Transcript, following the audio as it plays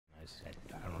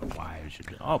I don't know why I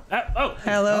should. Oh,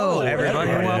 hello, everyone.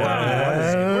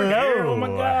 We're here. Oh my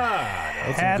God!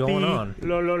 What's going on?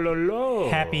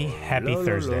 Happy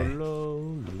Thursday.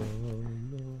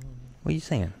 What are you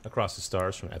saying? Across the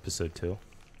Stars from episode 2.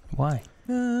 Why?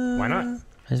 Why not?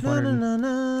 I just wondered.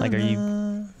 Like, are you?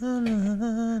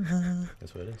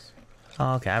 That's what it is.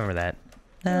 Oh, okay, I remember that.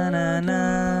 Na na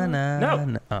na na.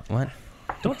 No. What?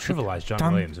 Don't trivialize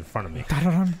John Williams in front of me.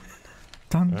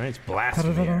 All right, it's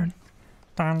blasphemy. Aaron.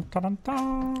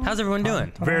 How's everyone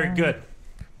doing? Very good.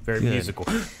 Very Good. musical.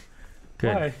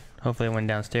 Good. Hi. Hopefully, everyone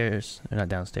downstairs. Not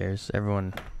downstairs.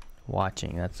 Everyone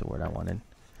watching. That's the word I wanted.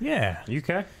 Yeah. You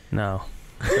okay? No.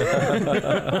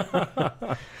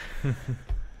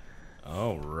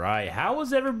 All right. How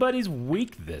was everybody's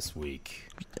week this week?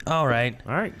 All right.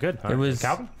 All right, good. All It right. was-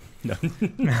 Calvin? No.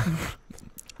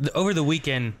 Over the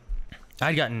weekend,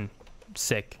 I'd gotten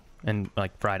sick and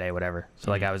like Friday, whatever. So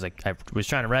like I was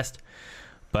trying to rest,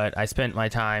 but I spent my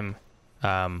time.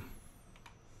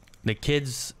 The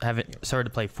kids haven't started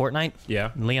to play Fortnite. Yeah.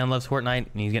 Leon loves Fortnite,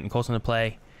 and he's getting Colson to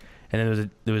play. And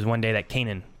then there was one day that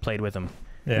Kanan played with him,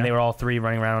 and they were all three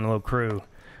running around in a little crew,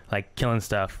 like killing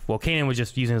stuff. Well, Kanan was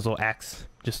just using his little axe,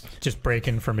 just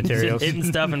breaking for materials, hitting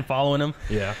stuff and following him.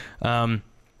 Yeah.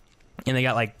 And they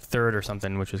got like third or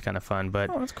something, which was kind of fun.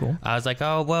 But that's cool. I was like,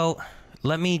 oh well,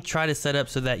 let me try to set up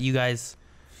so that you guys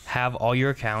have all your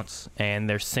accounts and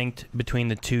they're synced between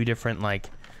the two different like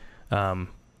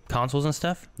consoles and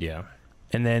stuff. Yeah.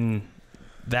 And then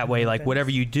that way, like whatever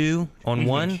you do on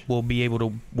one will be able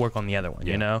to work on the other one.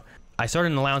 Yeah. You know, I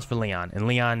started an allowance for Leon, and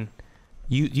Leon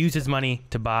used his money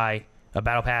to buy a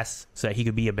battle pass so that he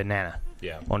could be a banana.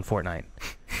 Yeah. On Fortnite.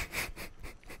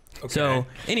 Okay. So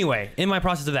anyway, in my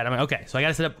process of that, I'm like, okay, so I got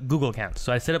to set up Google accounts.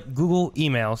 So I set up Google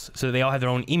emails so they all have their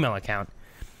own email account.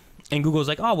 And Google's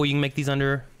like, oh, well, you can make these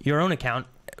under your own account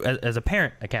as a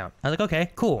parent account. I was like,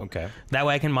 okay, cool. Okay. That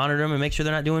way I can monitor them and make sure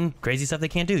they're not doing crazy stuff they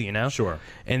can't do, you know? Sure.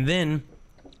 And then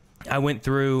I went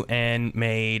through and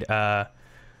made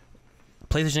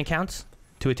PlayStation accounts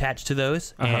to attach to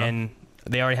those. And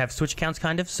they already have Switch accounts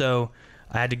kind of. So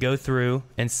I had to go through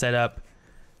and set up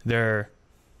their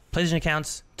PlayStation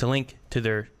accounts to link to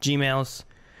their Gmails,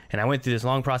 and I went through this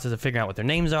long process of figuring out what their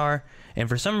names are, and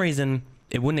for some reason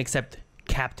it wouldn't accept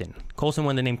Captain. Colson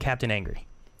wanted the name Captain Angry.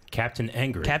 Captain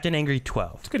Angry. Captain Angry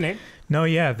 12. It's a good name. No,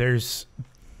 yeah, there's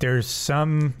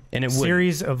some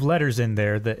series of letters in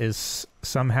there that is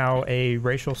somehow a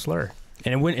racial slur.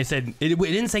 And it wouldn't. It said it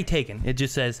didn't say taken. It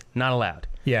just says not allowed.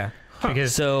 Yeah.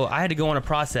 Because so I had to go on a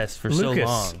process for Lucas,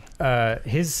 so long.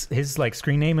 His like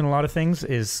screen name in a lot of things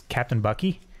is Captain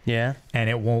Bucky. Yeah. And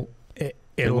it'll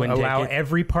allow take it?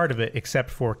 every part of it except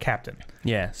for Captain.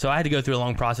 Yeah. So I had to go through a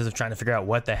long process of trying to figure out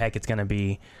what the heck it's going to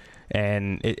be.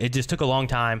 And it just took a long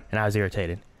time, and I was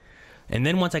irritated. And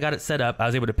then once I got it set up, I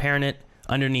was able to parent it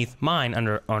underneath mine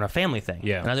on a family thing.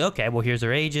 Yeah. And I was like, okay, well, here's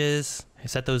their ages. I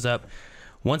set those up.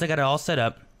 Once I got it all set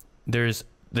up, the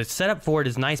setup for it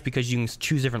is nice because you can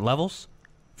choose different levels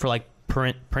for like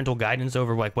parental guidance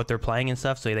over like what they're playing and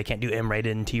stuff, so they can't do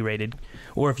M-rated and T-rated.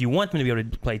 Or if you want them to be able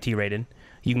to play T-rated,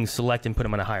 you can select and put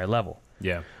them on a higher level.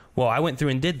 Yeah. Well, I went through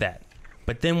and did that.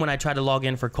 But then when I tried to log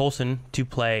in for Colson to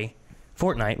play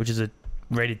Fortnite, which is a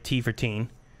rated T for teen,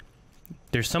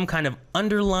 there's some kind of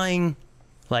underlying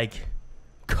like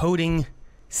coding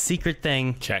secret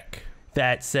thing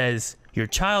that says your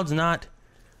child's not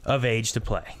of age to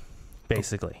play,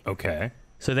 basically. Okay.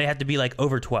 So they had to be like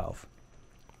over 12.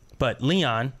 But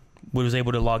Leon was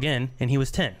able to log in, and he was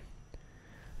 10.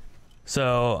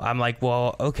 So I'm like,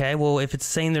 well, okay, well, if it's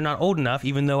saying they're not old enough,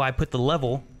 even though I put the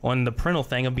level on the parental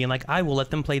thing of being like, I will let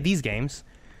them play these games,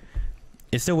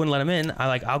 it still wouldn't let them in.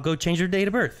 I'll go change their date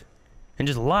of birth and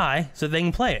just lie so they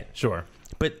can play it. Sure.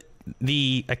 But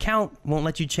the account won't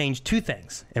let you change two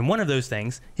things, and one of those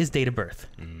things is date of birth.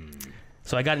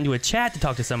 So I got into a chat to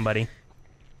talk to somebody,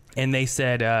 and they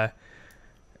said,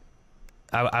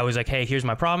 I was like, hey, here's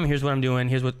my problem. Here's what I'm doing.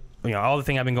 Here's what, all the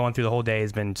thing I've been going through the whole day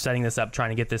has been setting this up, trying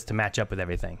to get this to match up with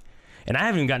everything. And I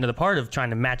haven't even gotten to the part of trying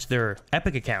to match their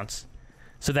Epic accounts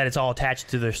so that it's all attached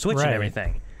to their Switch and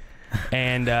everything.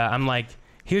 And I'm like,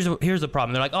 here's the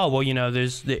problem. They're like, oh, well,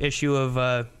 there's the issue of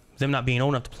them not being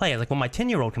old enough to play. I was like, well, my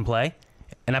 10-year-old can play.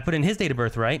 And I put in his date of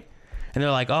birth right. And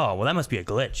they're like, oh, well, that must be a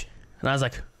glitch. And I was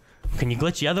like, can you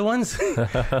glitch the other ones?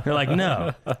 They're like,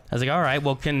 no. I was like, all right,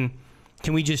 well, can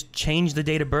we just change the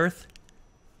date of birth?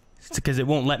 Because it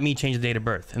won't let me change the date of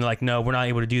birth. And they're like, no, we're not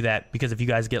able to do that because if you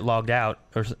guys get logged out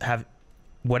or have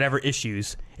whatever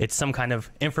issues, it's some kind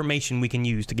of information we can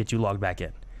use to get you logged back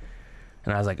in.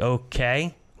 And I was like,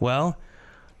 okay, well,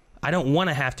 I don't want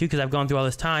to have to because I've gone through all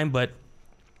this time, but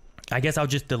I guess I'll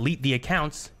just delete the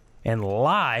accounts and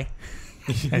lie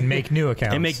and make new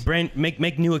accounts and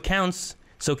make new accounts.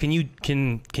 So can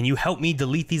you help me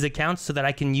delete these accounts so that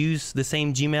I can use the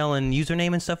same Gmail and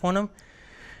username and stuff on them?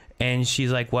 And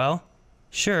she's like, well,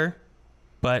 sure,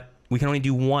 but we can only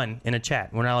do one in a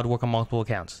chat. We're not allowed to work on multiple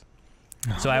accounts.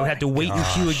 So I would have to wait in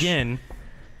queue again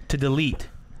to delete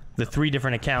the 3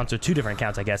 different accounts, or 2 different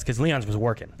accounts, I guess, because Leon's was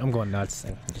working. I'm going nuts.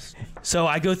 So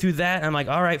I go through that, and I'm like,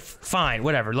 all right, fine,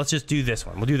 whatever. Let's just do this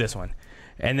one. We'll do this one.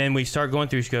 And then we start going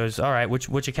through. She goes, all right,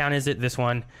 which account is it? This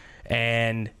one.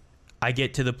 And I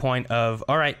get to the point of,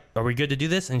 all right, are we good to do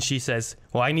this? And she says,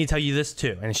 well, I need to tell you this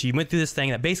too. And she went through this thing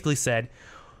that basically said,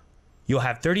 you'll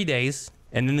have 30 days,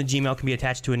 and then the Gmail can be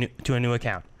attached to a new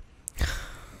account.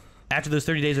 After those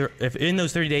 30 days, or if in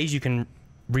those 30 days you can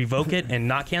revoke it and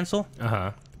not cancel.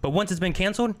 But once it's been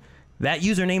canceled, that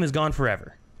username is gone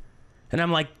forever. And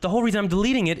I'm like, the whole reason I'm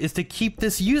deleting it is to keep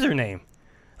this username.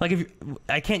 Like, if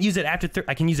I can't use it after,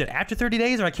 I can use it after 30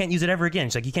 days, or I can't use it ever again.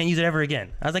 She's like, you can't use it ever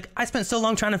again. I was like, I spent so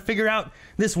long trying to figure out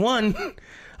this one.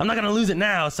 I'm not gonna lose it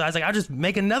now. So I was like, I'll just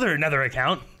make another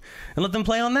account and let them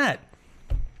play on that.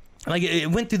 Like, it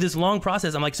went through this long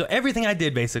process. I'm like, so everything I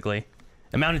did basically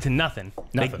amounted to nothing.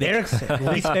 Eric's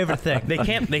least favorite thing. They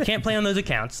can't play on those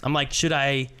accounts. I'm like, should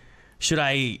I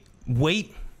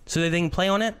wait so that they can play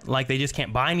on it? Like, they just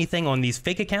can't buy anything on these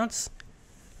fake accounts?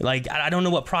 Like, I don't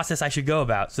know what process I should go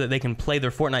about so that they can play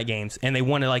their Fortnite games, and they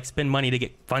want to like spend money to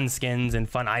get fun skins and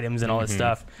fun items and all this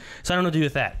stuff. So I don't know what to do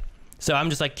with that. So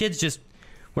I'm just like, kids,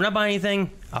 we're not buying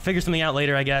anything. I'll figure something out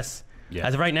later, I guess. Yeah.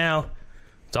 As of right now,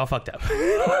 it's all fucked up.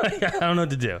 I don't know what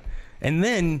to do. And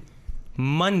then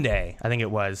Monday, I think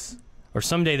it was, or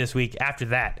someday this week after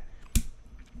that,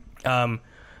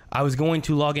 I was going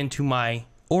to log into my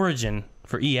Origin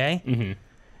for EA,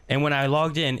 and when I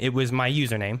logged in, it was my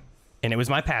username, and it was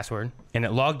my password, and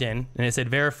it logged in, and it said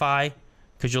verify,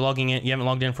 because you're logging in, you haven't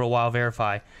logged in for a while,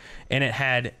 verify. And it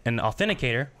had an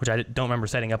authenticator, which I don't remember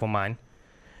setting up on mine.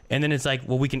 And then it's like,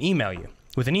 well, we can email you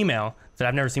with an email that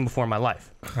I've never seen before in my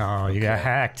life. Oh, you got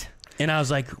hacked. And I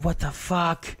was like, what the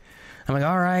fuck? I'm like,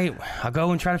 all right, I'll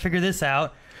go and try to figure this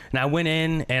out. And I went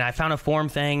in and I found a form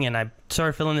thing and I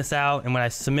started filling this out. And when I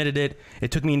submitted it,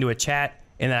 it took me into a chat,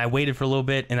 and then I waited for a little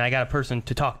bit and I got a person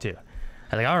to talk to.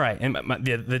 I was like, all right. And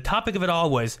the topic of it all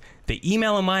was the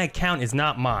email in my account is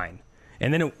not mine.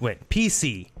 And then it went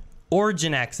PC,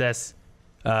 Origin access,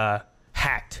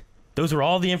 hacked. Those were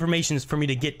all the informations for me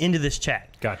to get into this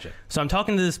chat. Gotcha. So I'm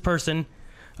talking to this person,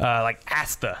 like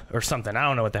Asta or something. I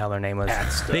don't know what the hell their name was.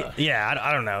 Asta.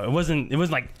 I don't know. It wasn't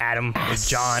like Adam or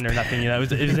John or nothing. You know,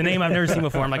 it was a name I've never seen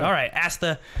before. I'm like, all right,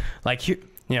 Asta. Like, here,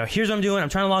 here's what I'm doing. I'm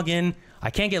trying to log in. I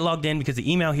can't get logged in because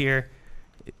the email here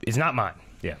is not mine.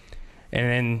 Yeah.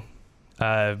 And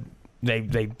then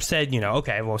they said,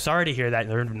 okay, well, sorry to hear that.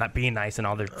 They're not being nice and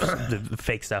all the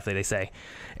fake stuff that they say.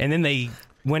 And then they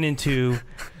went into,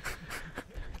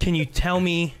 can you tell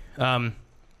me, I'm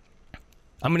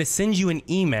going to send you an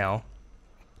email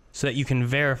so that you can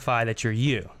verify that you're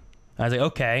you. I was like,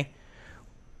 okay.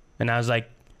 And I was like,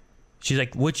 she's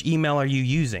like, which email are you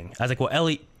using? I was like, well,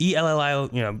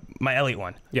 ELLIO, my Elliot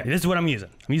one. Yeah. This is what I'm using.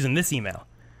 I'm using this email.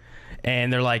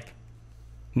 And they're like,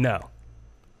 no.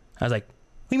 I was like,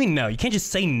 what do you mean no? You can't just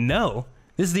say no.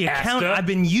 This is the account I've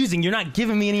been using. You're not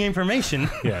giving me any information.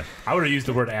 Yeah. I would have used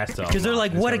the word Asta. Because they're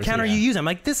like, what account are you using? I'm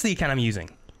like, this is the account I'm using.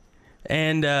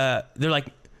 And they're like,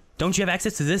 don't you have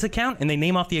access to this account? And they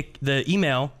name off the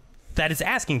email that it's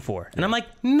asking for. And I'm like,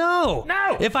 no.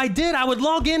 If I did, I would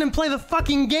log in and play the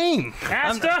fucking game.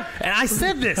 Asta? And I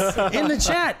said this in the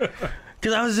chat.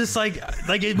 Because I was just like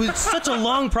it was such a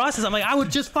long process. I'm like, I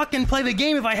would just fucking play the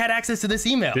game if I had access to this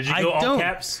email. Did you go all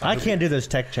caps? I can't do those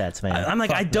tech chats, man. I'm like,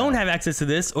 I don't have access to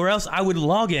this, or else I would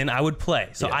log in, I would play.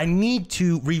 So I need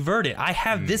to revert it. I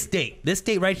have this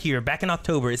date right here, back in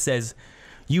October. It says,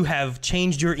 you have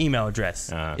changed your email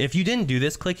address. If you didn't do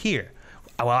this, click here.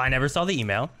 Well, I never saw the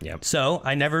email, so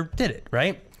I never did it,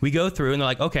 right? We go through, and they're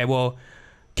like, okay, well,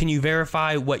 can you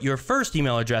verify what your first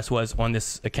email address was on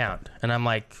this account? And I'm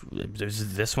like,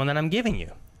 there's this one that I'm giving you.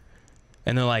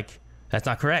 And they're like, that's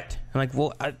not correct. I'm like,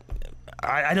 well,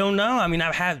 I don't know. I mean,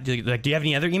 do you have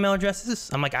any other email addresses?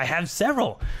 I'm like, I have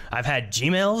several. I've had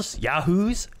Gmails,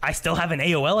 Yahoos. I still have an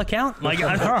AOL account. Like,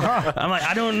 I'm like,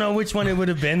 I don't know which one it would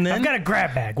have been then. I've got a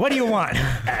grab bag. What do you want?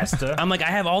 Asta. I'm like,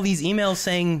 I have all these emails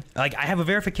saying, like, I have a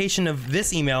verification of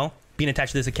this email being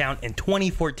attached to this account in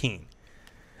 2014.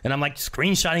 And I'm like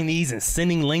screenshotting these and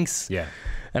sending links. Yeah.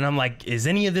 And I'm like, is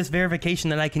any of this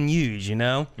verification that I can use,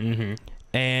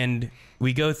 And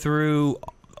we go through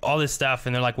all this stuff,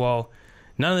 and they're like, well,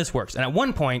 none of this works. And at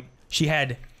one point, she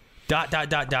had ...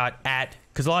 at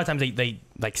because a lot of times they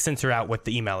like censor out what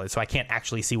the email is, so I can't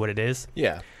actually see what it is.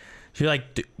 Yeah. She's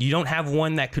like, you don't have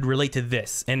one that could relate to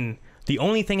this, and the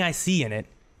only thing I see in it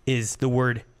is the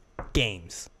word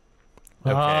games.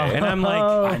 Okay. And I'm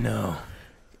like, I know.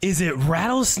 Is it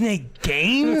Rattlesnake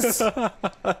Games?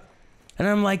 And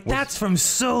I'm like, that's from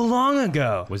so long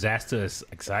ago. Was Asta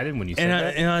excited when you said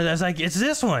that? And I was like, it's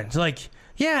this one. It's like,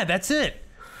 yeah, that's it.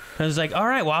 I was like, all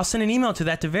right, well, I'll send an email to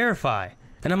that to verify.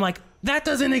 And I'm like, that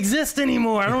doesn't exist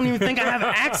anymore. I don't even think I have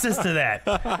access to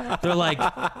that. They're like,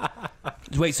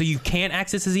 wait, so you can't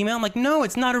access his email? I'm like, no,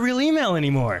 it's not a real email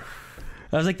anymore.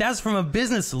 I was like, that's from a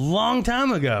business long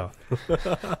time ago.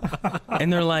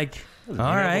 And they're like, all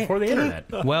right. Before the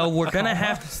internet. Well, I'm going to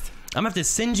have to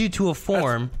send you to a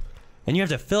form, and you have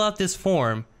to fill out this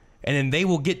form, and then they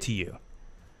will get to you.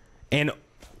 And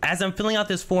as I'm filling out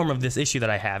this form of this issue that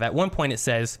I have, at one point it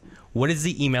says, what is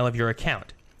the email of your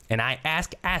account? And I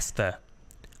ask Asta,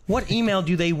 what email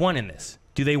do they want in this?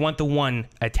 Do they want the one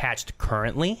attached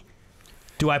currently?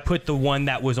 Do I put the one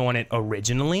that was on it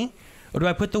originally? Or do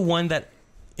I put the one that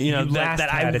that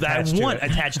I want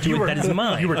attached to it that is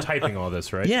mine? You were typing all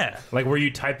this, right? Yeah. Like, were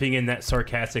you typing in that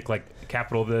sarcastic, like,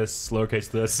 capital this, lowercase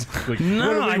this? Like,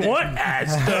 No, what do we want,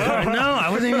 Asta? No, I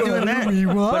wasn't even doing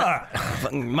that.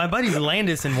 But my buddies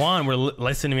Landis and Juan were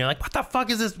listening to me like, what the fuck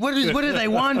is this? What do they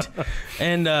want?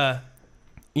 And, I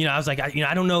was like,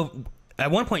 I don't know.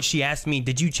 At one point, she asked me,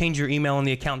 did you change your email on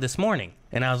the account this morning?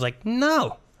 And I was like,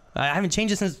 no. I haven't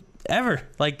changed it since ever,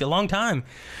 like a long time.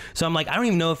 So I'm like, I don't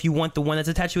even know if you want the one that's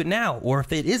attached to it now, or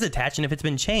if it is attached and if it's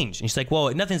been changed. And she's like,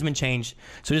 well, nothing's been changed,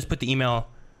 so just put the email,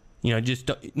 no,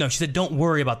 she said, don't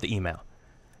worry about the email.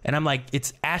 And I'm like,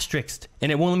 it's asterisked,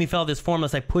 and it won't let me fill out this form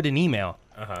unless I put an email.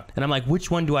 And I'm like, which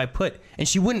one do I put? And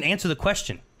she wouldn't answer the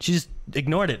question. She just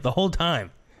ignored it the whole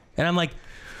time. And I'm like,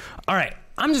 all right,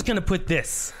 I'm just gonna put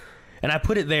this. And I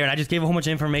put it there, and I just gave a whole bunch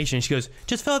of information. She goes,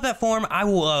 just fill out that form. I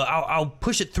will. I'll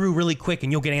push it through really quick,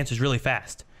 and you'll get answers really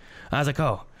fast. I was like,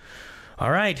 oh,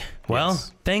 all right. Well,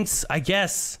 thanks, I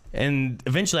guess. And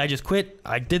eventually, I just quit.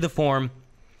 I did the form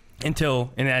and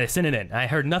I sent it in. I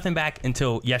heard nothing back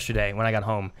until yesterday when I got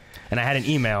home, and I had an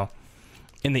email,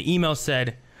 and the email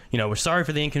said, we're sorry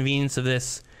for the inconvenience of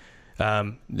this.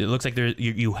 It looks like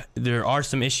there are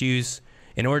some issues.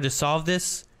 In order to solve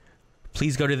this,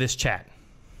 please go to this chat.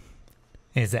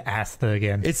 Is it Asta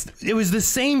again? It was the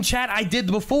same chat I did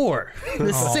before.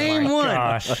 The same one.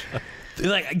 Gosh.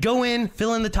 Like, go in,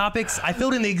 fill in the topics. I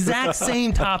filled in the exact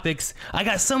same topics. I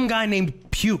got some guy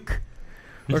named Puke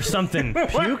or something.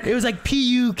 Puke? It was like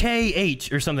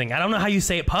P-U-K-H or something. I don't know how you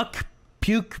say it. Puck?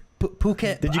 Puke?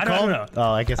 Puke? Did you call him? I don't know.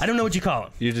 Oh, I guess. I don't know what you call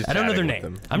him. You're just I don't know their chatting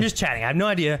name. with them. I'm just chatting. I have no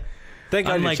idea. Thank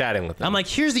God I'm you're like, chatting with them. I'm like,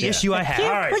 here's the issue I have.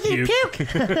 All right,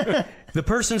 Puke. The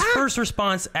person's first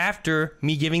response after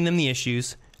me giving them the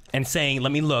issues and saying,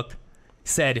 let me look,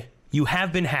 said, you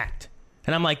have been hacked.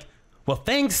 And I'm like, well,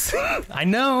 thanks. I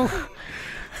know.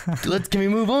 Can we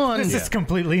move on? This is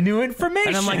completely new information.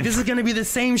 And I'm like, this is going to be the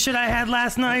same shit I had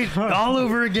last night all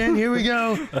over again. Here we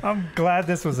go. I'm glad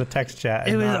this was a text chat.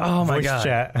 It was, oh my voice God.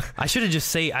 Chat. I should have just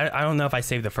saved, I don't know if I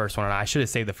saved the first one or not. I should have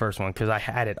saved the first one because I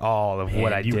had it all of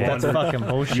what I did. That's fucking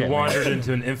bullshit. You wandered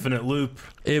into an infinite loop.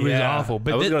 It was awful.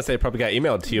 But I was going to say it probably got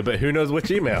emailed to you, but who knows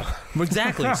which email?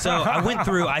 Exactly. So I went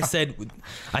through, I said,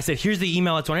 here's the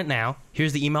email that's on it now.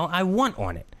 Here's the email I want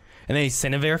on it. And they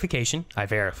sent a verification. I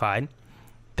verified.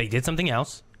 They did something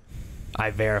else. I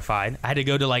verified. I had to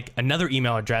go to like another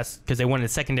email address because they wanted a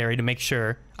secondary to make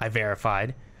sure. I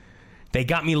verified. They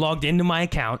got me logged into my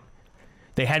account.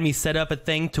 They had me set up a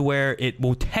thing to where it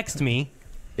will text me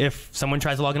if someone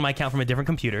tries to log into my account from a different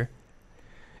computer.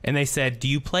 And they said, do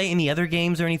you play any other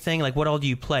games or anything? Like, what all do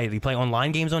you play? Do you play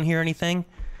online games on here or anything?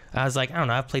 I was like, I don't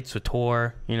know. I've played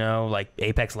SWTOR, like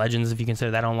Apex Legends, if you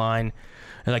consider that online.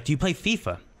 They're like, do you play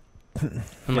FIFA?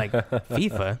 I'm like,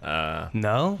 FIFA?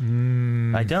 No,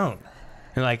 I don't.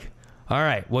 They're like, all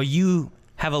right, well, you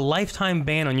have a lifetime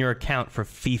ban on your account for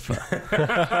FIFA.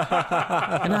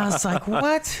 And I was like,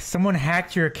 what? Someone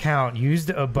hacked your account,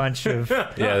 used a bunch of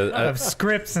of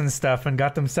scripts and stuff, and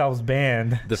got themselves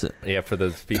banned. For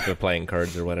those FIFA playing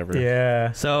cards or whatever.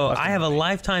 Yeah. So I have a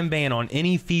lifetime ban on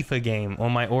any FIFA game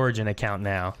on my Origin account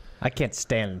now. I can't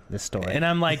stand this story. And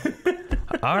I'm like,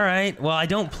 all right, well, I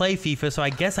don't play FIFA, so I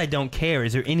guess I don't care.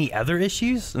 Is there any other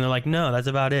issues? And they're like, no, that's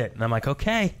about it. And I'm like,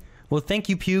 okay, well, thank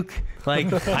you, Puke.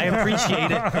 Like, I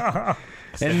appreciate it.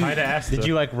 And did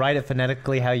you write it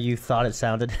phonetically how you thought it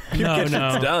sounded? No, It's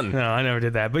done. No, I never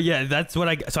did that. But yeah, that's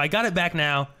what so I got it back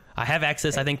now. I have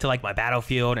access, I think, to like my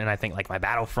Battlefield and I think like my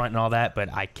Battlefront and all that,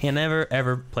 but I can never,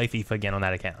 ever play FIFA again on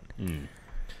that account.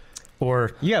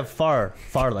 Or You have far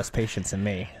less patience than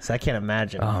me, so I can't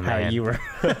imagine how man. you were.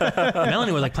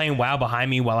 Melanie was like playing WoW behind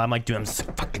me while I'm like doing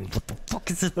fucking what the fuck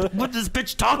is this? What is this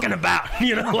bitch talking about?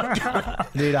 You know,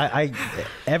 like, Dude, I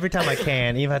every time I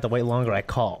can, even have to wait longer, I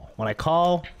call. When I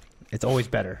call, it's always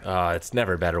better. It's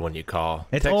never better when you call.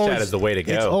 It's Text always, chat is the way to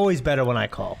go. It's always better when I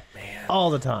call. Man. All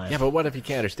the time. Yeah, but what if you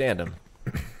can't understand them?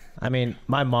 I mean,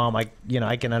 my mom, I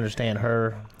can understand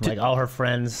her, like all her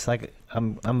friends. Like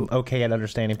I'm okay at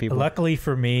understanding people. luckily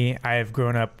for me, I have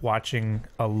grown up watching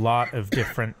a lot of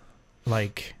different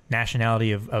like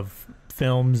nationality of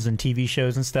films and TV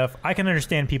shows and stuff. I can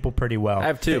understand people pretty well. I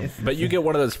have two, but you get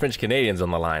one of those French Canadians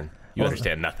on the line. You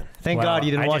understand nothing. Thank Well, God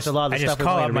you didn't I watch just- a lot of the I stuff. just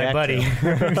call we up my buddy, react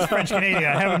to. who's French Canadian.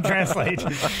 I have him translate.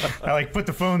 I like put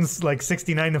the phones, like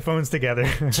 69 the phones together,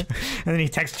 and then he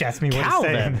text chats me what he's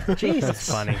saying. Calvin, Jesus,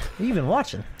 funny. You even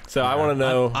watching? So I want to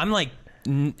know. I'm like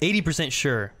 80%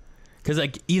 sure. Because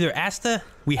like either Asta,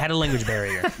 we had a language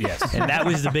barrier. Yes. And that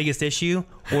was the biggest issue,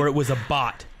 or it was a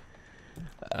bot.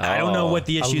 I don't know what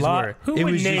the issues lot- were. Who it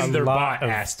would was name just, their lot bot of-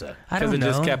 Asta? I don't Because know.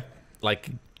 it just kept like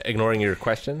ignoring your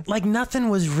question. Like nothing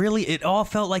was really, it all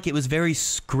felt like it was very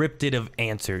scripted of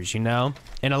answers, you know?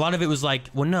 And a lot of it was like,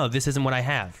 well, no, this isn't what I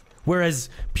have. Whereas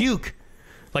Puke,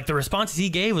 like the responses he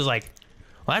gave was like,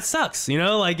 well, that sucks, you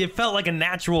know? Like it felt like a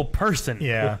natural person.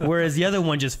 Yeah. Whereas the other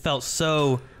one just felt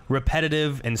so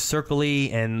repetitive and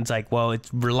circly, and it's like, well,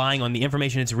 it's relying on the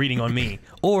information it's reading on me.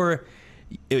 Or,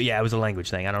 yeah, it was a language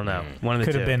thing. I don't know. One of the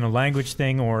Could two. have been a language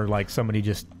thing, or like somebody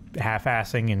just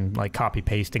half-assing and like copy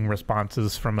pasting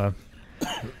responses from a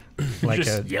like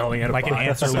Just yelling at a like an bot.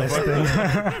 answer list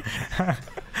thing.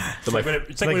 It's like when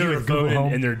like you're you would go voting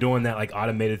home. and they're doing that like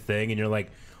automated thing, and you're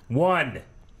like, one.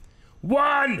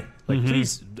 Like,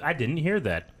 please, I didn't hear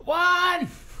that. One.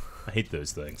 I hate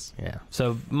those things. Yeah.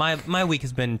 So my week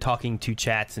has been talking to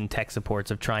chats and tech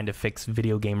supports of trying to fix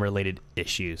video game related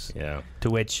issues. Yeah. To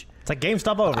which It's like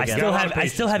GameStop over I again. still got a lot have of I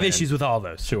still patience, have man. issues with all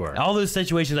those. Sure. All those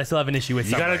situations I still have an issue with.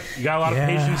 You got a lot of Yeah.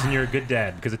 patience, and you're a good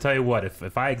dad. Because I tell you what,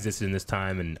 if I existed in this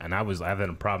time and I was having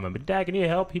a problem, but Dad, can you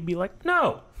help? He'd be like,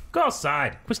 no, go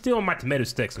outside. Quit stealing my tomato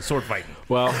sticks and sword fighting.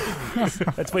 Well,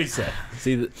 That's what he said.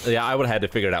 see, yeah, I would have had to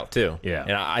figure it out too. Yeah.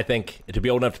 And I think to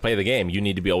be old enough to play the game, you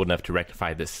need to be old enough to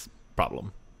rectify this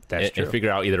problem. That's and true. figure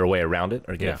out either a way around it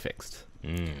or get Yeah. it fixed.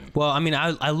 Well, I mean,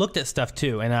 I looked at stuff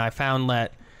too, and I found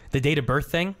that the date of birth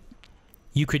thing,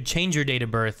 you could change your date of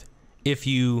birth if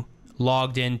you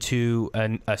logged into a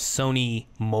Sony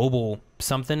mobile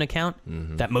something account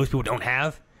that most people don't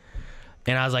have.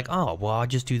 And I was like, oh, well, I'll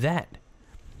just do that.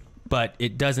 But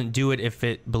it doesn't do it if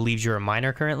it believes you're a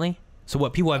minor currently. So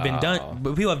what people have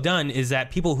done is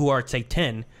that people who are, say,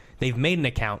 10, they've made an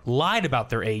account, lied about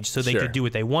their age so they Sure. could do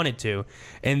what they wanted to.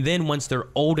 And then once they're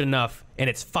old enough and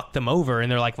it's fucked them over and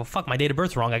they're like, well, fuck, my date of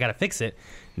birth's wrong, I got to fix it.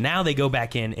 Now they go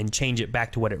back in and change it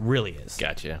back to what it really is.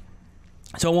 Gotcha.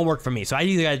 So it won't work for me. So I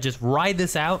either got to just ride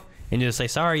this out and just say,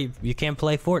 sorry, you can't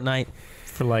play Fortnite,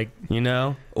 For like you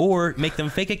know? Or make them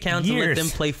fake accounts and let Years. them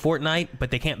play Fortnite,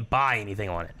 but they can't buy anything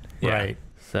on it. right,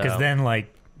 So- because then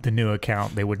like the new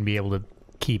account, they wouldn't be able to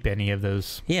keep any of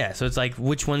those. Yeah, so it's like,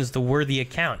 which one's the worthy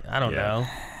account? I don't Yeah. know.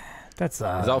 That's Is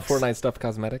all Fortnite stuff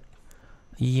cosmetic?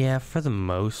 Yeah, for the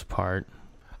most part.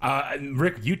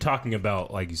 Rick, you talking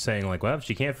about like you saying like, well, if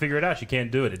she can't figure it out, she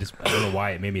can't do it. It just, I don't know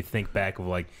why it made me think back of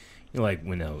like, you know, like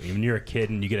when you're a kid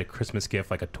and you get a Christmas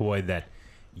gift like a toy that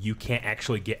you can't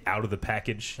actually get out of the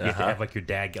package. You have to have like your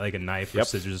dad get like a knife or Yep.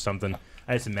 scissors or something.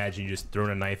 I just imagine you just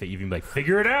throwing a knife at you and be like,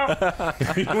 figure it out.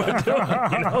 You wanna do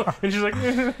it, you know? And she's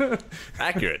like,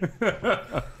 Accurate.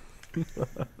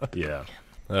 yeah.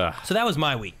 So that was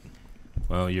my week.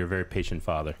 Well, you're a very patient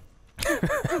father.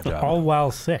 Good job. all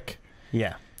while sick.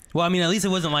 Yeah. Well, I mean, at least it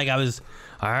wasn't like I was,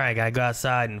 all right, gotta go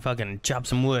outside and fucking chop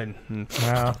some wood. And,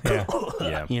 Well, yeah,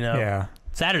 Yeah. you know, yeah.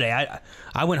 Saturday,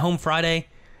 I went home Friday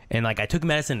and like I took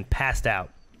medicine and passed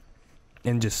out.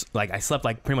 And just like I slept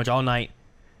like pretty much all night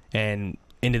and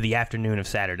into the afternoon of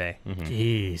Saturday.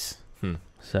 Jeez.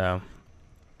 So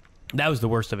that was the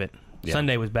worst of it. Yeah.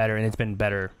 Sunday was better, and it's been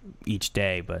better each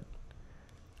day, but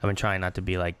I've been trying not to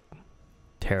be like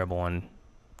terrible on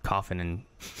coughing and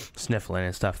sniffling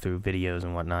and stuff through videos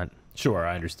and whatnot. Sure,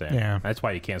 I understand. Yeah. That's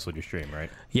why you canceled your stream, right?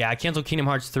 Yeah, I canceled Kingdom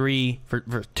Hearts 3 for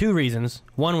two reasons.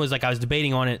 One was like I was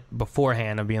debating on it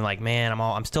beforehand of being like, man,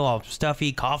 I'm still all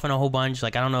stuffy, coughing a whole bunch.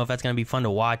 Like I don't know if that's gonna be fun to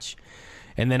watch.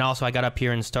 And then also I got up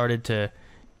here and started to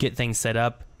get things set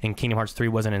up, and Kingdom Hearts 3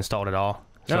 wasn't installed at all.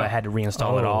 So Oh. I had to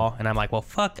reinstall it Oh. all, and I'm like, well,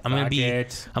 fuck, I'm gonna Fuck be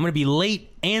it.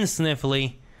 late and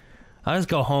sniffly. I'll just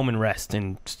go home and rest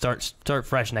and start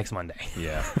fresh next Monday.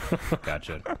 Yeah,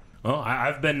 gotcha. Well,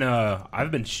 I've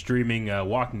been streaming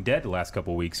Walking Dead the last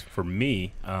couple weeks. For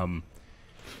me,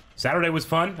 Saturday was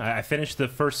fun. I finished the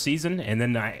first season, and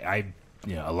then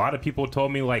a lot of people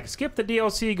told me, like, skip the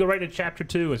DLC, go right to Chapter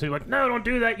 2. And so you're like, no, don't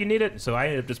do that. You need it. So I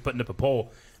ended up just putting up a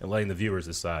poll and letting the viewers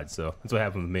decide. So that's what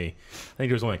happened with me. I think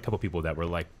there's only a couple people that were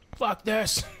like, fuck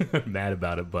this, mad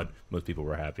about it, but most people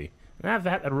were happy. And I've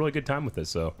had a really good time with this,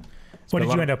 so... What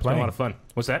did you end up It's been playing? a lot of fun.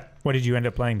 What's that? What did you end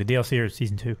up playing? The DLC or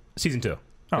Season 2? Season 2. Oh,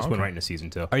 Just went okay. right into Season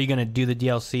 2. Are you going to do the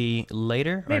DLC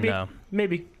later? Maybe. Or no?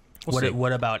 Maybe. We'll see.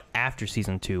 What about after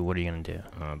Season 2? What are you going to do?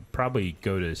 Probably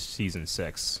go to Season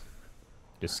 6.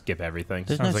 Just skip everything.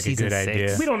 There's Sounds no like a Season good 6.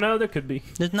 idea. We don't know. There could be.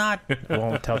 There's not.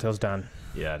 Well, Telltale's done.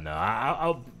 Yeah,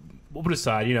 no. We'll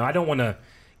decide. I don't want to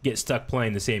get stuck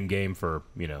playing the same game for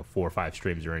 4 or 5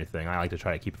 streams or anything. I like to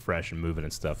try to keep it fresh and moving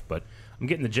and stuff. But I'm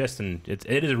getting the gist, and it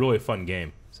is a really fun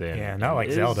game. So, Yeah, not like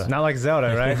it is- Zelda. Not like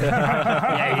Zelda, right?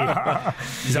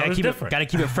 Zelda's different. Got to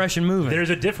keep it fresh and moving. There's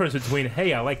a difference between,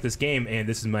 hey, I like this game, and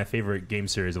this is my favorite game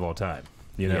series of all time.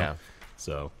 Yeah.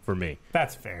 So for me,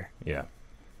 That's fair. yeah,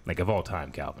 like of all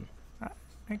time, Calvin.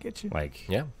 I get you. Like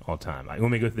Yeah. all time. You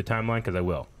want me to go through the timeline? Because I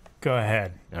will. Go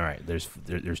ahead. All right, there's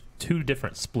 2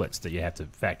 different splits that you have to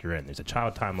factor in. There's a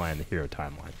child timeline and the hero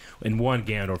timeline. In one,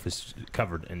 Ganondorf is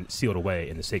covered and sealed away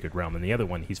in the sacred realm, and the other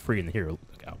one, he's free in the hero.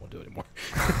 I won't do it anymore.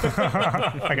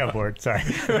 I got bored. Sorry.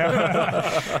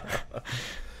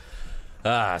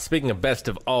 Speaking of best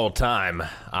of all time,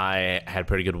 I had a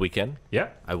pretty good weekend. Yeah.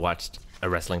 I watched a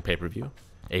wrestling pay-per-view,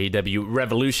 AEW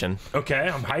Revolution. Okay,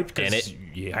 I'm hyped And because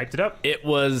you hyped it up. It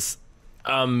was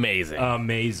amazing.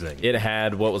 Amazing. It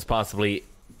had what was possibly,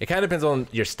 it kind of depends on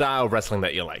your style of wrestling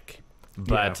that you like,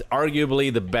 but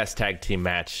arguably the best tag team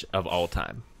match of all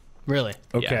time. Really?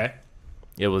 Okay.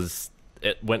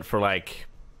 It went for like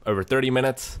over 30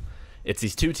 minutes. It's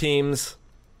these 2 teams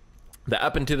that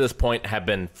up until this point have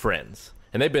been friends.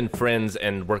 And they've been friends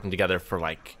and working together for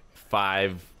like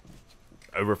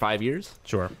over 5 years.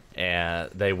 Sure.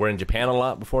 And they were in Japan a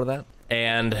lot before that.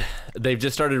 And they've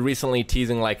just started recently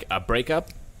teasing like a breakup.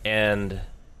 And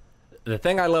the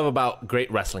thing I love about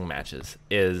great wrestling matches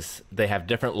is they have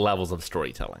different levels of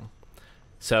storytelling.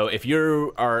 So if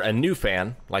you are a new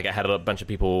fan, like I had a bunch of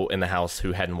people in the house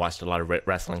who hadn't watched a lot of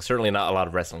wrestling, certainly not a lot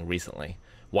of wrestling recently,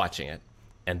 watching it,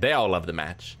 and they all loved the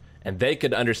match, and they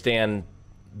could understand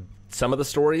some of the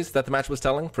stories that the match was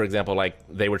telling. For example, like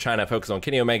they were trying to focus on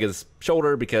Kenny Omega's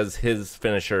shoulder because his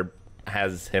finisher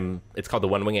has him, it's called the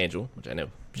One Wing Angel, which I know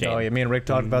Shane Oh, yeah, me and Rick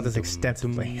talked about this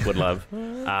extensively. would love.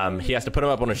 He has to put him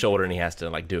up on his shoulder and he has to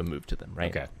like do a move to them,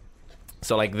 right? Okay.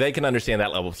 So like they can understand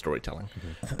that level of storytelling.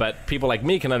 But people like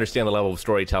me can understand the level of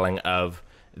storytelling of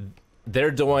they're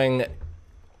doing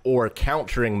or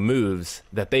countering moves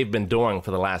that they've been doing for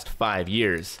the last 5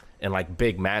 years in like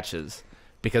big matches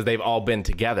because they've all been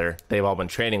together. They've all been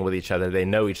training with each other. They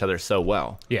know each other so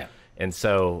well. Yeah. And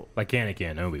so Like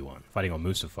Anakin and Obi-Wan fighting on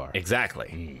Mustafar.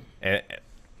 exactly.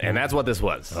 And that's what this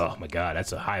was. Oh my God,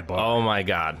 that's a high bar. Oh my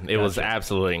God. It was Gotcha.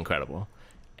 absolutely incredible.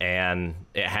 And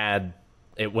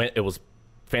it was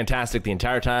fantastic the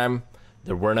entire time.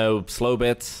 There were no slow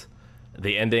bits.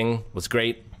 The ending was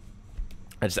great.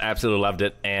 I just absolutely loved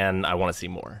it, and I want to see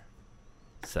more.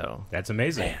 So, That's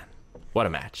amazing. man, what a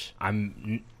match.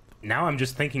 Now I'm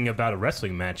just thinking about a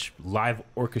wrestling match live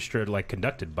orchestrated, like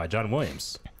conducted by John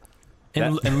Williams.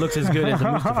 And looks as good as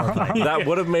a Mustafa fight. That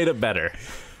would have made it better.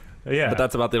 Yeah. But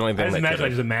that's about the only I thing just that imagine could like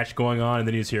there's a match going on, and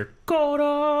then you just hear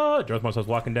Coda. Darth Maul starts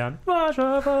walking down.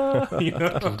 You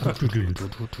know?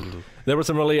 There were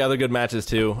some really other good matches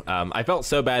too. I felt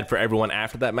so bad for everyone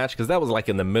after that match because that was like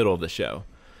in the middle of the show,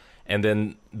 and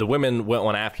then the women went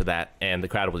on after that, and the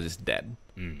crowd was just dead.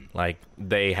 Like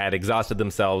they had exhausted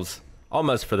themselves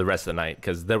almost for the rest of the night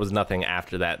because there was nothing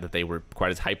after that they were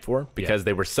quite as hyped for because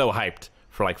they were so hyped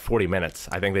for like 40 minutes.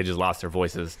 I think they just lost their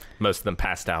voices. Most of them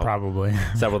passed out. Probably.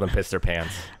 Several of them pissed their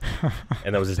pants,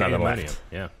 and there was just nothing Pandemonium. left.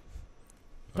 Yeah.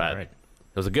 But All right.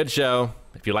 it was a good show.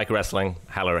 If you like wrestling,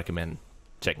 highly recommend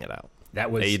checking it out. That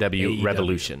was AEW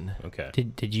Revolution. Okay.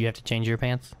 Did you have to change your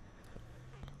pants?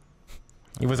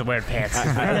 He wasn't wearing pants.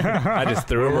 I just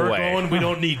threw them We're away. going. We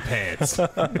don't need pants.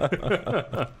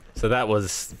 So that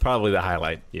was probably the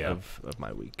highlight Yeah. of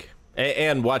my week.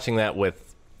 And watching that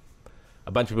with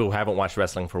a bunch of people who haven't watched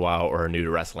wrestling for a while or are new to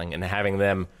wrestling and having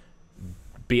them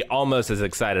be almost as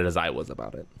excited as I was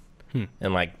about it.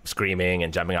 And like screaming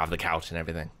and jumping off the couch and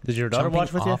everything. Did your daughter Jumping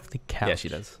watch with you? off the couch. Yeah, she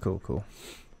does. Cool.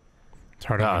 It's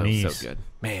hard Oh, on my it knees. was so good.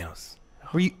 Man, it was...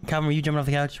 Calvin, were you jumping off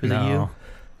the couch? Was No. it you?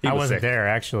 He I was wasn't sick. there,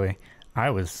 actually. I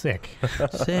was sick.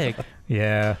 Sick.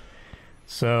 Yeah.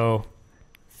 So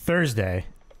Thursday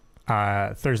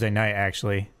night,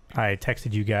 actually, I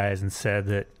texted you guys and said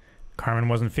that Carmen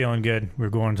wasn't feeling good. We were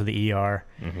going to the ER.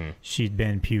 She'd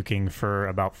been puking for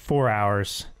about 4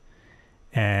 hours.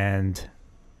 and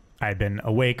I'd been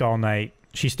awake all night.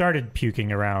 She started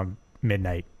puking around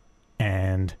midnight,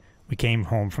 and we came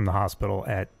home from the hospital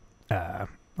at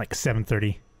like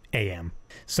 7:30 a.m.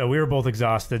 So we were both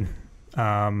exhausted,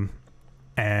 and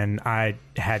I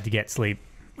had to get sleep.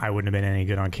 I wouldn't have been any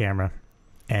good on camera.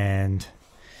 And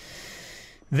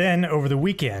then over the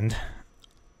weekend,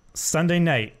 Sunday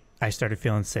night, I started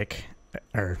feeling sick.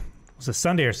 Or was it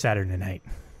Sunday or Saturday night?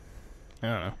 I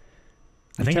don't know.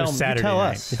 I think it was Saturday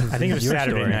night. I think it was Your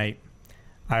Saturday story. night.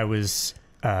 I was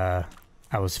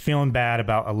feeling bad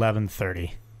about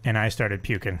 11:30, and I started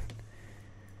puking.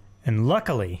 And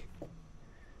luckily,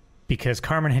 because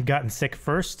Carmen had gotten sick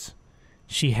first,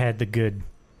 she had the good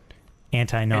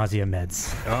anti-nausea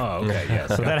meds, Oh, okay,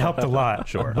 yes. so that helped a lot.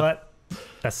 Sure. But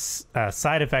a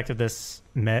side effect of these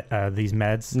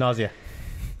meds, Nausea.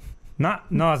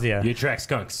 not nausea, You attract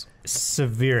skunks.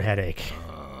 severe headache.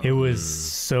 It was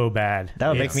so bad. That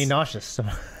would make It's- me nauseous.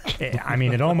 I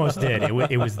mean, it almost did.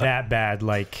 It was that bad.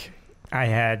 Like, I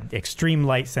had extreme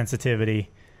light sensitivity.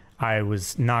 I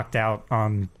was knocked out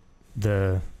on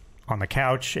the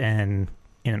couch and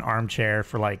in an armchair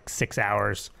for like 6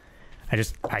 hours.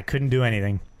 I couldn't do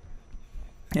anything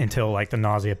until like the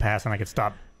nausea passed and I could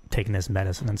stop taking this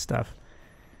medicine and stuff.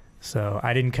 So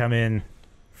I didn't come in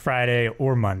Friday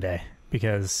or Monday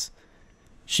because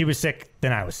she was sick,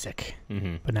 then I was sick.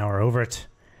 Mm-hmm. But now we're over it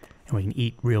and we can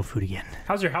eat real food again.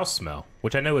 How's your house smell?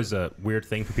 Which I know is a weird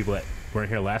thing for people that weren't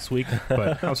here last week,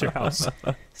 but how's your house?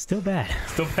 Still bad.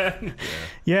 Still bad?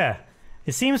 Yeah.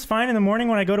 It seems fine in the morning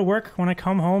when I go to work. When I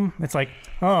come home, it's like,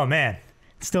 oh man,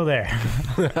 it's still there.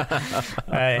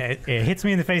 It hits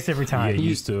me in the face every Yeah, time. you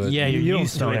used to it. Yeah, you're You don't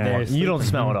used to smell it. it. There's You don't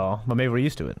smell it all, but maybe we're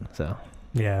used to it. So,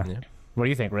 Yeah. Yeah. what do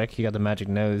you think, Rick? You got the magic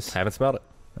nose. Haven't smelled it.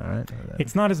 All right.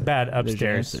 It's not as bad There's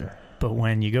your upstairs, answer. but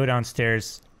when you go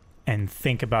downstairs and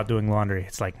think about doing laundry,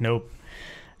 it's like, nope,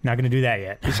 not going to do that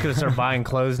yet. You're just gonna start buying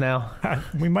clothes now.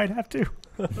 We might have to.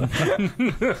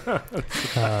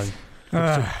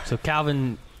 So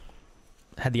Calvin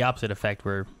had the opposite effect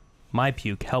where my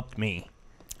puke helped me.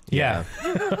 Yeah.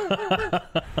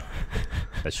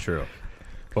 That's true.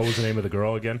 What was the name of the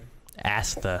girl again?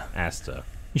 Asta. Asta.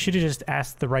 You should have just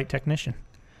asked the right technician.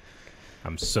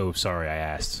 I'm so sorry I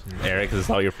asked. Eric, it's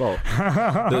all your fault.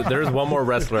 There's one more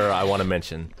wrestler I want to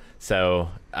mention. So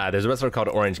there's a wrestler called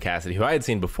Orange Cassidy, who I had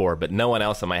seen before, but no one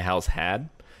else in my house had.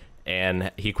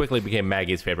 And he quickly became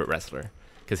Maggie's favorite wrestler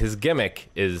because his gimmick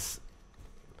is,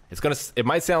 it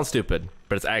might sound stupid,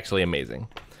 but it's actually amazing.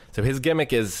 So his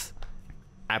gimmick is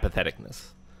apatheticness.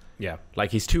 Yeah.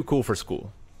 Like, he's too cool for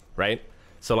school, right?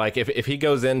 So, like, if he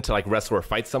goes in to, like, wrestle or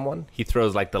fight someone, he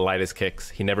throws, like, the lightest kicks.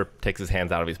 He never takes his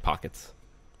hands out of his pockets,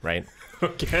 right?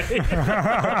 Okay.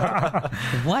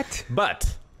 What?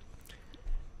 But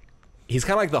he's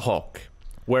kind of like the Hulk,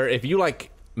 where if you,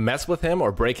 like, mess with him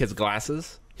or break his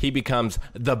glasses, he becomes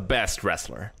the best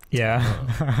wrestler.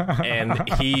 Yeah. And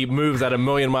he moves at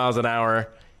 1,000,000 miles an hour.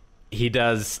 He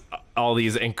does all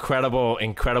these incredible,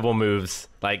 incredible moves.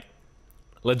 Like,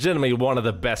 legitimately one of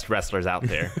the best wrestlers out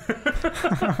there.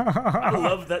 I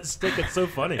love that stick. It's so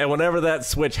funny. And whenever that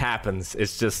switch happens,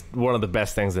 it's just one of the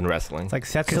best things in wrestling. It's like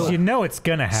Seth. Because you know it's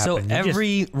going to happen. So You just-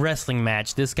 every wrestling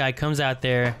match, this guy comes out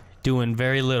there doing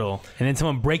very little, and then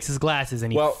someone breaks his glasses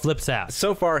and he flips out.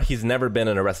 So far, he's never been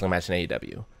in a wrestling match in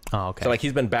AEW. Oh, okay. So, like,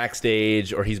 he's been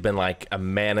backstage or he's been, like, a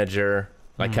manager,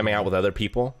 like, coming out with other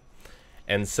people.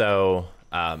 And so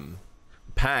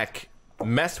Pac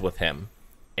messed with him,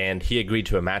 and he agreed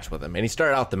to a match with him. And he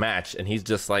started out the match, and he's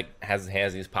just, like, has his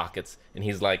hands in his pockets, and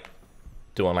he's, like,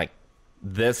 doing, like,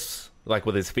 this, like,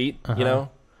 with his feet, you know?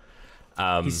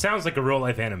 He sounds like a real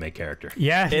life anime character.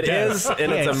 yeah, he It does. is,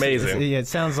 and it's amazing. Yeah, it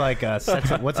sounds like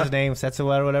what's his name?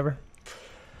 Setsuwa or whatever.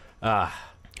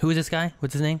 Who is this guy?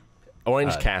 What's his name?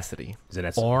 Orange Cassidy. Is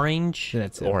it Orange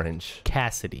That's it. Orange.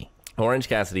 Cassidy. Orange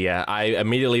Cassidy, yeah. I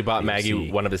immediately bought Maggie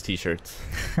BC. one of his T-shirts.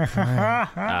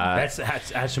 That's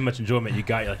how much enjoyment you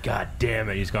got. You're like, God damn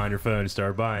it. You just got on your phone and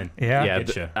started buying. Yeah. Yeah,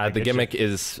 get ya. I the get gimmick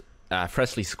is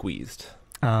freshly squeezed.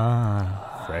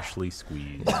 Freshly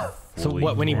squeezed. So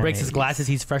what? When he breaks his Nice. glasses,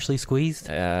 he's freshly squeezed.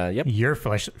 Yep. You're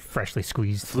freshly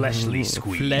squeezed. Fleshly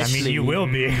squeezed. I mean, you will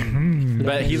be.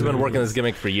 But he's been working this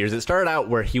gimmick for years. It started out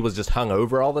where he was just hung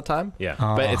over all the time. Yeah.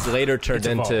 But it's later turned It's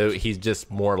into evolved. he's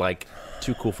just more like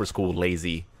too cool for school,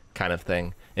 lazy kind of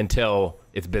thing until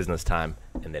it's business time,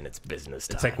 and then it's business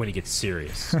time. It's like when he gets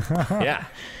serious. yeah.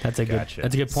 That's a Gotcha. good.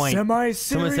 That's a good point. Semi-serious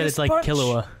Someone said it's like punch.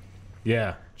 Killua.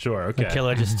 Yeah, sure. Okay.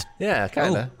 Killua just. Yeah,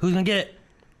 kind Oh, of. who's gonna get it?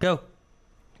 Go.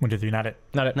 1, 2, 3, not it.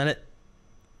 Not it. Not it.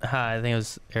 I think it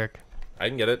was Eric. I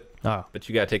can get it, Oh. but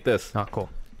you gotta take this. Oh, cool.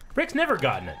 Rick's never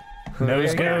gotten it.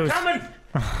 Nose goes. Coming.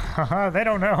 They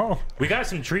don't know. We got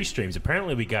some tree streams.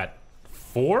 Apparently, we got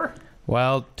 4.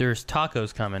 Well, there's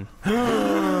tacos coming.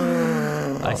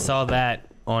 I saw that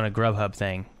on a Grubhub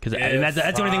thing because that's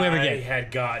the only thing we ever If I get.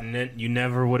 had gotten it, you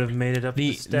never would have made it up The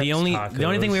the steps. the only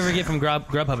thing we tacos. ever get from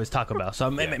Grubhub is Taco Bell. So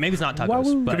maybe it's not tacos.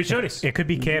 Could But be Shoney's. It could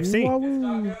be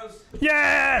KFC.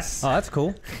 Yes. Oh, that's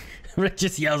cool. Rick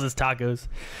just yells his tacos.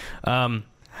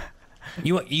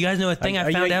 You guys know a thing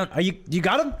I found out? Are you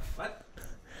got him?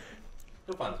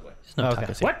 He'll find his way. There's no Okay.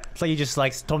 tacos here. What? So you just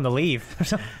like told him to leave?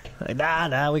 Like,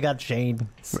 nah, we got Shane.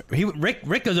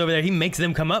 Rick goes over there. He makes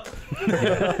them come up.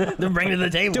 They're bringing to the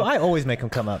table. Dude, I always make him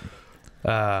come up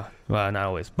Well, not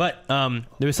always. But there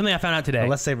was something I found out today.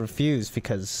 unless they refuse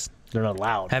because they're not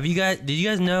allowed. Did you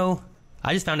guys know?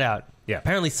 I just found out. Yeah.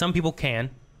 Apparently, some people can,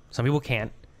 some people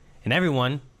can't, and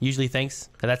everyone usually thinks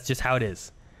that that's just how it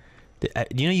is. Do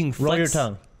you know you can Roll your flex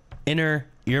tongue. inner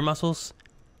ear muscles?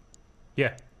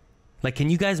 Yeah. Like, can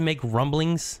you guys make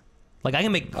rumblings? Like, I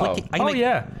can make clicking. I can make,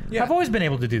 Yeah. I've always been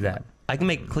able to do that. I can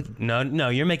make click. No,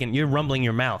 you're rumbling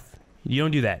your mouth. You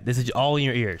don't do that. This is all in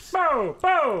your ears. Bo,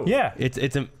 bo. Yeah. It's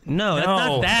a no. That's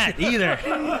not that either.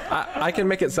 I can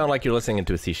make it sound like you're listening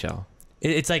into a seashell.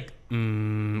 It's like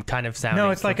kind of sounding. No,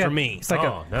 it's like for a me. It's like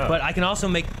Oh, no. But I can also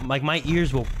make like my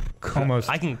ears will Almost.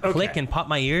 I can click and pop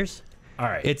my ears. All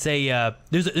right. It's a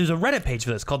there's a Reddit page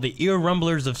for this called the Ear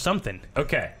Rumblers of something.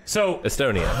 Okay. So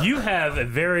Estonia. you have a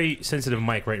very sensitive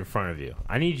mic right in front of you.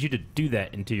 I need you to do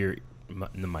that into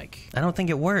in the mic. I don't think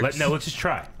it works. Let's just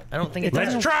try. I don't think it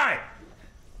Let's does. try.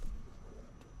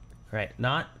 Right,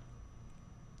 not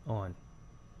on.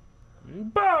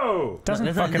 Bo. Doesn't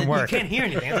That's fucking not, work. You can't hear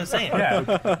anything. That's what I'm saying.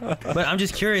 Yeah. But I'm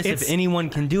just curious if anyone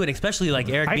can do it, especially like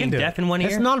Eric I can being do deaf it. in one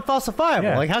It's ear. non-falsifiable.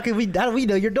 Yeah. Like, how do we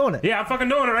know you're doing it? Yeah, I'm fucking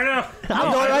doing it right now.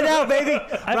 I'm doing it right now, baby.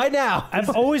 Right now. I've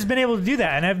always been able to do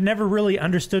that, and I've never really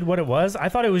understood what it was. I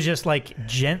thought it was just like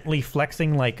gently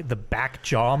flexing like the back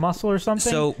jaw muscle or something.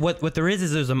 So what there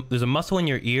is there's a muscle in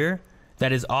your ear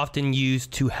that is often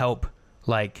used to help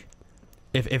like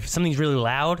if something's really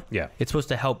loud, Yeah. it's supposed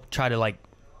to help try to like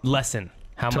lessen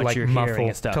how To, much like, you're muffle- hearing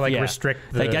and stuff. to, like, Yeah. restrict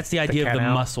like the- that's the the idea of the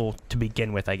canal. muscle to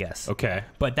begin with, I guess. Okay.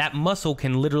 But that muscle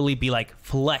can literally be like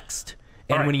flexed,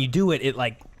 and Alright. when you do it, it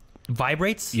like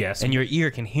vibrates. Yes. and your ear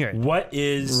can hear it. What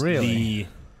is Really? the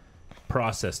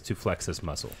process to flex this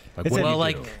muscle? Like, It's what a- do you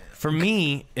Well, do? like for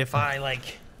me, if I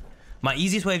like, my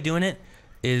easiest way of doing it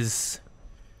is,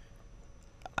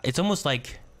 it's almost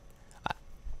like,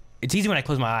 it's easy when I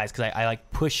close my eyes because I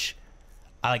like push,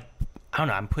 I don't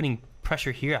know, I'm putting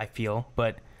pressure here. I feel,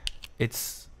 but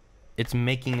it's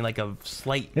making like a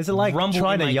slight. Is it like rumble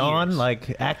trying in to my yawn, ears.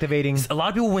 like activating? A lot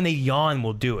of people when they yawn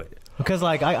will do it. Because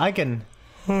like I can,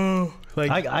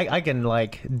 I can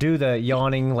like do the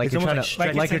yawning like It's you're trying almost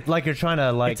to like you're trying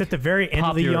to like it's at the very end of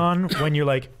pop the your- yawn when you're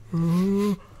like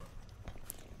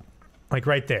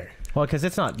right there. well because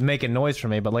it's not making noise for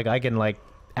me, but like I can like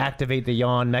activate the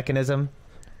yawn mechanism,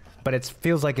 but it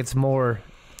feels like it's more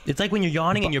It's like when you're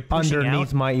yawning and you're pushing underneath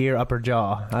out. my ear, upper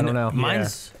jaw. I don't know.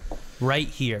 Mine's right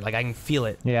here. Like I can feel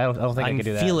it. Yeah, I don't think I can can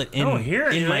do that. feel it in, don't hear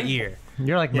in my anything. ear.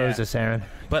 You're like Yeah. Moses, Aaron.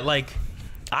 But like,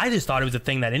 I just thought it was a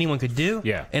thing that anyone could do.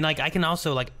 Yeah. And like, I can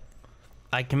also like,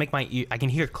 I can make my ear. I can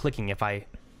hear clicking if I.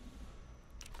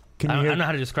 Can I you don't, I hear? don't know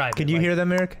how to describe it. Can you like, hear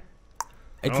them, Eric?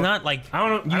 It's don't- not like I don't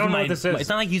know- I using don't know my- what this is. It's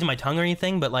not like using my tongue or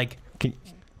anything, but like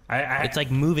I it's like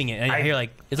moving it. And I hear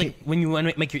like it's like when you want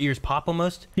to make your ears pop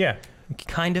almost, Yeah.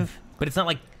 kind of. But it's not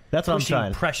like That's what I'm pushing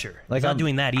trying. pressure. Like, It's not I'm-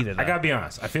 doing that either. Though. I gotta be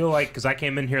honest. I feel like because I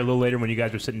came in here a little later when you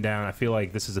guys were sitting down. I feel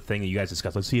like this is a thing that you guys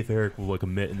discussed. Let's see if Eric will like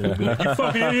admit, and then be like, "You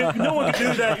fucking idiot! No one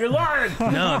can do that. You're lying."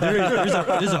 No,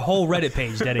 there's a whole Reddit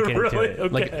page dedicated to Really? it.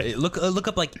 Okay. Like look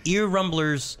up like ear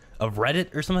rumblers of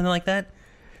Reddit or something like that.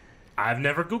 I've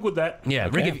never googled that. Yeah,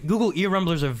 Okay. Rick, if you Google ear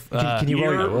rumblers of. Can you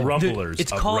Ear roll your- rumblers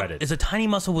It's of called. Reddit. It's a tiny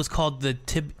muscle was called the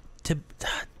tib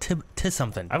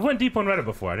something. I've went deep on Reddit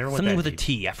before. I never went Something that with a deep.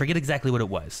 T. I forget exactly what it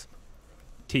was.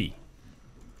 T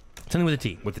Something with a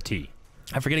T. with the T.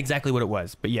 I forget exactly what it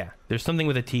was, but yeah, there's something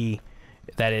with a T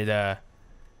that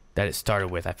it started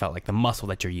with. I felt like the muscle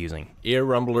that you're using. Ear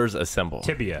rumblers assemble.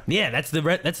 Tibia. Yeah, that's the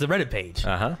Reddit page.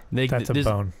 Uh huh. That's a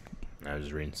bone I was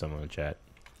just reading someone in the chat.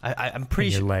 I'm in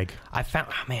pretty your sure. leg. I found.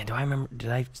 Oh man, do I remember?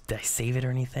 Did I save it or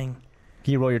anything?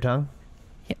 Can you roll your tongue?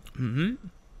 Yeah. Mm-hmm.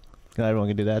 Everyone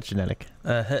can do that. It's genetic.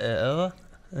 I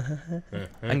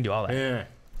can do all that. Yeah.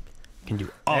 Can do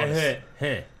all this.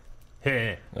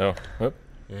 Oh, whoop.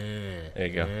 There you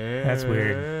go. That's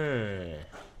weird.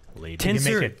 Lady. Can you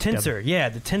make Tensor, it yeah,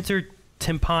 the tensor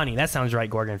tympani. That sounds right,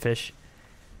 Gorgonfish.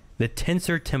 The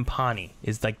tensor tympani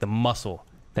is like the muscle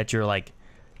that you're like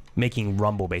making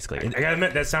rumble basically. I gotta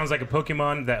admit, that sounds like a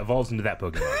Pokemon that evolves into that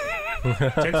Pokemon.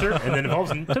 Tensor, and then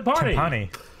evolves into Tapani. Honey.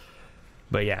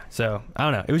 But yeah, so I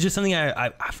don't know. It was just something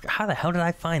I how the hell did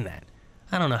I find that?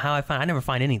 I don't know how I never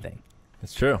find anything.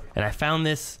 It's true. And I found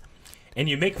this. And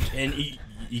you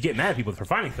get mad at people for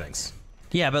finding things.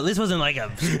 Yeah, but this wasn't like a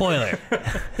spoiler.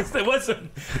 It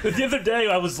wasn't. The other day,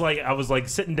 I was like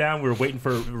sitting down. We were waiting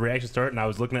for a reaction to start, and I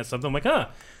was looking at something. I'm like, huh,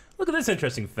 look at this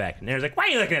interesting fact. And Aaron's like, why are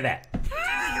you looking at that?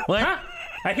 What? Huh?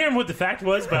 I can't remember what the fact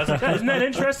was, but I was like, oh, isn't that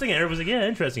interesting? And Aaron was like, yeah,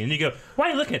 interesting. And you go, why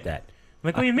are you looking at that? I'm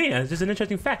like, what do you mean? It's just an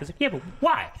interesting fact. I was like, yeah, but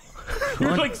why?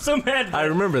 You're like so mad. I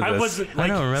remember this. I wasn't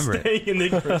like I don't remember staying in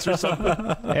ignorance or something.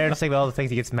 Aaron's thinking about all the things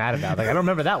he gets mad about. Like, I don't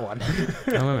remember that one. I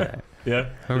remember that. Yeah,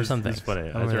 Remember some It's things. funny. I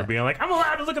Remember was that. being like, I'm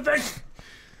allowed to look at things.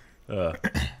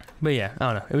 But yeah, I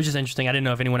don't know. It was just interesting. I didn't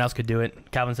know if anyone else could do it.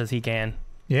 Calvin says he can.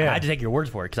 Yeah. I had to take your words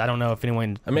for it because I don't know if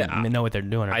anyone know what they're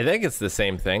doing. I think it's the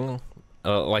same thing.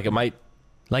 Like it might.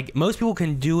 Like most people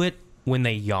can do it when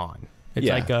they yawn. It's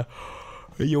Yeah. like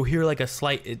you'll hear like a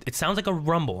slight. It sounds like a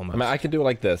rumble almost. I mean, I can do it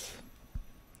like this.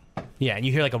 Yeah, and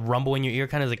you hear like a rumble in your ear,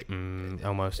 kind of like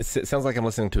almost. It sounds like I'm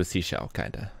listening to a seashell,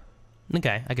 kind of.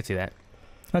 Okay, I could see that.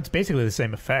 That's basically the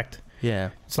same effect. Yeah.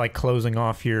 It's like closing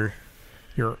off your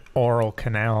oral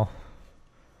canal.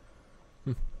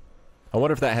 I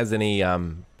wonder if that has any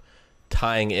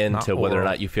tying into Not whether or oral.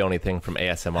 not you feel anything from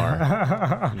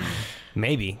ASMR.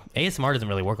 Maybe ASMR doesn't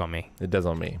really work on me. It does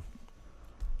on me.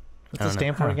 What's I it don't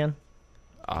stand for Huh. again?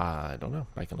 I don't know.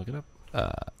 I can look it up.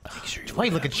 Why are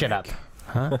you looking shit up?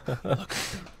 Huh?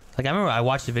 Like I remember I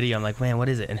watched the video. I'm like, man, what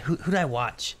is it? And who did I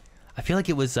watch? I feel like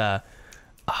it was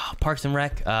Parks and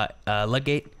Rec,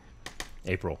 Ludgate.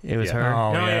 April. It was Yeah. her.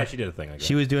 Oh, No, yeah. yeah, she did a thing. I guess.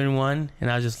 She was doing one,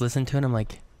 and I was just listening to it. And I'm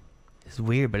like, it's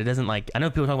weird, but it doesn't like. I know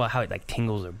people talk about how it like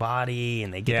tingles their body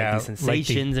and they get Yeah, like these like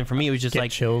sensations, and for me, it was just Get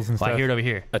like, chills and well, I stuff. hear it over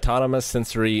here. Autonomous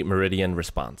sensory meridian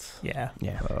response. Yeah.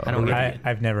 Yeah, I don't get it.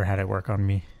 I've never had it work on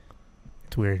me.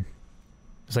 It's weird.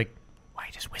 It's like, why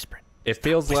you just whisper it? It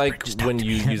feels Whisper, like just talk when to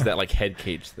you me. use that like head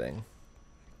cage thing.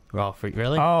 Well,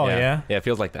 really? Oh, yeah. Yeah, it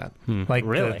feels like that. Like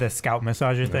Really? the scalp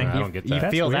massager thing. I don't get You that.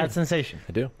 That's feel weird. that sensation?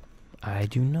 I do. I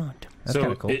do not. That's So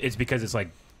kind of cool. it's because it's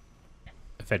like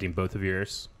affecting both of your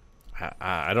ears.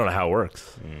 I don't know how it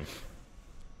works,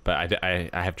 but I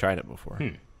have tried it before.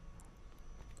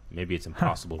 Maybe it's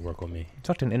impossible to work on me.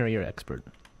 Talk to an inner ear expert.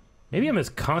 Maybe I'm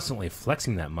just constantly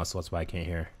flexing that muscle. That's why I can't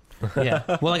hear. Yeah.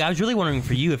 Well, like I was really wondering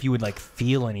for you if you would like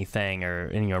feel anything or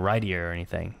in your right ear or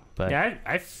anything. But Yeah,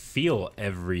 I feel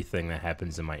everything that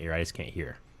happens in my ear. I just can't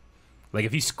hear. Like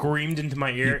if you screamed into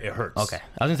my ear, it hurts. okay,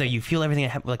 I was gonna say you feel everything.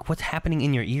 Like what's happening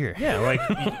in your ear? Yeah, like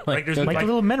there's Like, like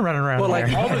little men running around well, there.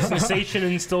 like all the sensation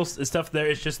and still stuff there.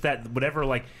 It's just that whatever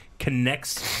like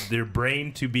connects their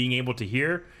brain to being able to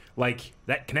hear, like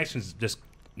that connection's just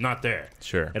not there.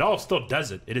 Sure. It all still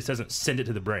does it. It just doesn't send it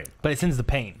to the brain. But it sends the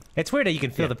pain. It's weird that you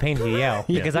can feel the pain when you yell.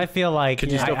 Because I feel like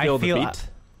Could you still I feel the feel, beat?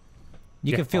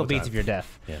 You Yeah, can feel all the beats time. if you're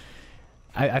deaf. Yeah.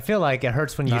 I feel like it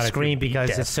hurts when you Not if scream you're beat because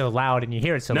deaf. it's so loud and you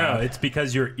hear it so No, loud. it's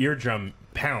because your eardrum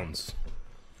pounds.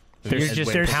 You're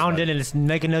just pounding and it's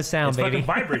making no sound, It's baby. fucking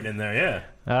vibrating in there.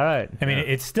 Yeah. All right. I mean,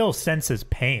 it still senses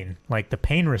pain. Like the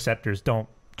pain receptors don't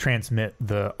transmit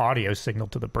the audio signal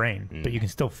to the brain, but you can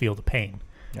still feel the pain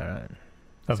All right.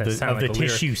 of Does that the sound like a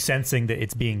lyric? tissue sensing that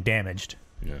it's being damaged.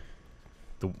 Yeah.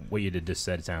 What you just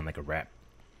said sounded like a rap.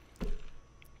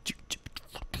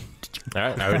 All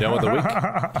right, are we done with the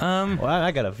week? Well,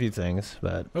 I got a few things,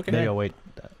 but Okay. maybe I'll wait.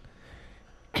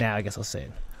 Now I guess I'll say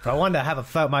it. I wanted to have a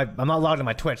photo. I'm not logged in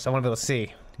my Twitch, so I want to be able to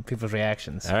see people's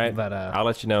reactions. All right, But I'll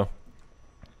let you know.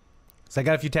 so I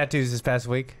got a few tattoos this past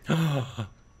week.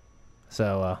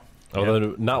 So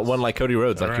Although not one like Cody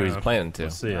Rhodes, like he was planning to.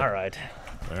 Let's see it. all right.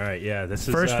 All right, yeah, this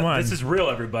is First one. This is real,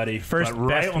 everybody. First but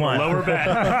right best on one. the lower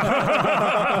back.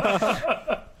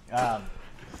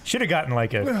 Should have gotten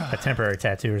like a temporary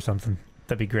tattoo or something.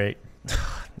 That'd be great.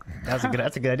 That's a good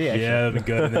idea. Actually. Yeah, that'd be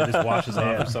good. And then it just washes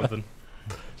off or something.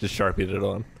 Just sharpied it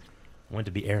on. I want it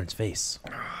to be Aaron's face.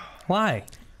 Why?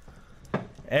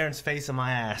 Aaron's face on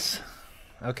my ass.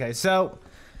 Okay, so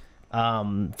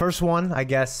first one, I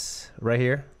guess, right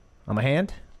here on my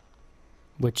hand,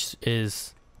 Which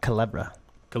is Culebra.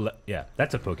 Yeah,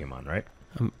 that's a Pokemon, right?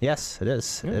 Yes, it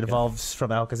is. Yeah, It okay. evolves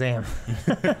from Alakazam.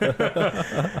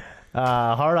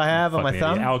 Heart I have on my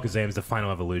thumb. Alakazam is the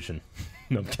final evolution.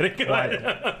 No, I'm kidding. Go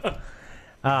ahead.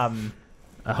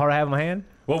 A heart I have on my hand.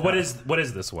 Well, what is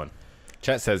this one?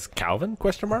 Chat says Calvin?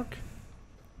 Question mark.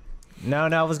 No,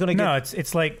 I was gonna get. No,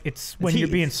 it's like it's when you're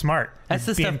he- being smart. that's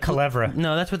the It's being stuff. clever.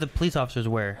 No, that's what the police officers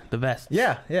wear. The vest.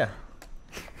 Yeah.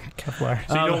 Kevlar.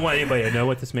 So you don't want anybody to know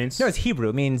what this means? No, it's Hebrew.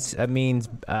 It means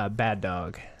bad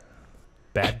dog.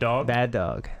 Bad dog. Bad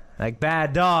dog. Like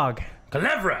bad dog.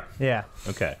 Calevra. Yeah.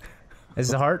 Okay. This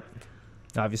is a heart,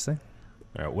 obviously.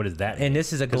 All right. What is that? And mean?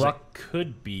 this is a 'Cause Gluck. it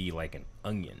could be like an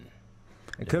onion.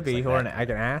 It could be, like or that. like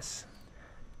an ass.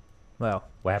 Well,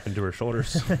 What happened to her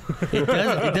shoulders? It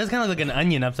does kind of look like an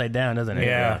onion upside down, doesn't it?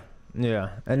 Yeah. yeah.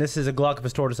 And this is a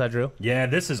Glaucopus tortoise I drew. Yeah,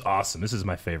 this is awesome. This is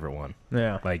my favorite one.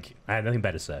 Yeah. Like, I have nothing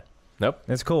bad to say. Nope.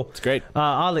 It's cool. It's great.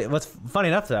 Ollie, what's funny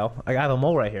enough, though, I have a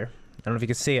mole right here. I don't know if you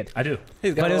can see it. I do.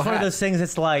 He's got But a it was little one of hat. those things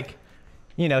that's like,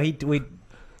 we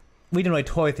didn't really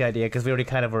toy with the idea because we already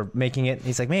kind of were making it.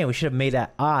 He's like, man, we should have made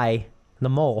that eye the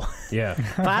mole. Yeah.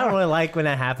 But I don't really like when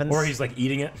that happens. Or he's like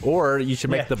eating it. Or you should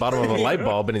make Yeah. the bottom of a light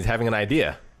bulb and he's having an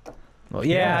idea. Well,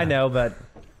 yeah, I know, but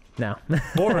no.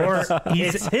 Or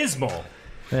it's his mole.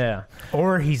 Yeah.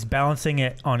 Or he's balancing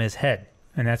it on his head,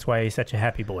 and that's why he's such a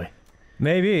happy boy.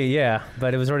 Maybe, yeah.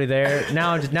 But it was already there.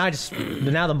 Now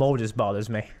the mole just bothers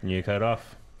me. You cut it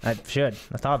off. I should.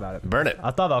 I thought about it. Burn it.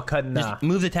 I thought about cutting. Just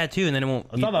move the tattoo, and then it won't.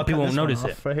 I thought about People cutting won't this notice one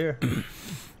it. off right here.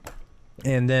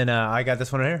 And then I got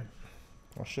this one right here.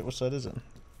 Oh shit! What side is it?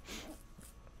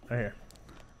 Right here.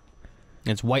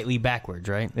 It's whitely backwards,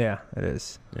 right? Yeah, it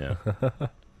is. Yeah.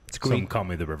 It's Some Greek. call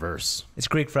me the reverse. It's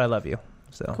Greek for I love you.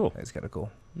 So Cool. It's kind of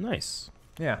cool. Nice.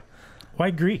 Yeah.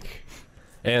 Why Greek?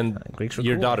 And Greeks are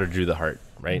your cool. daughter drew the heart,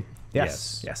 right?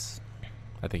 Yes. Yes.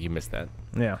 I think you missed that.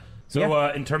 Yeah. So,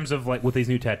 Yeah. in terms of like with these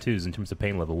new tattoos, in terms of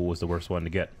pain level, what was the worst one to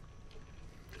get?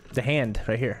 The hand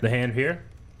right here. The hand here?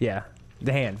 Yeah.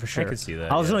 The hand for sure. I could see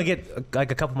that. I was yeah. gonna get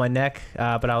like a couple on my neck,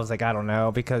 but I was like, I don't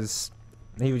know, because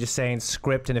he was just saying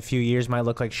script in a few years might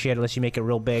look like shit unless you make it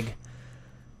real big.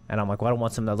 And I'm like, well, I don't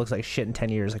want something that looks like shit in 10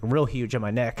 years, like real huge on my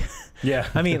neck. Yeah.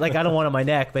 I mean, like I don't want it on my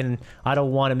neck, but I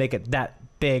don't want to make it that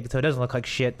big so it doesn't look like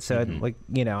shit. So Mhm. like,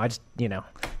 I just,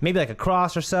 maybe like a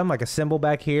cross or something, like a symbol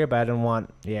back here, but I didn't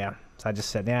want, So I just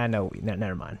said, no,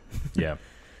 never mind. Yeah.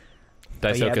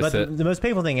 But yeah, Daisoka but said, the most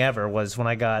painful thing ever was when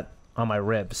I got on my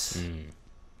ribs. Mm.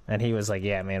 And he was like,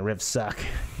 "Yeah, man, ribs suck."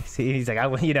 He's like, I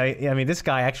mean, this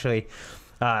guy actually,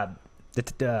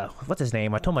 what's his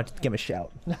name? I told him I'd give him a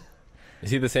shout.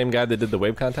 is he the same guy that did the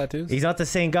wavecon tattoos? He's not the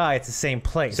same guy. It's the same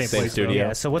place. Same place, studio.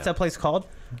 Yeah. So what's that place called?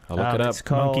 I'll look it up. It's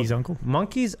called Monkey's uncle.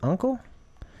 Monkey's Uncle.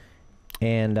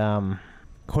 And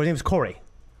his name's Corey.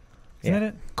 Isn't that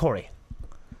it? Corey.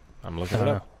 I'm looking it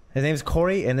up. His name's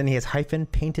Corey, and then he has hyphen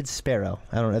Painted Sparrow.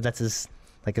 I don't know. That's his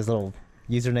little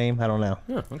username. I don't know.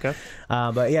 Yeah, okay.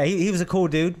 But yeah, he was a cool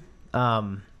dude. I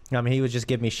mean, he would just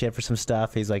give me shit for some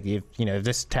stuff. He's like, if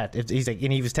this he's like,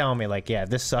 and he was telling me like, yeah, if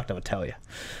this sucked, I would tell you,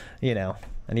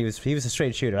 And he was a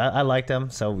straight shooter. I liked him.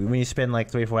 So when you spend like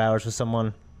 3 or 4 hours with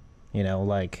someone,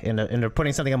 like, and they're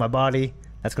putting something on my body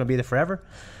that's gonna be there forever,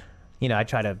 I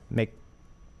try to make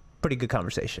pretty good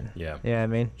conversation. Yeah. You know what I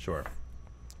mean? Sure.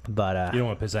 But You don't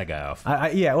want to piss that guy off. I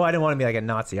didn't want to be like a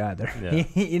Nazi either. Yeah.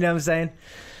 You know what I'm saying?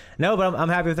 No, but I'm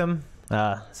happy with him.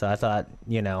 So I thought,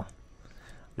 Isn't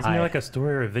there like a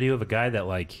story or a video of a guy that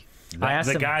like I asked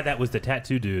the him- guy that was the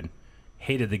tattoo dude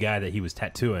hated the guy that he was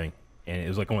tattooing, and it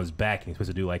was like on his back, and he was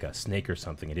supposed to do like a snake or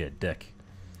something, and he had a dick.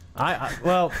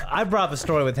 I brought up a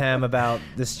story with him about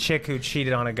this chick who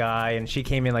cheated on a guy, and she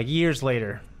came in like years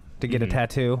later to get a Mhm.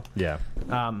 tattoo. Yeah.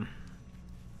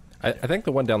 I think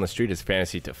the one down the street is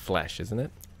Fantasy to Flesh, isn't it?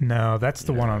 No, that's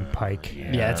the one on Pike.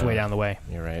 Yeah, it's way down the way.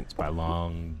 You're right. It's by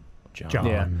Long John. John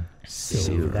Yeah.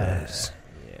 Silvers.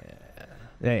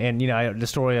 And the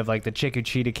story of like the chick who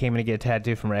cheated came in to get a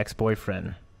tattoo from her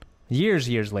ex-boyfriend years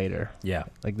later, Yeah.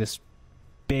 like this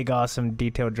big awesome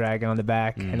detailed dragon on the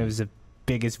back, and it was the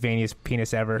biggest veiniest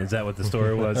penis ever. Is that what the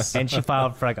story was? And she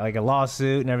filed for like a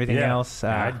lawsuit and everything Yeah. else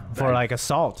I- for like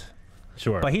assault.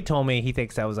 Sure. But he told me he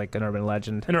thinks that was like an urban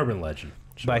legend. An urban legend.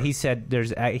 Sure. But he said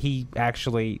he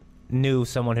actually knew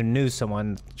someone who knew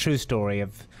someone. True story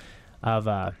of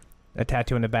a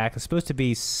tattoo on the back. It's supposed to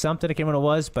be something, I can't remember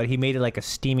what it was, but he made it like a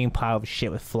steaming pile of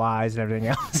shit with flies and everything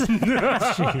else.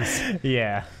 Jeez.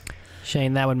 Yeah.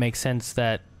 Shane, that would make sense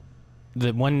that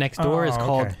the one next door is Oh,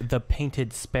 called okay. the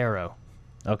Painted Sparrow.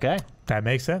 Okay. That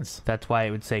makes sense. That's why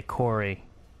it would say Corey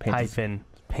hyphen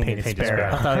Painted Painted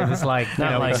Sparrow. I thought it was like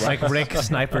Not like Rick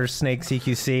Sniper Snake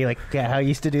CQC, like how he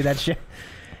used to do that shit.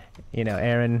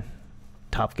 Aaron,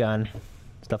 Top Gun,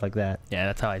 stuff like that. Yeah,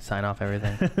 that's how I sign off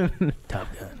everything. Top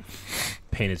Gun.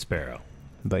 Painted Sparrow.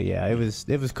 But yeah, it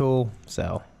was cool.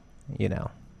 So, Yeah.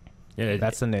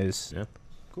 that's the news. Yeah.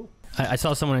 I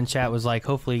saw someone in chat was like,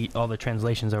 hopefully all the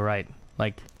translations are right.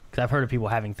 Like, because I've heard of people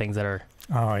having things that are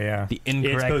Oh yeah. the It's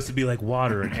incorrect supposed to be like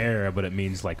water and air, but it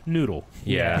means like noodle.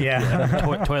 Yeah.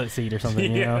 Yeah. toilet seat or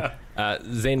something, you know?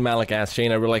 Zayn Malik asked,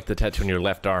 Shane, I really like the tattoo on your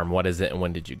left arm. What is it and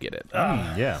when did you get it?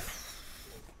 Yeah.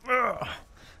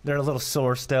 They're a little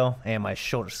sore still, and my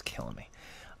shoulder's killing me.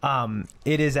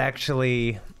 It is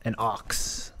actually an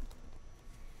ox.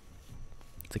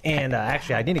 And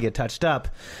actually, I need to get touched up.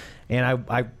 And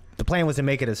the plan was to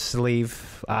make it a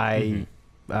sleeve. I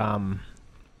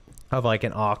have like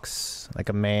an ox, like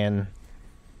a man,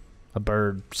 a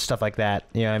bird, stuff like that.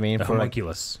 You know what I mean? The For like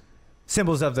homunculus.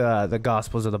 symbols of the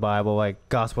Gospels of the Bible, like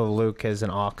Gospel of Luke is an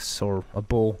ox or a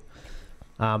bull.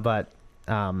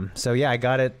 So yeah, I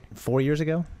got it 4 years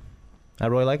ago. I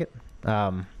really like it.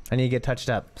 I need to get touched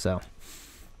up. So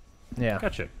yeah,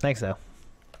 Gotcha. thanks though.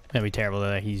 That'd be terrible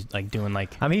that he's like doing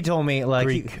like He told me like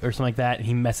Greek or something like that. And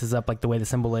he messes up like the way the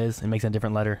symbol is and makes it a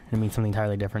different letter. It means something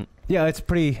entirely different. yeah, it's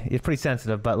pretty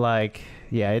sensitive, but like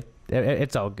yeah,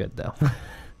 it's all good though.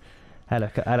 I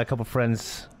had a couple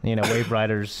friends, wave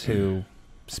riders who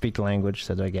speak the language,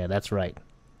 said like, yeah, that's right.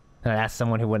 And I asked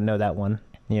someone who wouldn't know that one,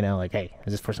 like, hey,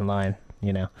 is this person lying?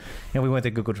 And we went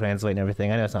to Google Translate and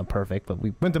everything. I know it's not perfect, but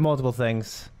we went to multiple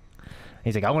things.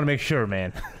 He's like, I want to make sure,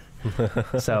 man.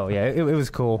 So yeah, it was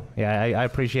cool. Yeah, I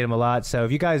appreciate him a lot. So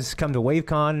if you guys come to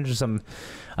WaveCon, there's some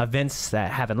events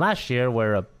that happened last year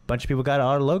where a bunch of people got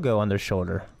our logo on their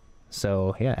shoulder.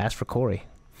 So yeah, ask for Corey.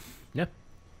 Yeah.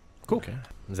 Cool. Okay.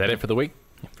 Is that it for the week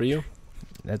for you?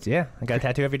 I got a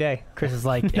tattoo every day. Chris is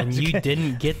like, and you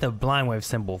didn't get the blind wave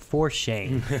symbol, for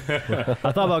shame. I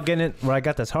thought about getting it where I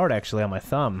got this heart actually on my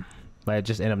thumb, but I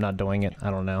just ended up not doing it.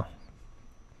 I don't know.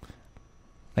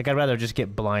 Like I'd rather just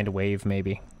get blind wave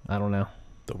maybe. I don't know.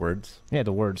 The words. Yeah,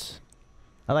 the words.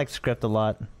 I like script a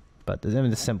lot, but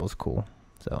the symbol's cool.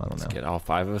 So I don't know. Get all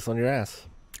 5 of us on your ass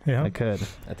Yeah. I could.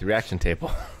 at the reaction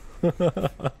table.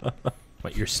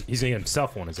 But he's getting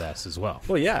himself on his ass as well.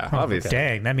 Well, yeah, Oh, obviously.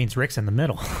 dang, that means Rick's in the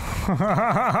middle.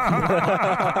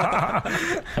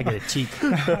 I get a cheek.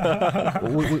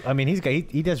 I mean,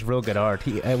 he does real good art.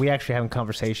 We actually having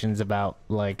conversations about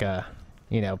like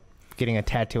getting a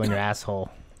tattoo on your asshole,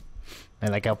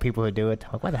 and like how people who do it.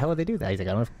 I'm like, why the hell would they do that? He's like,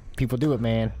 I don't know if people do it,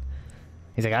 man.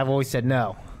 He's like, I've always said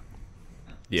no.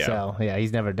 Yeah. So yeah,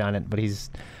 he's never done it, but he's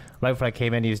right before I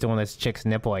came in, he was doing this chick's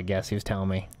nipple. I guess he was telling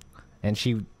me, and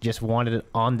she just wanted it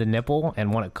on the nipple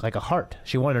and wanted like a heart.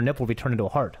 She wanted her nipple to be turned into a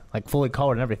heart, like fully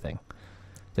colored and everything.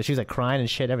 So she was like crying and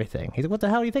shit, everything. He's like, what the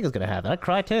hell do you think is gonna happen? I'd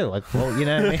cry too. Like, well, you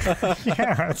know what I mean?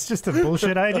 Yeah, it's just a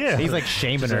bullshit idea. He's like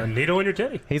shaming Just a her. needle in your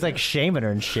titty. He's like shaming her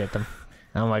and shit.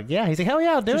 I'm like, yeah. He's like, hell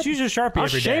yeah, I'll do just it. use a Sharpie I'll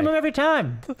every shame day. him every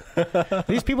time.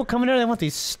 These people come in here, they want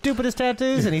these stupidest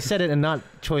tattoos, and he said it in not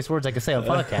choice words I could say on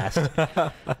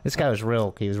podcast. This guy was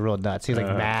he was real nuts. He was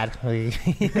like mad.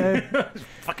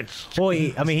 Fucking. Well,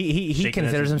 he Shaking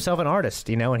considers his- himself an artist,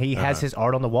 and he has his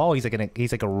art on the wall. He's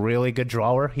like a really good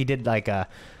drawer. He did like a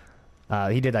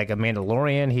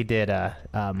Mandalorian. He did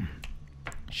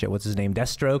what's his name?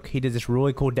 Deathstroke. He did this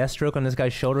really cool Deathstroke on this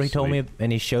guy's shoulder. He told me, Sweet.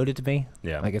 and he showed it to me.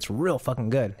 Yeah. Like it's real fucking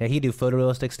good. Yeah, he do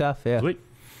photorealistic stuff. Yeah. Sweet.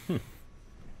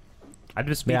 I'd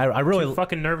just be Yeah, I really- too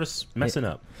fucking nervous messing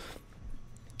up.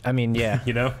 I mean, yeah.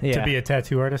 You know? Yeah. To be a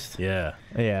tattoo artist, Yeah.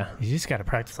 Yeah. you just got to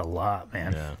practice a lot,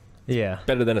 man. Yeah. Yeah.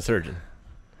 Better than a surgeon.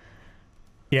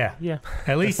 Yeah. Yeah.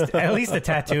 At least the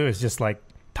tattoo is just like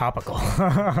topical.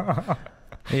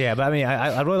 Yeah, but I mean,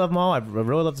 I really love them all. I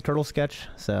really love the turtle sketch.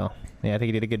 So, yeah, I think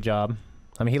he did a good job.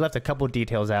 I mean, he left a couple of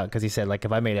details out because he said, like,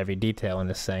 if I made every detail in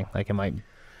this thing, like, it might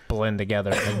blend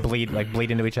together and bleed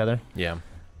into each other. Yeah.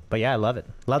 But yeah, I love it.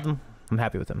 Love them. I'm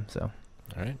happy with them. So,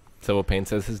 All right. Civil Payne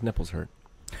says his nipples hurt.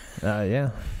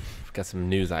 yeah. We've got some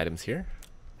news items here.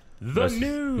 The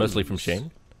news. Mostly from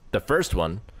Shane. The first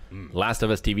one, Last of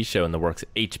Us TV show in the works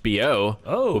at HBO,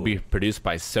 Oh. will be produced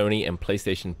by Sony and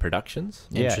PlayStation Productions.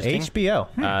 Yeah, Interesting.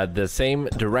 HBO. The same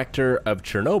director of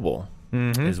Chernobyl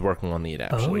is working on the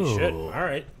adaptation. Holy shit. Oh. All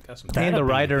right. Got some And the that'd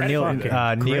writer, be Neil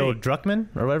fucking Neil great. Druckmann,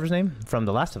 or whatever his name, from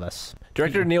The Last of Us.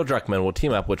 Director Neil Druckmann will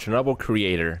team up with Chernobyl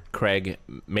creator Craig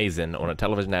Mazin on a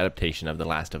television adaptation of The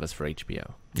Last of Us for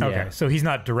HBO. Okay, Yeah. so he's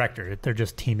not director; they're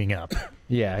just teaming up.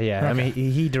 Yeah, yeah. I mean,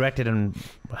 he directed and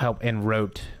helped and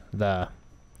wrote the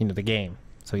game.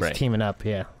 So he's Right. teaming up,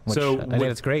 yeah. Which So I think what-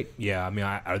 that's great. Yeah, I mean,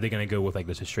 are they going to go with like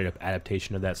this a straight up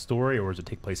adaptation of that story, or does it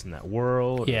take place in that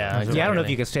world? Yeah, Or- I Yeah, I don't know if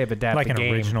you can say adapt Like the an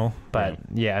game, original. but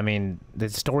yeah, I mean, the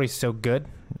story's so good.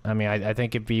 I mean, I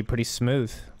think it'd be pretty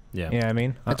smooth. Yeah. You know what I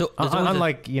mean? It's always a-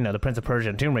 Unlike, the Prince of Persia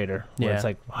and Tomb Raider, where Yeah. it's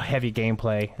like heavy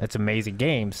gameplay. It's amazing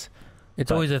games. It's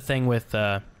But- always a thing with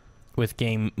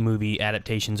game movie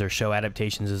adaptations or show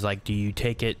adaptations is like, do you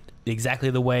take it exactly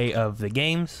the way of the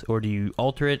games, or do you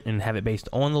alter it and have it based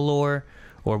on the lore,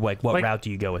 or like what Like- route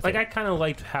do you go with Like it? I kind of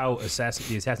liked how the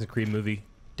Assassin's Creed movie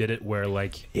did it, where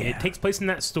like Yeah. it takes place in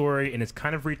that story and it's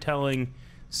kind of retelling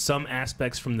some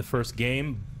aspects from the first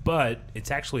game, but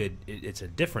it's actually it's a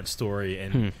different story,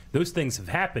 and those things have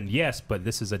happened, yes, but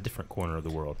this is a different corner of the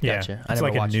world. Yeah, Gotcha. I it's never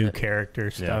like a watched new it. character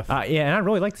stuff. Yeah, and I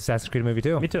really like the Assassin's Creed movie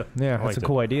too. Me too. Yeah, I had liked some it.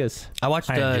 cool ideas. I watched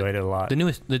I enjoyed it a lot. the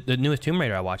newest Tomb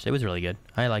Raider I watched. It was really good.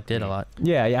 I liked it a lot.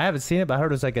 Yeah, I haven't seen it, but I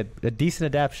heard it was like a decent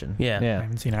adaptation. Yeah. I yeah.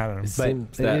 haven't seen either of them. It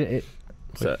But seems that. it-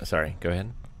 Sorry, go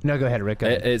ahead. no, go ahead, Rick. Go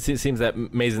ahead. It seems that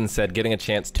Mason said getting a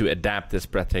chance to adapt this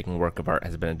breathtaking work of art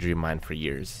has been a dream of mine for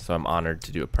years. So I'm honored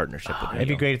to do a partnership with It'd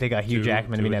be you. great if they got Hugh Do-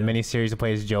 Jackman to do be in it. that miniseries to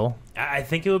play as Joel. I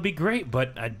think it would be great,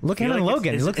 but I Look feel at him in like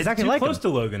Logan. He It's, looks it's exactly too like close him. to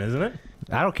Logan, isn't it?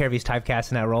 I don't care if he's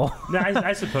typecast in that role. No,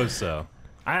 I suppose so.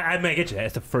 I may get you.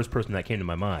 That's the first person that came to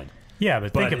my mind. Yeah,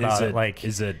 but think But about is it. Like,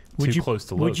 is it would too you close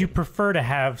to Logan? would you prefer to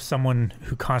have someone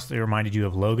who constantly reminded you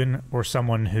of Logan, or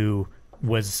someone who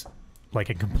was like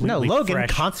a completely No, Logan fresh,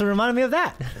 constantly reminded me of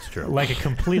that. That's true. like a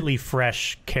completely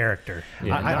fresh character?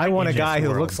 Yeah. I want a in guy this who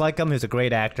world. looks like him, who's a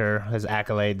great actor, has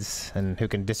accolades, and who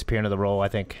can disappear into the role. I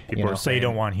think. People are So you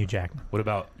don't want Hugh Jackman. What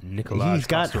about Nikolaj? He's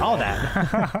got all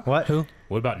that. What? Who?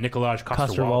 What about Nikolaj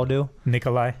Coster-Waldau.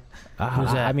 Nikolai.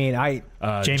 Who's that? I mean, Jamie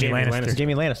Lannister.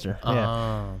 Jamie Lannister.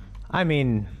 Yeah. I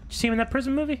mean, Did you see him in that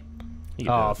prison movie? He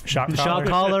oh, does. Shot Shot Caller?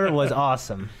 Caller was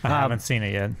awesome. I haven't seen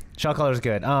it yet. Shot Caller's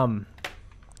good.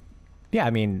 Yeah, I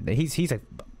mean, he's a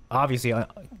obviously a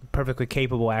perfectly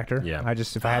capable actor. Yeah.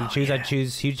 If I had to choose, I'd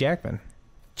choose Hugh Jackman.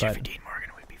 Jeffrey Dean Morgan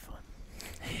would be fun.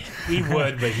 He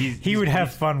would, but He would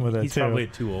have fun with it He's too. probably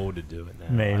too old to do it now. I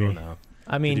Maybe. don't know.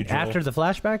 I mean, Did you, Joel? after the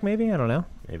flashback, maybe I don't know.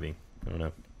 Maybe. I don't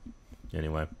know.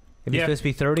 Anyway. If he's Yeah. supposed to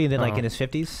be 30 and then like Oh. in his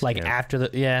 50s, Like Yeah. after the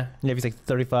yeah, if he's like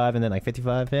 35 and then like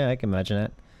 55, yeah, I can imagine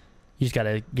that. you just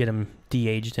gotta get him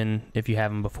de-aged, and if you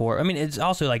have him before, I mean, it's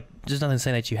also like there's nothing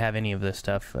saying that you have any of this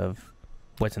stuff of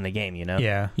what's in the game. You know,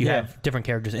 Yeah. you Yeah. have different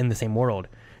characters in the same world,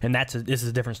 and this is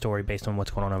a different story based on what's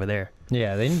going on over there.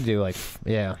 Yeah, they need to do like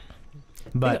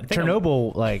But think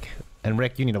Chernobyl, like, and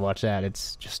Rick, you need to watch that.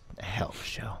 It's just a hell of a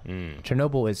show.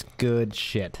 Chernobyl is good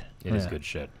shit. It is good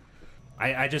shit.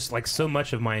 I just like so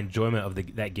much of my enjoyment of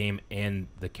that game and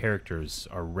the characters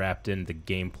are wrapped in the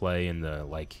gameplay and the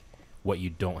like what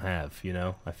you don't have. You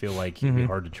know, I feel like it'd be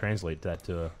hard to translate that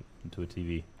to a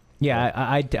TV. Yeah,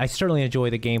 I certainly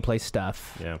enjoy the gameplay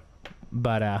stuff. Yeah,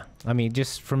 But I mean,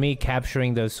 just for me,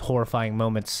 capturing those horrifying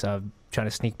moments of trying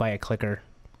to sneak by a clicker.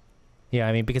 Yeah,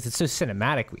 I mean, because it's so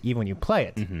cinematic, even when you play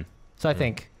it. So I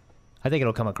think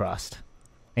it'll come across.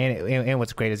 And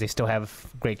what's great is they still have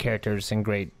great characters and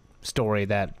great story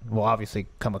that will obviously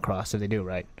come across if they do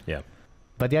right. yeah,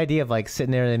 But the idea of like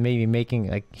sitting there and maybe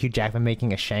making like Hugh Jackman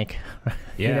making a shank, yeah.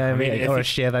 you know what I mean, if or he- a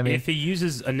shiv. I mean, if he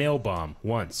uses a nail bomb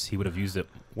once, he would have used it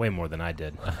way more than I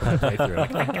did.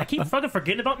 Like, I keep fucking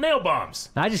forgetting about nail bombs.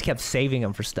 I just kept saving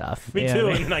them for stuff. Me you know too.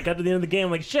 what I mean? And I got to the end of the game,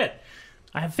 I'm like, shit,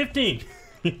 I have 15.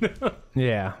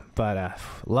 Yeah, but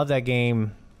love that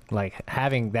game. Like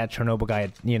having that Chernobyl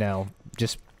guy, you know,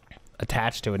 just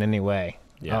attached to it in any way.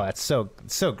 Yeah. Oh, that's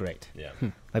so great. Yeah.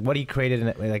 Like what he created in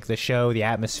it, like the show, the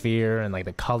atmosphere, and like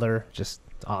the color, just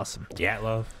awesome.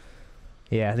 Dyatlov.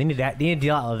 Yeah, they need that. They need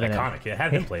Dyatlov in it. Iconic. Yeah,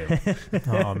 have him play it.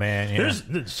 Oh man, yeah.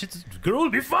 This shit's girl will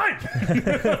be fine.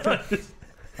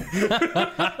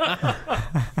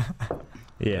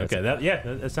 Yeah. Okay.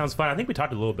 That sounds fine. I think we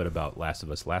talked a little bit about Last of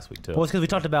Us last week too. Well, it's because we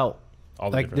talked about All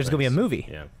the like different there's gonna be a things. movie,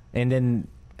 Yeah. and then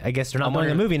I guess they're not I'm doing a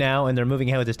wondering- movie now, and they're moving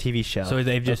ahead with this TV show. So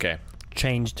they've just Okay.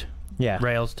 changed yeah,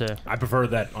 rails to, I prefer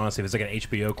that honestly. If it's like an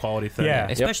HBO quality thing. Yeah.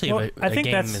 especially Well, if I a think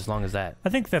game that's- as long as that. I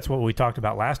think that's what we talked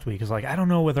about last week. Is like I don't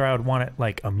know whether I would want it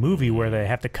like a movie where they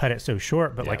have to cut it so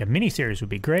short, but Yeah. like a miniseries would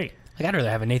be great. Like I'd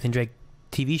rather have a Nathan Drake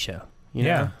TV show. You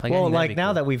Yeah. know? Like, I well, think that'd like be now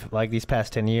cool. that we've like these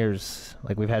past 10 years,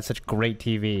 like we've had such great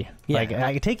TV. Yeah. Like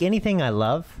I could take anything I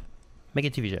love, make a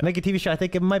TV show. make a TV show. I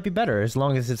think it might be better as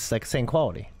long as it's like same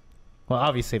quality. Well,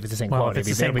 obviously, if it's the same Well, quality, if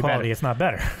it's it'd the be same quality, better. it's not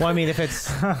better. Well, I mean, if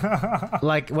it's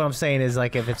like what I'm saying is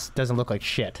like if it doesn't look like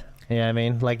shit. You know what I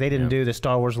mean? Like they didn't Yeah. do the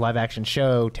Star Wars live action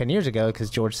show 10 years ago because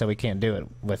George said we can't do it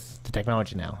with the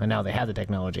technology now, and now they have the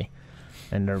technology,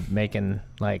 and they're making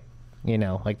like, you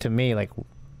know, like to me like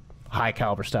high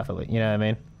caliber stuff of it. You know what I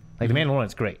mean? Like the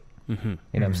Mandalorian's great. Mm-hmm. You know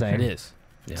what I'm saying? It is.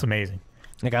 It's amazing.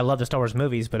 Like I love the Star Wars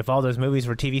movies, but if all those movies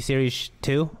were TV series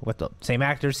too, with the same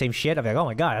actors, same shit, I'd be like, oh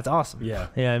my god, that's awesome. Yeah.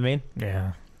 You know what I mean?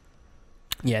 Yeah.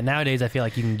 Yeah, nowadays I feel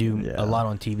like you can do Yeah. a lot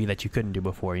on TV that you couldn't do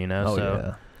before, you know? Oh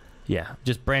so, yeah,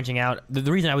 just branching out.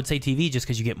 The reason I would say TV is just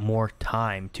because you get more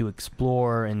time to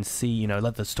explore and see, you know,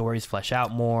 let the stories flesh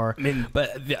out more. I mean,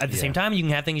 But at the same time, you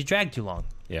can have things drag too long.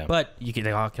 yeah. But they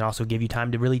can also give you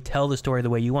time to really tell the story the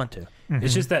way you want to.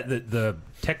 It's just that the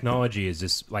technology is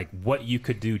just like what you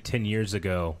could do 10 years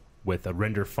ago with a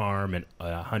render farm and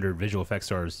 100 visual effects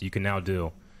stars, you can now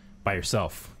do by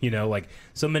yourself. You know, like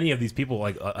so many of these people,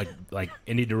 like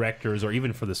indie directors, or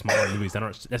even for the smaller movies that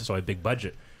aren't necessarily big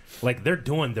budget, like they're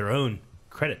doing their own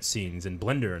credit scenes in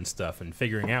Blender and stuff, and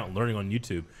figuring out and learning on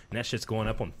YouTube, and that shit's going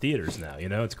up on theaters now. You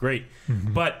know, it's great,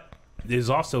 but there's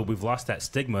also we've lost that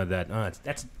stigma that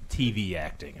that's TV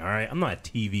acting. All right, I'm not a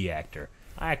TV actor.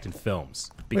 I act in films.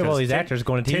 We have all these actors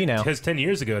going to TV now. Because 10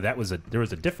 years ago, there was a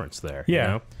difference there.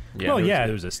 Yeah. You know? Well,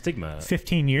 there was a stigma.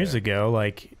 15 years ago,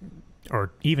 like,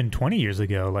 or even 20 years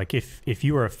ago, like if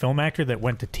you were a film actor that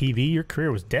went to TV, your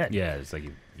career was dead. Yeah, it's like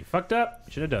you fucked up.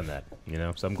 You should have done that. You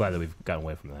know. So I'm glad that we've gotten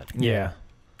away from that. Yeah.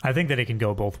 I think that it can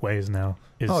go both ways now.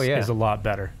 Is a lot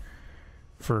better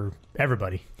for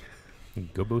everybody.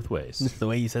 Go both ways. The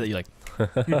way you said it, you're like,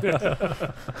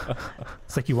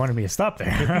 It's like you wanted me to stop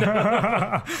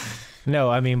there. No,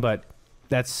 I mean, but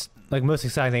that's like most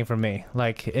exciting thing for me.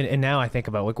 Like, and now I think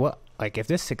about like what, like if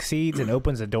this succeeds and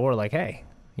opens the door, like, hey,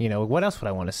 you know, what else would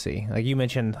I want to see? Like you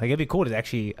mentioned, like it'd be cool to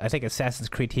actually. I think Assassin's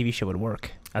Creed TV show would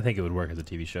work. I think it would work as a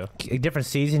TV show. Different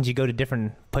seasons, you go to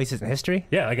different places in history.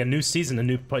 Yeah, like a new season, a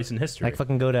new place in history. Like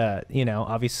fucking go to, you know,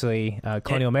 obviously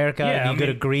colonial America. Yeah, you go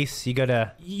to Greece. You go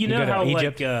to how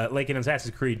Egypt. like in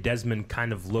Assassin's Creed, Desmond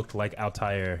kind of looked like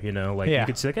Altair. You know, like Yeah. you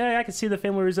could see, like, hey, I could see the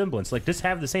family resemblance. Like just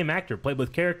have the same actor play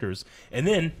both characters, and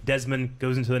then Desmond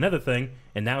goes into another thing,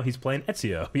 and now he's playing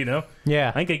Ezio. You know, Yeah.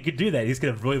 I think he could do that. He's got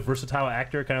a really versatile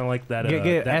actor, kind of like that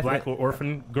that black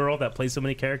orphan girl that plays so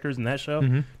many characters in that show.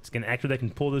 It's an actor that can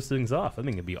pull those things off. I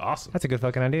think it'd be awesome. That's a good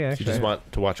fucking idea. You Actually. just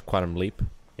want to watch Quantum Leap?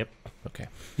 Yep. Okay.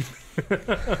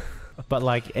 But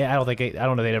like, I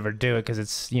don't know they'd ever do it because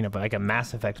it's, you know, but like a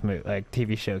Mass Effect like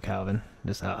TV show, Calvin.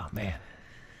 Just oh man,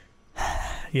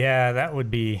 Yeah, that would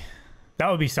be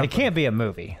something. it can't be a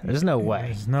movie. There's no way.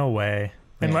 There's no way.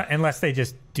 Yeah. Unless they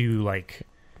just do like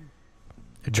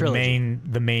the trilogy.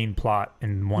 main plot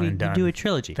in one and you done do a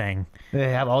trilogy. thing.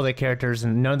 They have all the characters,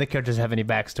 and none of the characters have any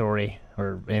backstory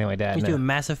or anything like that. Just No. do a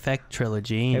Mass Effect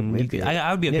trilogy, and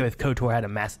I would be okay with KOTOR had a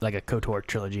KOTOR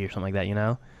trilogy or something like that. You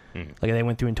know, like they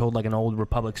went through and told like an old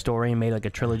Republic story and made like a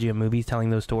trilogy of movies telling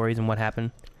those stories and what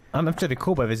happened. I'm pretty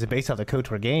cool, but if it's based off the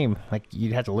KOTOR game, like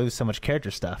you'd have to lose so much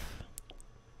character stuff.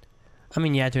 I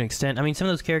mean, yeah, to an extent. I mean, some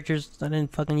of those characters I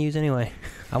didn't fucking use anyway.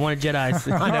 I wanted Jedi's.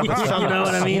 I know, but some, you know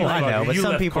what I mean? I know, but you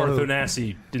some left people who-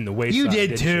 Carthonasi in the wayside. You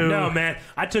did didn't too. No, man,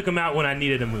 I took him out when I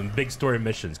needed him in big story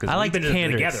missions because I liked we've been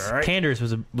Candace. together. All right? Candace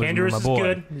was Candace my is boy.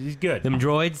 good. He's good. Them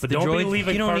droids, But the don't be droids.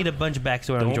 leaving You don't Car- need a bunch of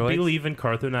backstory on Don't droids. be leaving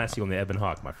Carthonasi on the Ebon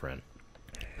Hawk, my friend.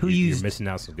 Who You're used missing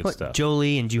out some good what, stuff.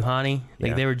 Jolie and Juhani? Like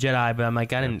Yeah. they were Jedi, but I'm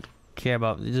like I didn't care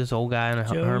about this old guy and a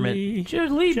hermit. Lee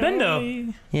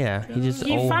Bendo. Yeah, he just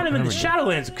You old find him in the hermit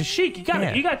Shadowlands, Kashyyyk.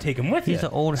 You gotta take him with you. He's an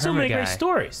old so hermit many great guy.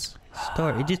 stories.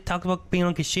 story. He just talked about being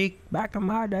on Kashyyyk back in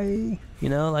my day. You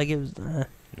know, like it was.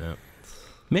 No.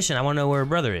 Mission, I want to know where her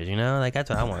brother is. You know, like that's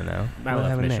what I want to know. I What love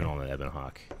happened Mission there? on the Ebon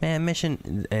Hawk. Man,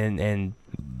 Mission and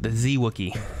the Z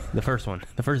Wookiee, the first one,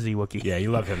 the first Z Wookiee. Yeah, you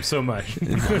love him so much.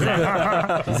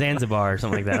 Zanzibar or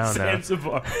something like that. I don't know.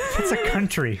 Zanzibar. It's a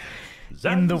country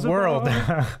in the Zanzibar. world.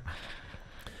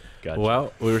 Gotcha.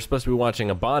 Well, we were supposed to be watching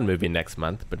a Bond movie next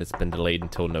month, but it's been delayed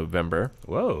until November.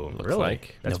 Whoa, Looks really?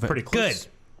 like. That's November. pretty close.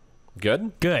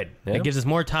 Good? Good. Yeah. It gives us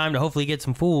more time to hopefully get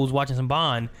some fools watching some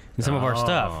Bond and some of our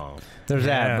stuff. Oh. There's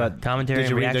Yeah. that, but Commentary did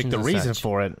you and read like, reactions the and reason such.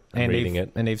 for it? I'm And reading they've,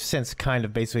 it. and they've since kind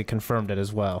of basically confirmed it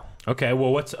as well. Okay,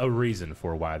 well, what's a reason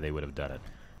for why they would have done it?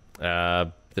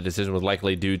 The decision was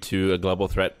likely due to a global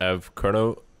threat of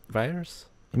coronavirus.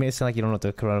 You made it sound like you don't know what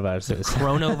the coronavirus is.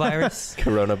 Coronavirus.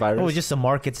 Coronavirus. Oh, just the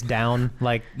market's down.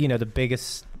 Like, you know, the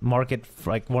biggest market,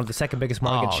 like one of the second biggest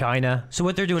market, Oh. China. So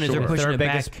what they're doing is Sure. they're pushing Third it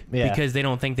biggest- back yeah. because they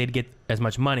don't think they'd get as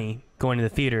much money going to the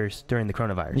theaters during the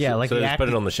coronavirus. Yeah, like so the just put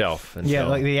it act- on the shelf. Yeah, until-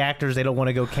 like the actors, they don't want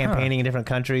to go campaigning in different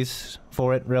countries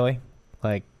for it, really.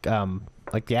 Like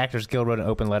the Actors Guild wrote an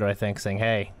open letter, I think, saying,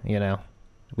 hey, you know,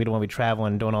 we don't want to be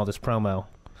traveling, doing all this promo.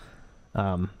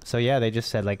 So yeah, they just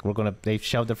said, like, they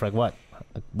shelved it for like what?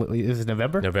 This is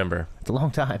November? November. It's a long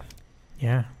time.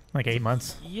 Yeah, like 8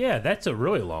 months. Yeah, that's a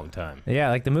really long time. Yeah,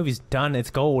 like the movie's done,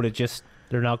 it's gold, it just,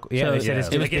 they're not, yeah, So they said yeah, it's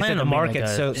it was they said planning the on being market's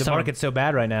like a so, the summer- market's so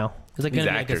bad right now. It's like These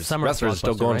gonna be like a actors. summer Wrestlers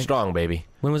still blockbuster, going right? strong, baby.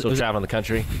 When was Still it? traveling the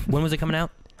country. When was it coming out?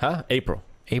 Huh? April.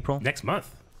 April. Next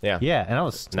month. Yeah. Yeah, and I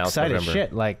was Now it's excited as November.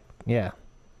 shit, like, yeah.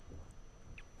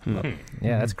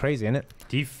 Yeah, that's crazy, isn't it?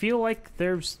 Do you feel like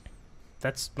that's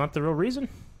not the real reason?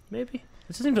 Maybe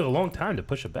this seems like a long time to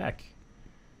push it back.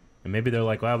 And maybe they're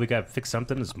like, well, we got to fix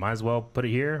something. So might as well put it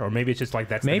here. Or maybe it's just like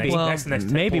that's Maybe. the next, Well, that's the next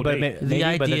maybe, tentpole but date. The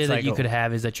maybe, but idea it's that like, you could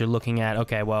have is that you're looking at,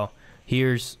 okay, well,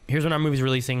 here's when our movie's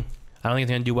releasing. I don't think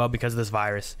it's going to do well because of this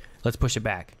virus. let's push it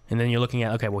back. And then you're looking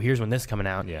at, okay, well, here's when this is coming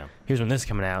out. Yeah. Here's when this is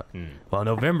coming out. Well,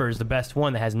 November is the best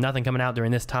one that has nothing coming out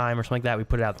during this time or something like that. We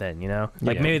put it out then, you know?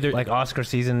 Like Yeah. maybe they're Like Oscar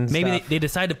season. maybe stuff. they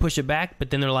decide to push it back, but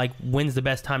then they're like, when's the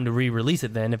best time to re-release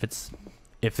it then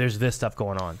if there's this stuff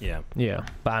going on? Yeah. Yeah.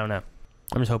 But I don't know.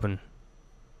 I'm just hoping.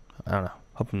 I don't know.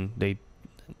 Hoping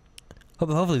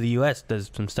hopefully the U.S. does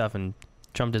some stuff and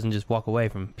Trump doesn't just walk away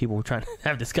from people trying to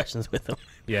have discussions with him.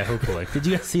 Yeah, hopefully. Did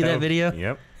you guys see that video?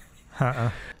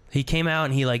 Yep. He came out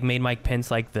and he like made Mike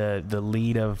Pence like the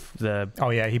lead of the. Oh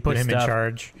yeah, he put the him in stuff.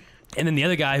 charge. And then the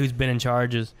other guy who's been in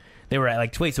charge they were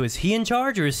like, wait, so is he in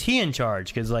charge or is he in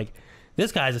charge? Because like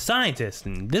this guy's a scientist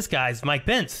and this guy's Mike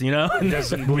Pence, you know? He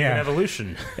doesn't believe in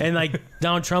evolution. And like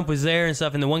Donald Trump was there and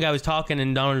stuff, and the one guy was talking,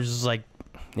 and Donald was just like,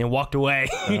 walked away.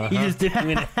 He just didn't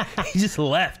even. He just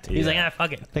left. He was like,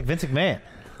 fuck it. Like Vince McMahon.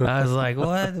 I was like,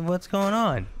 what? What's going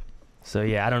on? So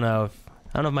yeah, I don't know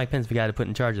if Mike Pence be the guy to put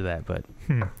in charge of that, but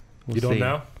we'll You don't see.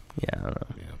 know? Yeah, I don't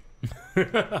know.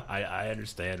 Yeah. I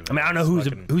understand. I mean, I don't know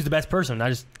who's the best person. I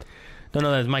just don't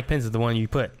know that Mike Pence is the one you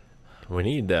put. We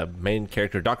need the main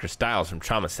character, Dr. Styles from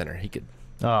Trauma Center. He could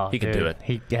Dude. do it.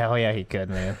 He could,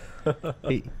 man.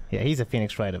 He's a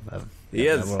Phoenix Wright of He the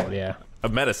is. world, yeah.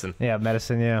 Of medicine. Yeah,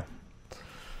 medicine, yeah.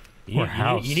 You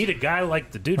need a guy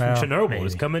like the dude from Chernobyl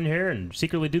who's come in here and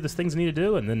secretly do the things they need to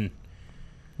do, and then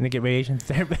And they get radiation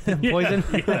therapy, poison.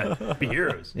 Yeah, be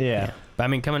heroes. Yeah. But I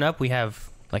mean, coming up, we have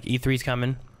like E3's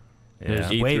coming.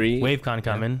 There's Yeah. Wave, E3. WaveCon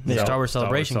coming. There's Yeah. Star Wars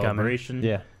Celebration coming. Celebration.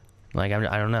 Yeah. Like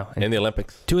I don't know. And In the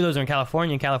Olympics. two of those are in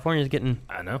California, and California's getting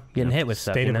I know. hit with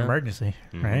stuff. State you of know? emergency,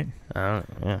 right? I don't.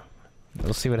 Yeah.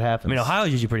 We'll see what happens. I mean,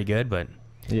 Ohio's usually pretty good, but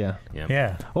Yeah.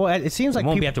 Yeah. Well, it seems like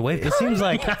won't be peop- after wave. It seems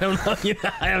like I don't know.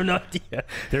 I have no idea.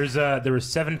 There were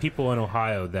 7 people in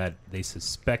Ohio that they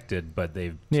suspected, but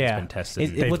they've just been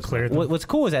tested. They've cleared them. what's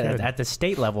cool is that Good. at the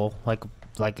state level,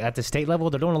 like at the state level,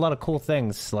 they're doing a lot of cool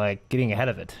things, like getting ahead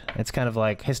of it. It's kind of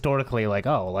like historically, like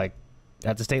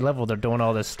at the state level, they're doing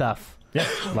all this stuff. Yeah.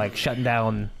 Like shutting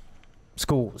down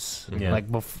schools. Yeah.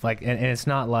 And it's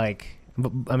not like.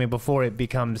 I mean, before it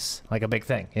becomes like a big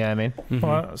thing. You know what I mean? Mm-hmm.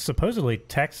 Well, supposedly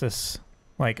Texas,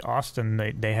 like Austin,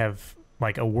 they have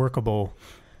like a workable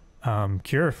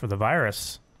cure for the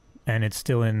virus, and it's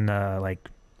still in like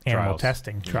animal Trials.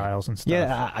 testing trials and stuff.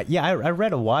 Yeah. I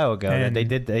read a while ago that And-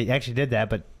 they actually did that,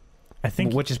 but I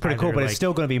think which is pretty cool. either, But like- it's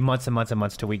still going to be months and months and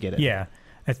months till we get it. Yeah,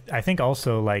 I think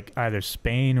also like either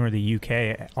Spain or the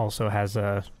UK also has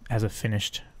a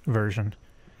finished version,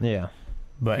 Yeah.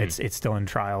 but it's still in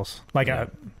trials. Like Yeah.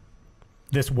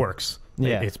 this works.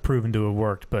 Yeah. It's proven to have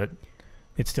worked, but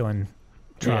it's still in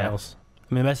trials.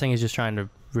 I mean, the best thing is just trying to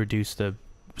reduce the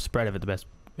spread of it the best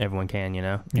everyone can. You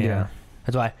know. Yeah.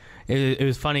 That's why it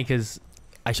was funny because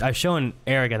I've shown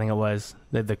Eric, I think it was,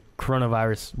 the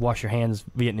coronavirus wash your hands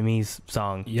Vietnamese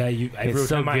song. Yeah, It's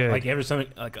so good. like every time,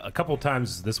 like a couple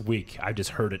times this week, I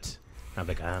just heard it. I'm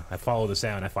like, I follow the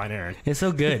sound. I find Aaron. It's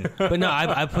so good. But no,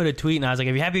 I put a tweet and I was like,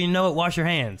 if you're happy, you know it, wash your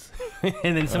hands.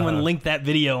 And then someone linked that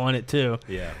video on it too.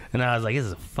 Yeah. And I was like, this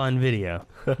is a fun video.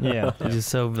 Yeah. It's just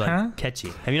so like Huh? catchy.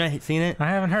 Have you not seen it? I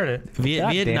haven't heard it. God damn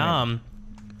it. Vietnam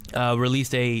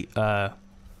released it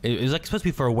was like supposed to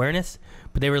be for awareness,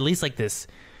 but they released like this.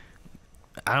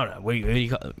 I don't know what do you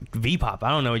call it? V-pop. I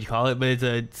don't know what you call it, but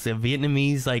it's a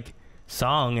Vietnamese like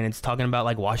song, and it's talking about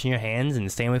like washing your hands and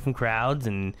staying away from crowds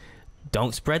and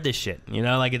don't spread this shit. You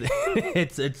know, like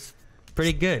it's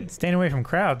pretty good. Staying away from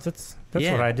crowds. That's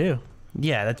Yeah. what I do.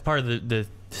 Yeah, that's part of the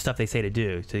stuff they say to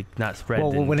do to not spread.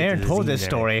 Well, and when get Aaron the told disease this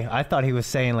and everything. story, I thought he was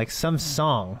saying like some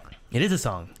song It is a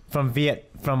song. from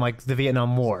like the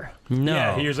Vietnam War. No,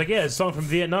 Yeah, he was like, yeah, it's a song from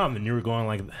Vietnam, and you were going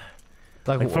like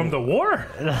from the war.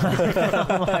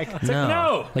 I'm like,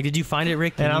 no. Like, did you find it,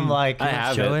 Rick? Can and I'm you like, I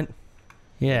have show it. it.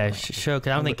 Yeah, show.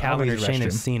 Cause I don't think I'll Calvin or use the Shane have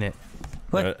restroom. seen it.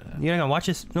 What? You're not gonna watch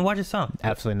this? No, watch this song.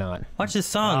 absolutely not. Watch this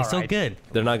song. All It's so right. good.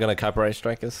 They're not going to copyright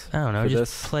strike us? I don't know. For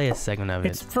Just this? play a segment of it.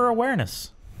 It's for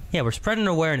awareness. Yeah, we're spreading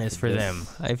awareness for them.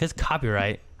 If it's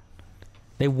copyright,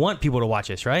 they want people to watch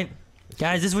us, right?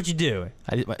 Guys, this is what you do.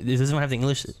 Does this one have the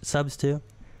English subs too?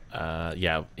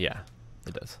 Yeah,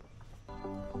 it does.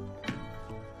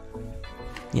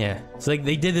 Yeah. So like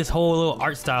they did this whole little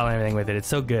art style and everything with it. It's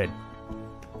so good.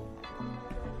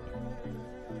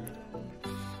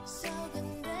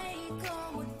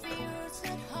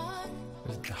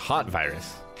 Hot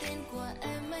virus.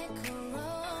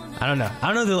 I don't know.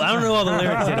 I don't know all the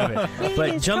lyrics of it.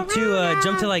 But jump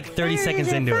to like 30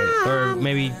 seconds into it, or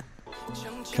maybe.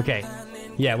 Okay.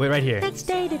 Yeah, wait right here. Let's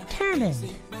stay determined.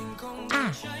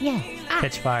 Yeah.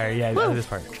 Catch fire. Yeah, this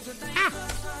part.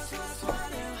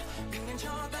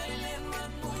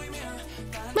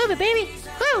 Move it, baby.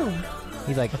 Woo.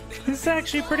 He's like, It's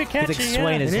actually pretty catchy. he's like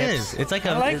swaying yeah. his It hips. is. It's like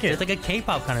I like it. It's like a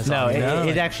K-pop kind of No, song. you know?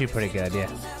 it's actually pretty good. Yeah.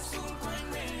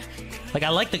 Like I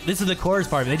like this is the chorus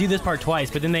part. They do this part twice,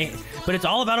 but it's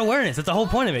all about awareness. That's the whole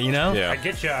point of it, you know. Yeah. I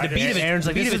get you. The beat of it. Aaron's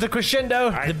like, the beat this of is it- the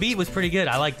crescendo. The beat was pretty good.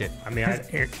 I liked it. I mean, I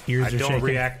Ears are don't shaking.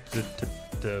 react to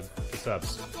the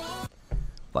subs.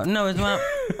 But no, it's not.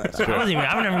 I don't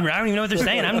even know what they're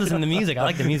saying. I'm listening to music. I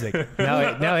like the music.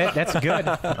 That's good.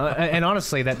 And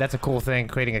honestly, that's a cool thing.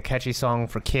 Creating a catchy song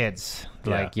for kids,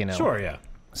 like Yeah. Sure, yeah.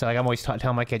 So like I'm always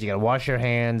telling my kids, you gotta wash your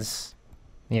hands.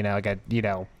 I got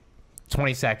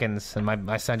 20 seconds, and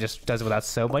my son just does it without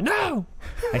soap. I'm like, no.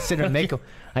 I sit there and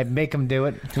make him do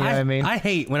it. You know what I mean? I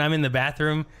hate when I'm in the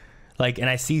bathroom, like, and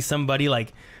I see somebody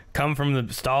like come from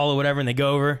the stall or whatever, and they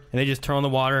go over and they just turn on the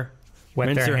water, Wet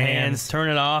rinse their their hands, hands. turn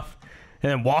it off, and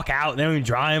then walk out. They don't even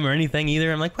dry them or anything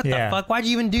either. I'm like, what the fuck? Why'd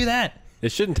you even do that?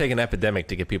 It shouldn't take an epidemic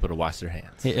to get people to wash their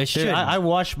hands. It should. Dude, I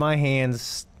wash my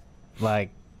hands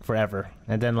like forever,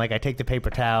 and then like I take the paper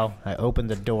towel, I open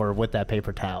the door with that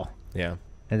paper towel, Yeah.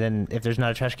 and then if there's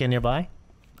not a trash can nearby,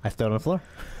 I throw it on the floor.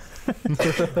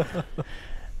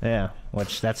 Yeah,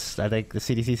 which I think the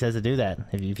CDC says to do that.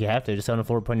 If you have to, just throw it on the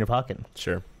floor, put it in your pocket.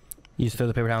 Sure. You just throw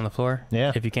the paper down on the floor.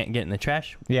 Yeah. If you can't get it in the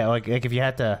trash. Yeah, like if you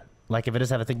had to, like if it does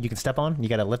have a thing you can step on, you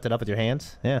got to lift it up with your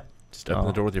hands. Yeah, Just open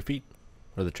the door with your feet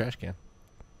or the trash can.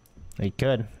 you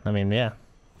could. I mean, yeah.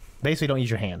 Basically, don't use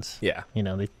your hands. Yeah.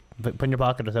 They put in your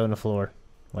pocket or throw it on the floor,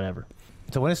 whatever.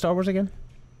 So when is Star Wars again?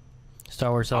 Star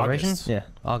Wars Celebration. August. Yeah,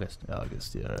 August.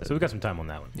 August. Yeah. So we got some time on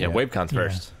that one. Yeah. Yeah. WaveCon's Yeah.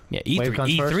 first. Yeah. E3.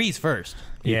 WaveCon's first? E3's first.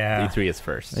 Yeah. E3 is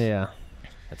first. Yeah,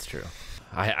 That's true.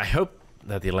 I hope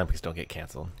that the Olympics don't get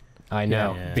canceled I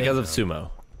know. Yeah. because of sumo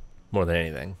more than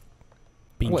anything.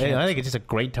 Well, I think it's just a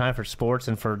great time for sports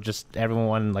and for just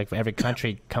everyone, like for every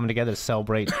country coming together to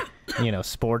celebrate,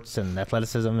 sports and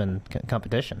athleticism and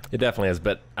competition. It definitely is.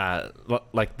 But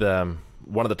like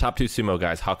one of the top 2 sumo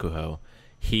guys, Hakuho,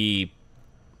 he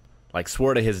like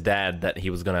swore to his dad that he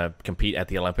was going to compete at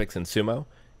the Olympics in sumo,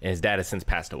 and his dad has since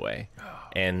passed away,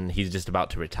 and he's just about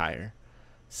to retire.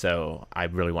 So I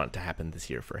really want it to happen this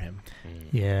year for him.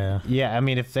 Yeah. Yeah, I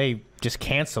mean, if they just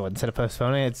cancel it instead of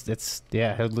postponing it, it's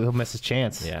he'll miss his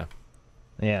chance. Yeah.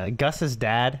 Yeah, Gus's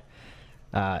dad,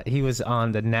 he was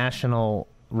on the national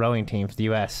rowing team for the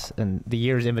U.S. in the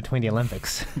years in between the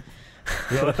Olympics.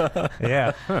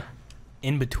 Yeah,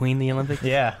 In between the Olympics.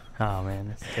 yeah. Oh man,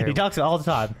 that's He terrible. talks all the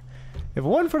time. If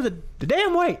one for the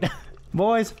damn weight,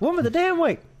 boys, one for the damn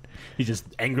weight. He's just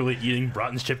angrily eating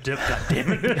rotten chip dip. God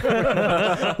damn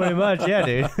it. Pretty much, yeah,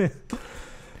 dude.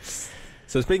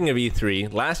 So speaking of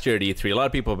E3, last year at E3, a lot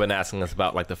of people have been asking us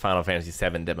about like the Final Fantasy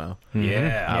VII demo.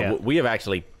 Yeah. Yeah. We have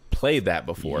actually played that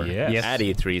before Yes. at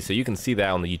E3, so you can see that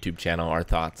on the YouTube channel, our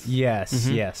thoughts. Yes,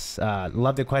 yes.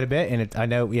 Loved it quite a bit, and I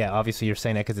know, obviously you're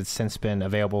saying that because it's since been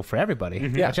available for everybody.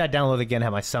 Yeah. Which I downloaded again,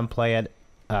 have my son play it,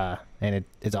 and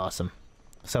it's awesome.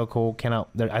 So cool.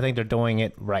 I think they're doing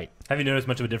it right. Have you noticed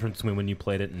much of a difference between when you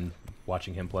played it and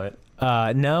watching him play it?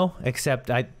 No, except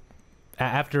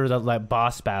after the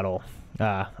boss battle,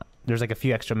 there's like a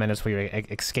few extra minutes where you're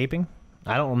escaping.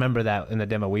 I don't remember that in the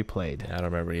demo we played. I don't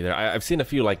remember either. I've seen a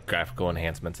few like graphical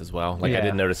enhancements as well. Like I Yeah.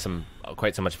 did notice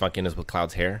quite so much funkiness with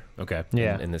Cloud's hair Okay.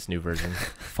 Yeah. in this new version.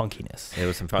 Funkiness. There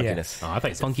was some funkiness. Oh, I thought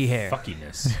you said Funky hair.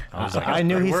 Fuckiness. I was like, I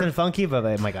knew he said funky, but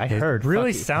I'm like, I heard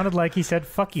Really funky. sounded like he said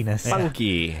fuckiness.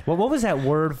 Funky. Well, what was that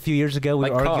word a few years ago? We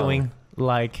Like were Kong. arguing,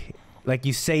 like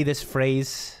you say this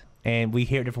phrase and we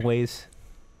hear it different ways.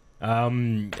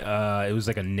 it was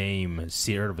like a name,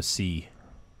 C of a C.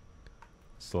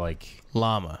 It's like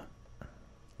Llama.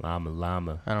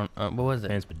 llama, I don't. What was it?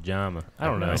 man's pajama. I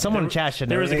don't know. Someone in There- chat should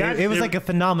there know. was a guy- It was there- like a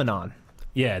phenomenon.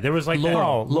 Yeah, there was like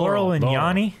Oh, Laurel and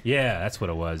Yanni? Yeah, that's what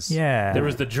it was. Yeah. There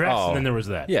was the dress, Oh. and then there was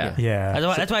that. Yeah. Yeah.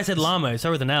 That's why I said llama. It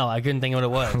started with an L. I couldn't think of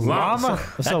what it was. Llama.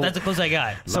 That's the close I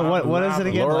got. So what is it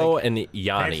again? Laurel Like, and Man's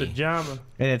Yanni. pajama.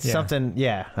 and it's Yeah. something.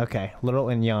 Yeah. Okay. Little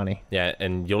and Yanni. Yeah,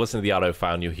 and you'll listen to the audio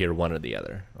file and you'll hear one or the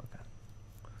other.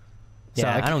 So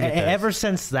Yeah, I don't get those. ever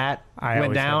since that I went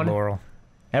always had down. Laurel.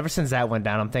 Ever since that went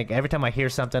down, I'm thinking every time I hear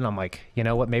something, I'm like, you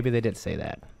know what? Maybe they did say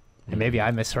that, and maybe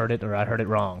I misheard it or I heard it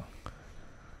wrong.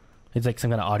 It's like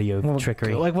some kind of audio Well,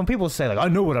 trickery. Like when people say, like, I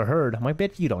know what I heard. I'm like,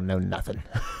 bitch, you don't know nothing.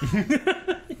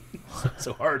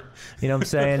 So hard. You know what I'm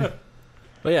saying?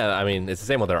 But yeah, I mean, it's the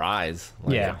same with our eyes.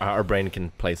 Like, Yeah. Our brain can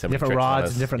play so many Different tricks on rods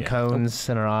us. and different Yeah. cones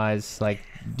in our eyes. Like,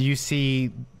 do you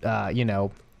see,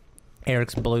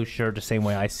 Eric's blue shirt the same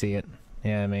way I see it?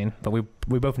 Yeah, I mean, but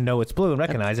we both know it's blue and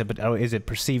recognize it, but is it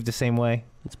perceived the same way?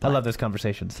 It's I black. love those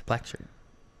conversations. Black shirt.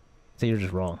 So you're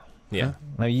just wrong. Yeah.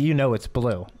 I mean, you know it's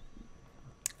blue.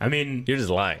 I mean, You're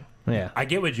just lying. Yeah. I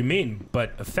get what you mean,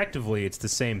 but effectively it's the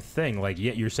same thing. Like,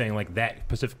 yeah, you're saying like that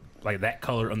specific, like that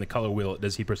color on the color wheel.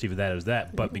 Does he perceive that as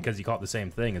that? But because you call it the same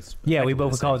thing, it's Yeah, we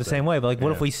both would call it the same way. But like,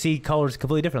 what if Yeah. we see colors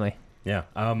completely differently? Yeah.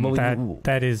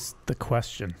 That is the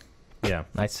question. Yeah.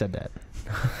 I said that.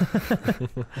 I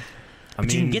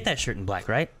But you can get that shirt in black,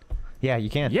 right? Yeah, you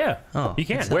can. Yeah. Oh, You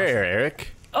can. Where, Eric?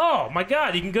 Oh my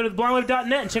God! You can go to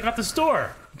blindwave.net and check out the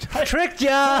store. Tricked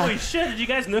ya! Holy shit! Did you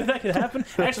guys know that could happen?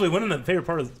 Actually, one of the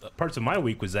favorite parts of my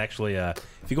week was actually if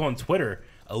you go on Twitter,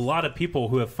 a lot of people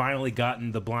who have finally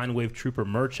gotten the Blind Wave Trooper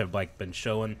merch have like been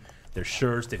showing their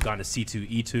shirts. They've gone to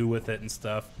C2E2 with it and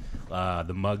stuff,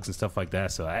 the mugs and stuff like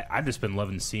that. So I've just been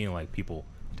loving seeing like people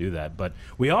do that. But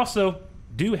we also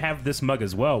do have this mug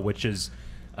as well, which is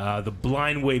the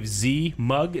Blind Wave Z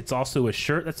mug. It's also a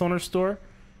shirt that's on our store.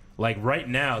 Like right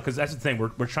now, because that's the thing,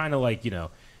 we're trying to like, you know,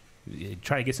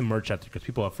 try to get some merch out there because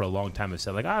people for a long time have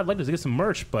said like, I'd like to get some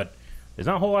merch, but there's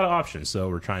not a whole lot of options. So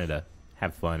we're trying to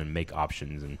have fun and make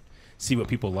options and see what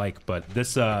people like. But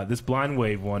this Blind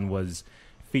Wave one was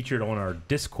featured on our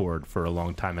Discord for a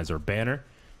long time as our banner,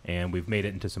 and we've made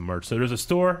it into some merch. So there's a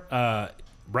store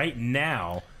right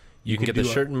now. You can get the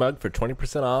shirt and mug for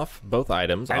 20% off both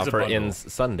items. As a Offer bundle.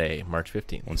 ends Sunday, March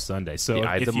 15th. On Sunday. So The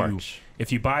Ides if of you, March.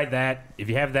 if you buy that, if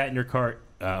you have that in your cart,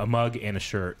 a mug and a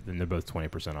shirt, then they're both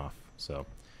 20% off. So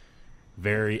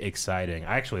very exciting.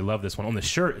 I actually love this one. On the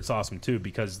shirt, it's awesome too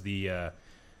because I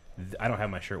don't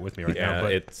have my shirt with me right now.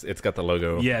 But it's got the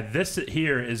logo. yeah, this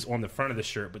here is on the front of the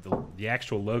shirt, but the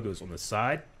actual logo is on the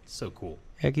side. So cool.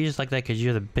 Eric, you just like that because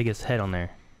you're the biggest head on there.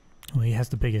 Well, he has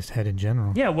the biggest head in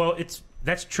general. Yeah, well,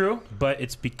 that's true, but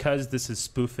it's because this is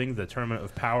spoofing the Tournament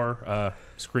of Power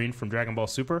screen from Dragon Ball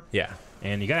Super, Yeah.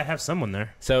 and you gotta have someone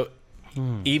there. So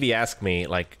Evie asked me,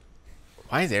 like,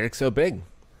 why is Eric so big?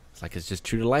 It's like, it's just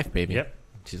true to life, baby. Yep.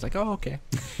 She's like, oh, okay.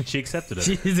 She accepted it.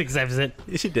 She just accepts it.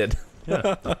 She did.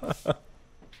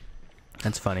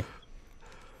 That's funny.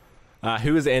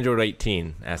 Who is Android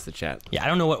 18? Asked the chat. Yeah, I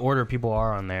don't know what order people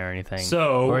are on there or anything.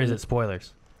 So- or is it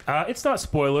spoilers? It's not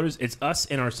spoilers. It's us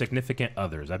and our significant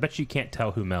others. I bet you can't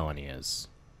tell who Melanie is.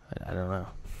 I don't know.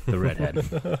 The redhead.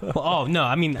 Well, oh no,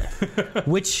 I mean,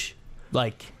 which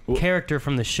like character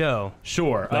from the show?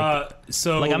 Sure.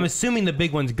 So Like I'm assuming the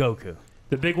big one's Goku.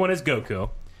 the big one is Goku.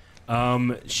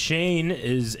 Shane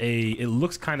is it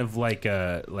looks kind of like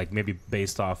maybe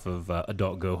based off of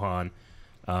adult Gohan.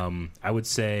 I would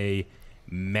say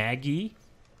Maggie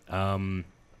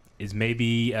is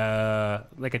maybe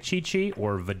like a Chi-Chi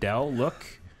or Videl look.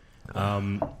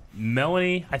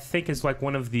 Melanie, I think, is like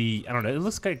one of the, I don't know, it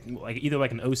looks like either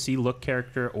like an OC look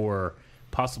character or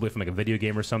possibly from like a video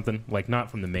game or something. Like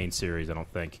not from the main series, I don't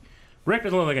think. Rick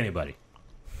doesn't look like anybody.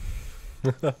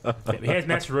 He has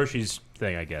Master Roshi's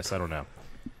thing, I guess. I don't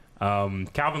know.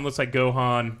 Calvin looks like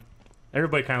Gohan.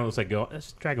 Everybody kind of looks like Gohan.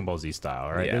 It's Dragon Ball Z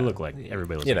style, right? Yeah. They look like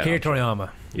everybody looks You like know. Akira Toriyama.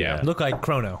 Yeah. Look like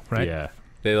Chrono, right? Yeah.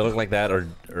 They look like that or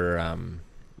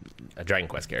Dragon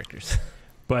Quest characters.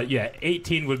 But yeah,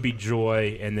 18 would be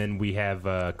Joy, and then we have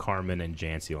Carmen and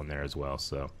Jancy on there as well.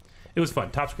 So it was fun.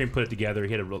 Top Screen put it together.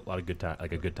 He had a lot of good time,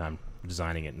 like a good time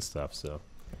designing it and stuff. So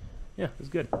yeah, it was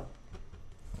good.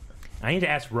 I need to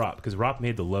ask Rob because Rob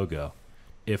made the logo.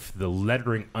 If the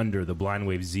lettering under the Blind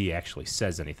Wave Z actually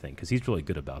says anything, because he's really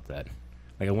good about that.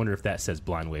 Like I wonder if that says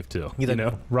Blind Wave too. You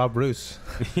know, Rob Bruce.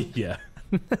 Yeah.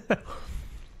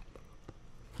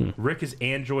 Rick is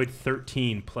Android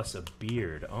 13 plus a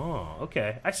beard. Oh,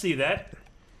 okay. I see that.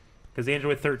 Because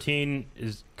Android 13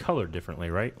 is colored differently,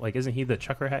 right? Like, isn't he the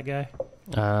trucker hat guy?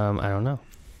 I don't know.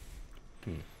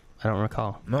 I don't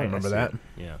recall. I don't remember see that. it.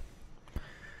 Yeah.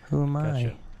 Who am I?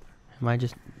 Gotcha. Am I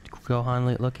just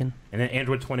Gohan looking? And then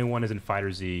Android 21 is in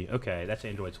Fighter Z. Okay, that's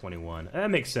Android 21. That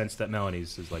makes sense that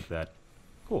Melanie's is like that.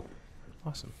 Cool.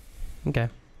 Awesome. Okay.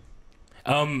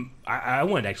 I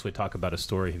wanted to actually talk about a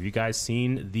story. Have you guys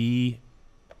seen the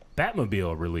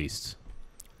Batmobile released?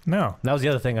 No. That was the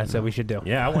other thing I said we should do.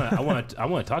 Yeah, I want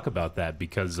to talk about that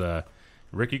because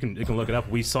Rick, you can look it up.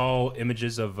 We saw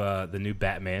images of the new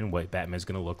Batman, what Batman's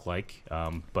going to look like.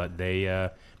 But they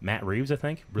Matt Reeves, I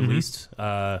think, released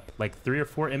like 3 or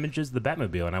 4 images of the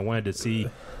Batmobile, and I wanted to see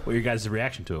what your guys'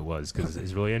 reaction to it was because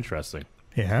it's really interesting.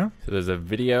 Yeah. So there's a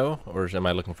video, or am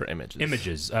I looking for images?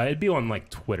 Images. It'd be on like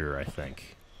Twitter, I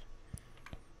think.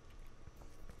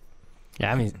 Yeah, I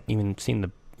haven't even seen the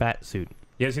bat suit.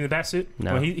 You haven't seen the bat suit?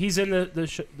 No. Well, he's in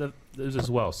those as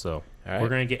well. So All right. we're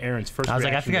gonna get Aaron's first. I was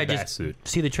like, I reaction figured to I'd the just bat suit.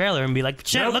 see the trailer and be like,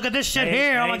 shit, Nope. look at this shit Ain't-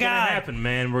 here. Oh my ain't gonna god. happen,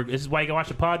 man. This is why you can watch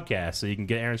the podcast so you can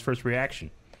get Aaron's first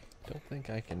reaction. Don't think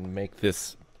I can make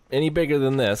this any bigger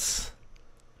than this.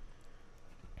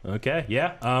 Okay,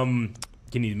 yeah.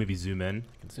 Can you maybe zoom in?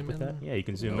 Zoom with in that? Yeah, you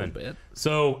can zoom a in. little bit.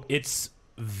 So it's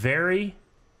very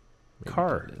Maybe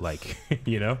car do this. like,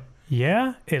 you know?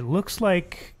 Yeah, it looks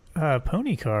like a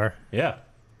pony car. Yeah,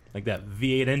 like that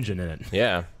V8 engine in it.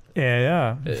 Yeah.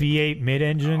 Yeah, V8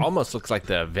 mid-engine. Almost looks like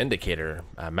the Vindicator,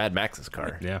 Mad Max's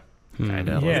car. Yeah. Kind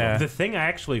of. Yeah. The thing I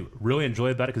actually really enjoy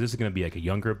about it, because this is going to be like a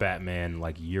younger Batman,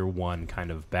 like year one kind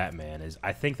of Batman, is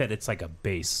I think that it's like a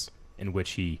base in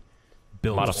which he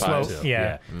builds Modifies. to. Slow-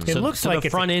 yeah. It looks so like the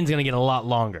it's front end's gonna get a lot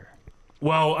longer.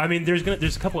 Well, I mean, there's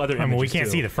a couple other I images. mean, we can't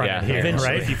too. see the front Yeah, end here, Eventually,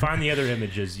 right? if you find the other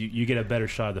images, you get a better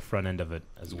shot of the front end of it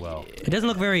as well. It doesn't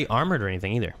look very armored or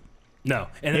anything either. No,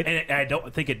 and I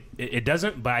don't think it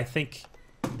doesn't, but I think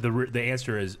the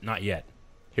answer is not yet.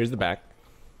 Here's the back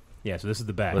Yeah, so this is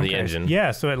the back. with the engine.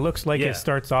 Yeah, so it looks like Yeah. it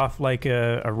starts off like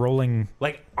a rolling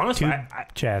Like honestly, tube I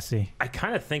chassis.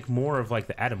 kind of think more of like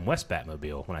the Adam West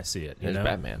Batmobile when I see it. You Here's know?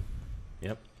 Batman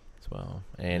Yep. as well.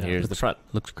 And Yeah. here's the front.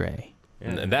 Looks gray. Yeah.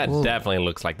 And that Whoa. definitely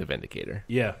looks like the Vindicator.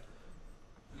 Yeah.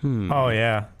 Oh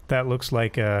yeah, that looks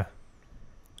like a.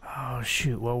 Oh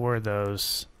shoot, what were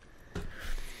those?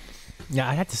 Yeah,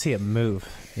 I'd have to see it move.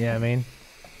 You know what I mean?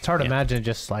 It's hard to Yeah. imagine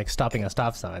just like stopping at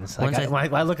stop signs. Like, Once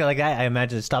when I look at like that, I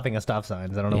imagine it stopping at stop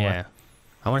signs. I don't know Yeah.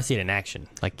 I want to see it in action,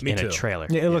 like Me in too. a trailer.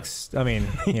 why. Yeah, it looks. I mean,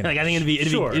 you know. Like I think it'd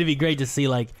Sure. be great to see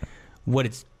like what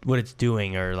it's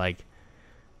doing, or like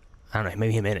I don't know,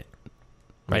 maybe him in it.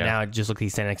 Right Yeah. now, it just looks like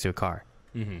he's standing next to a car.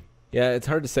 Mm-hmm. Yeah, it's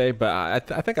hard to say, but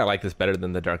I think I like this better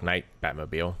than the Dark Knight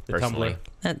Batmobile. The personally. Tumbler.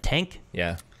 That tank.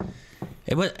 Yeah.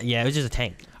 It was just a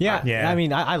tank. Yeah, Yeah. I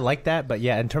mean, I like that, but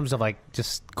yeah, in terms of like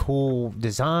just cool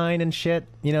design and shit,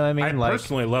 you know what I mean? I like,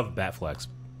 personally love Batfleck's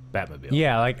Batmobile.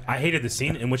 yeah, like I hated the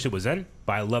scene in which it was in,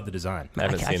 but I love the design. I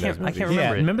haven't seen those I movies. can't yeah.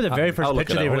 remember it. Remember the very first I'll look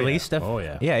picture it they up. released? Oh,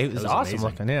 yeah. Yeah, it was That was awesome amazing.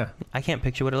 looking. Yeah, I can't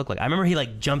picture what it looked like. I remember he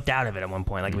like jumped out of it at one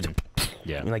point, like it was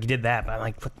Yeah. like he did that, but I'm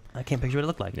like, I can't picture what it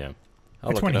looked like. Yeah. I'll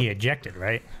That's look when it he up. ejected,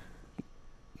 right?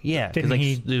 Yeah, 'cause, Didn't like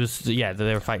he- it was they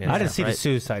were fighting. and I didn't stuff, see the right?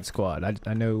 Suicide Squad.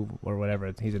 I know or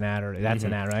whatever. He's an ad or that's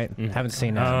an ad, right? Mhm. Haven't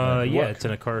seen that. but Yeah, what- it's in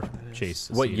a car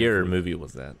chase. What scene. year movie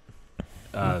was that?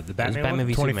 The It was Batman. Batman one?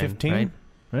 v Superman, 2015,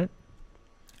 right?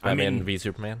 I Batman mean- v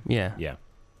Superman? Yeah. Yeah.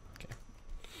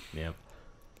 Yeah.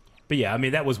 But yeah, I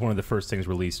mean that was one of the first things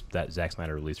released that Zack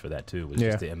Snyder released for that too. Was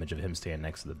Yeah. just the image of him standing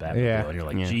next to the Batmobile, Yeah. and you're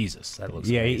like, Yeah. Jesus, that looks.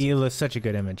 Yeah, amazing. he looks such a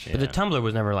good image. But the Yeah. Tumbler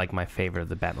was never like my favorite of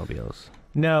the Batmobiles.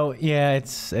 No, yeah,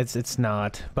 it's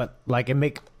not. But like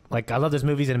I love those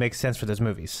movies and it makes sense for those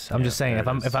movies. I'm Yeah, just saying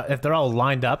there it is. if they're all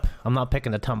lined up, I'm not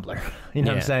picking the Tumbler. You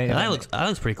know what I'm saying? That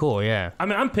looks pretty cool. Yeah. I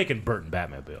mean, I'm picking Burton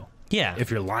Batmobile Yeah. if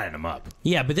you're lining them up.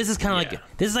 Yeah, but this is kind of Yeah.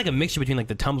 like this is like a mixture between like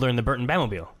the Tumbler and the Burton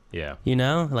Batmobile. Yeah. You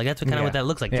know, like that's kind of Yeah. what that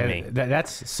looks like yeah, to me.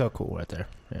 that's so cool right there.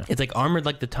 Yeah. It's like armored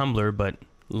like the Tumbler, but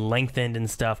lengthened and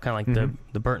stuff, kind of like Mhm.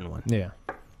 the Burton one. Yeah.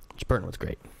 Which Burton was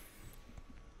great.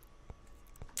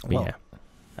 But Well, yeah,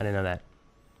 I didn't know that.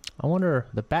 I wonder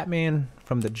the Batman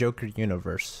from the Joker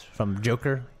universe, from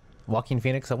Joker, Joaquin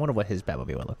Phoenix. I wonder what his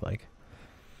Batmobile would look like.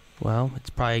 Well, it's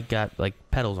probably got like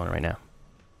pedals on it right now.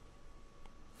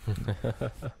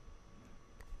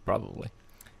 Probably.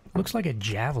 Looks like a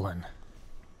javelin.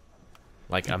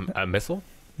 Like a missile?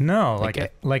 No,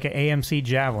 Like like a AMC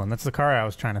Javelin. That's the car I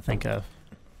was trying to think of.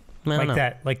 I don't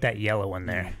know. Like that yellow one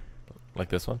there, Like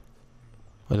this one?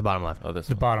 Or the bottom left. Oh, this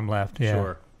the one. bottom left. Yeah.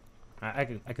 Sure. I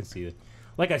can see it.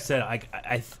 Like I said,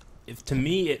 if to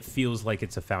me it feels like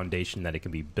it's a foundation that it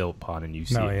can be built upon and you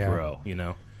see No, it yeah. grow. You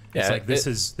know, Yeah, it's like this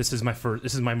it-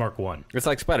 is my Mark One. It's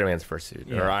like Spider-Man's first suit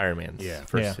Yeah. or Iron Man's Yeah.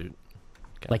 first Yeah. suit.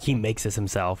 Like he makes this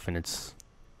himself, and it's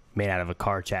made out of a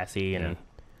car chassis, and Yeah.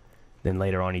 then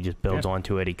later on he just builds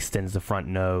onto it, extends the front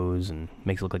nose, and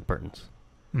makes it look like Burton's.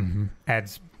 Mm-hmm.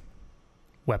 Adds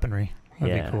weaponry.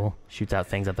 That'd be cool. Shoots out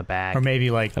things at the back. Or maybe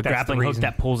like a that's the grappling hook reason.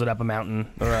 that pulls it up a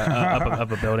mountain or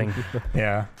up a building.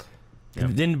 Yeah. Yeah.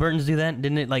 Didn't Burton's do that?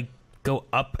 Didn't it like go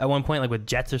up at one point, like with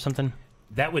jets or something?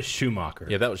 That was Schumacher.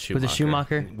 Yeah, that was Schumacher. Was it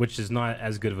Schumacher? which is not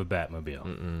as good of a Batmobile.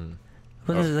 Mm-mm.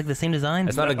 Was it like the same design?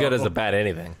 It's not as good as a bat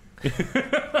anything.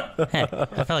 Heck, I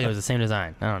felt like it was the same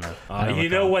design. I don't know. I don't You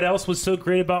recall. know what else was so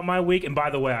great about my week? And by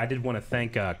the way, I did want to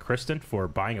thank Kristen for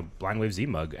buying a Blind Wave Z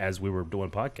mug as we were doing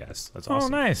podcasts. That's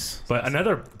awesome. Oh, nice. But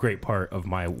another great part of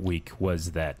my week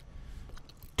was that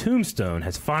Tombstone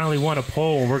has finally won a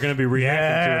poll. We're going to be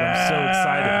reacting to it. I'm so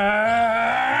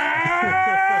excited.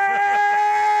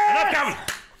 Enough coming.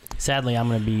 Sadly, I'm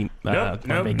going to be Nope,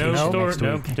 on vacation no store, next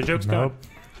no. week. The joke's Nope.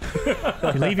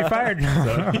 You leave, you're fired.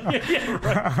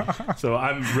 gone. So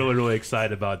I'm really, really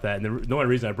excited about that. And the only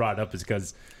reason I brought it up is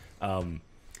because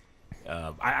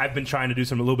I've been trying to do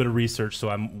a little bit of research, so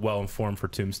I'm well informed for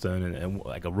Tombstone. And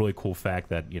like a really cool fact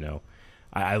that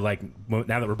I like now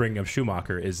that we're bringing up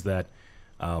Schumacher is that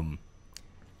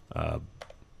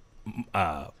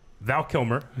Val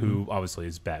Kilmer, who obviously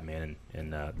is Batman in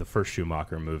the first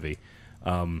Schumacher movie.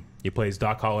 He plays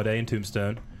Doc Holliday in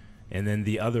Tombstone. And then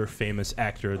the other famous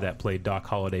actor that played Doc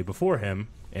Holliday before him,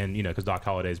 and because Doc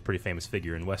Holliday is a pretty famous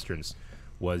figure in Westerns,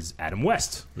 was Adam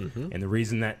West. And the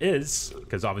reason that is,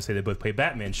 because obviously they both play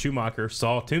Batman, Schumacher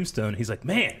saw Tombstone, he's like,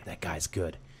 man, that guy's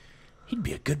good. He'd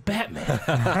be a good Batman.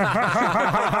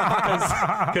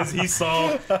 Because he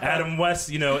saw Adam West,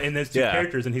 in those two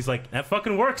characters, and he's like, that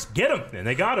fucking works. Get him. And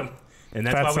they got him. And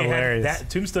that's why we hilarious. had that.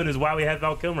 Tombstone is why we had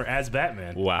Val Kilmer as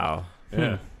Batman. Wow.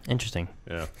 Yeah. Interesting.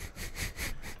 Yeah.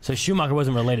 So Schumacher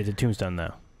wasn't related to Tombstone,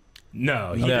 though.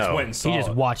 No, he just went and saw He just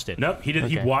it. watched it. Nope, he did.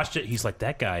 He Okay. watched it. He's like,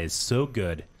 that guy is so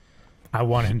good. I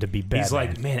want him to be Batman. He's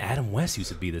like, man, Adam West used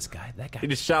to be this guy. That guy. He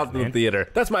just shouts in the man. theater,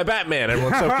 "That's my Batman!"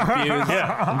 Everyone's so confused.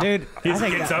 Yeah, Dude, he just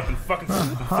gets up and fucking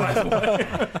flies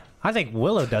away. I think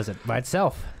Willow does it by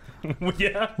itself.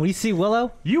 Yeah, When you see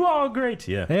Willow, you all great.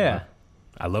 Yeah, yeah.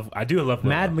 I do love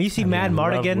Mad. Willow. You see I Mad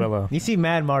love Mardigan. Willow. You see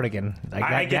Mad Mardigan. Like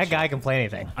I that get guy you. can play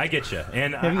anything. I get you,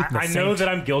 and you- I know that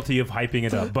I'm guilty of hyping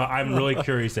it up, but I'm really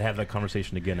curious to have that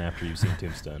conversation again after you've seen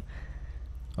Tombstone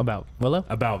About Willow?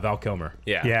 about Val Kilmer.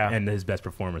 Yeah. and his best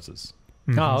performances.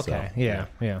 Oh, okay.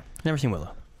 Yeah. Never seen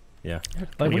Willow. Yeah,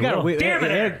 Like You we got. will. Damn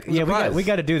it, Eric. We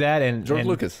got to do that. And George and,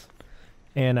 Lucas.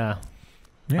 and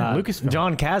Lucasfilm.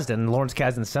 John Kasdan, Lawrence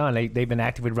Kasdan's son. They've been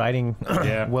actively writing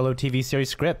Yeah. Willow TV series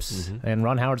scripts, and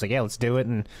Ron Howard's like, yeah, let's do it.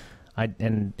 And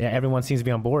everyone seems to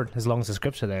be on board as long as the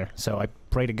scripts are there. So I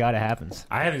pray to God it happens.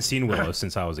 I haven't seen Willow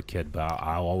since I was a kid, but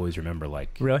I'll always remember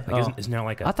Really? Isn't there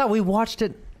like I a thought we watched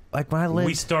it like when I lived.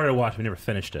 we started watching, we never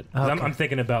finished it. 'Cause Okay. I'm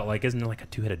thinking about isn't there like a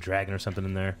two-headed dragon or something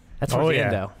in there? That's Oh, towards the yeah.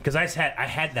 end, though. Because I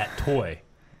had that toy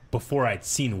before I'd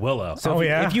seen Willow. So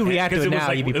if you react to 'Cause it was now,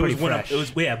 like- you'd be it pretty was one fresh.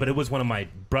 of, but it was one of my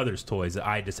brother's toys that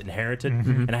I just inherited,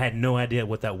 and I had no idea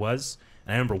what that was.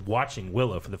 And I remember watching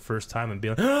Willow for the first time and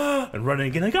being like, and running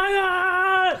again like,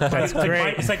 That's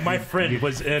great. It's like my friend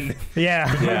was in.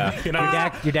 Yeah. Yeah. You know,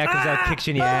 Your dad comes out, kicks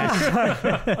you in the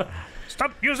ass.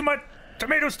 Stop using my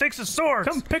tomato sticks as swords.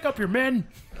 come pick up your men.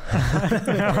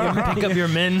 Pick up your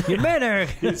men. Your man,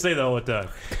 Eric. You say that all the time.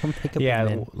 Pick up Yeah, your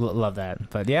men. love that.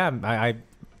 But yeah,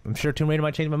 I'm sure Tomb Raider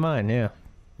might change my mind. Yeah,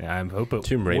 Yeah, I hope it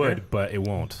Tomb Raider. would, but it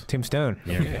won't. Tombstone.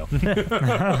 There you go. It'd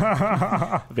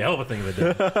be a hell of a thing if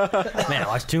it did. Man, I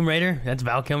watched Tomb Raider. That's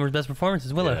Val Kilmer's best performance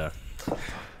is Willow. Yeah.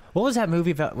 What was that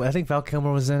movie? I think Val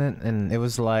Kilmer was in it, and it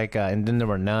was like, and then there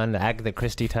were none. The Agatha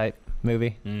Christie type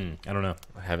movie. I don't know.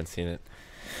 I haven't seen it.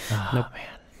 Oh man.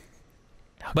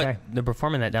 But Okay. they're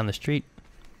performing that down the street.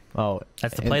 Oh,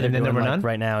 That's the and- play they're and then doing there were like, none?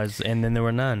 right now. And then there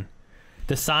were none.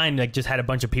 The sign just had a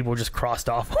bunch of people just crossed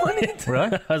off on it.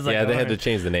 Really? I was like, Yeah, they had to alright.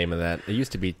 change the name of that. It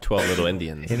used to be 12 Little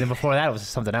Indians. And then before that, it was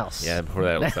something else. Yeah, before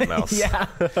that it was something else.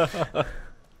 yeah.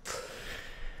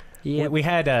 Yeah, we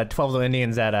had 12 Little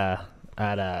Indians at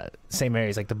St.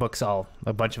 Mary's. Like the books, a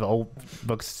bunch of old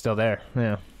books still there.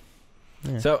 Yeah.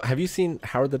 So, have you seen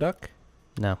Howard the Duck?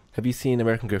 No, Have you seen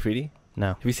American Graffiti? no.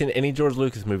 Have you seen any George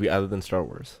Lucas movie other than Star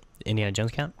Wars? Indiana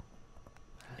Jones count?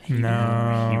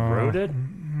 No. He wrote it.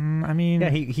 I mean, Yeah,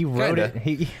 he wrote Kinda.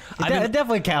 it. I've been- It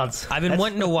definitely counts. I've been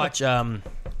wanting to watch.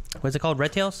 What's it called?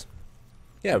 Red Tails.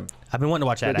 Yeah, I've been wanting to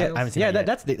watch that. I haven't seen Yeah, that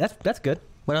yet. that's good.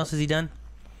 What else has he done?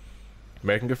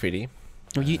 American Graffiti.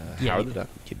 Oh, Howard the Duck.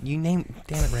 You name.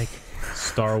 Damn it, Rick.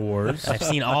 Star Wars. I've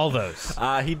seen all those.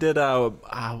 He did,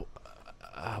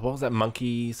 what was that,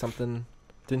 Monkey something?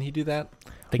 Didn't he do that?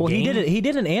 The Well, game? he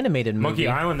did an animated movie. Monkey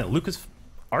Island that Lucas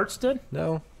Arts did?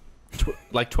 No.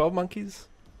 Like 12 Monkeys?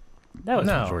 That was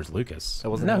No. from George Lucas. That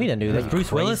wasn't No, him? he didn't do that. Bruce you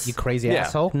crazy, Willis? You crazy Yeah.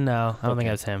 asshole. No, I don't think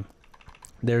that was him.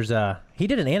 There's he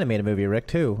did an animated movie, Rick,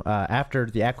 too, after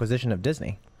the acquisition of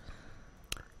Disney.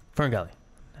 Ferngully.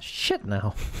 Shit,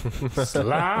 no.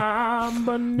 Slime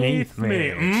beneath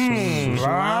me.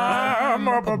 Climb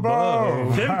up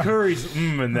above. Tim Curry's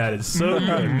and that is so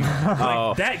good.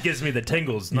 Oh, That gives me the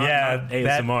tingles, not, Yeah, not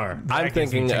that- ASMR. I'm That gives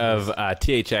me thinking tingles. of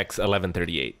THX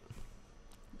 1138.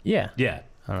 Yeah. Yeah.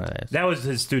 I don't know what that is. That was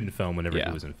his student film whenever Yeah.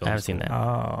 he was in film I haven't seen school.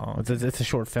 that. Oh. It's a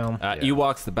short film.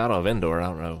 Ewoks, The Battle of Endor. I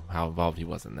don't know how involved he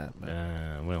was in that. But.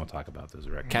 We don't talk about those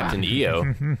records. Captain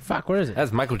EO. Fuck, where is it?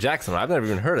 That's Michael Jackson. I've never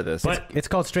even heard of this. But It's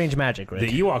called Strange Magic, Rick.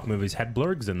 the Ewok movies had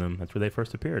blurgs in them. That's where they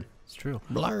first appeared. It's true.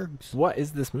 Blurgs. What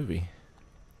is this movie?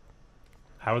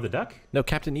 Howard the Duck? No,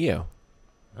 Captain EO.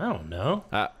 I don't know.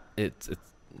 It's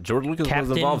George Lucas Captain-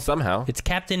 was involved somehow. It's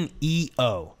Captain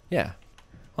EO. Yeah.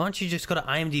 Why don't you just go to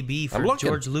IMDb I'm for looking.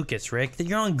 George Lucas, Rick?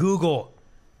 You're on Google.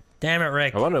 Damn it,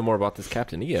 Rick. I want to know more about this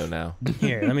Captain EO now.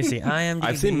 Here, let me see. IMDb.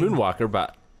 I've seen Moonwalker,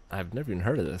 but I've never even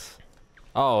heard of this.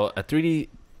 Oh, a 3D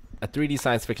a 3D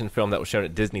science fiction film that was shown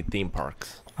at Disney theme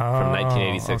parks from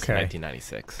 1986 to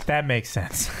 1996. That makes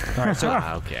sense. All right, so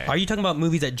Okay. are you talking about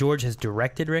movies that George has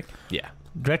directed, Rick? Yeah.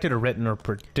 Directed or written or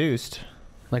produced.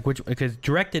 Like which? Because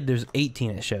directed, there's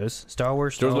 18 it shows. Star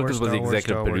Wars. Star George Wars, Lucas was Star the Wars, executive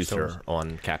Star Wars, producer Star Wars.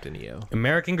 on Captain EO.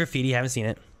 American Graffiti. Haven't seen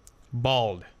it.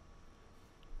 Bald.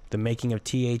 The Making of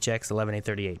THX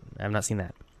 11838. I have not seen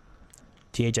that.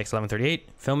 THX 1138.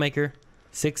 Filmmaker.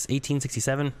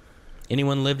 1867.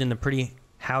 Anyone lived in the pretty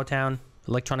Howtown?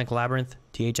 Electronic Labyrinth.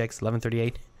 THX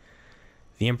 1138.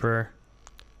 The Emperor.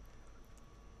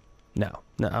 No.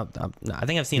 I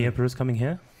think I've seen The it. Emperor's Coming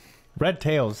Here. Red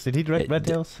Tails. Did he direct Red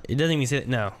Tails? It doesn't even say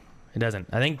no. It doesn't.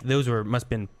 I think those must have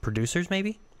been producers,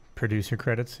 maybe. Producer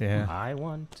credits, yeah. I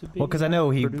want to be. Well, because I know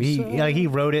he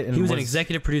wrote it. And He was an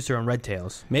executive producer on Red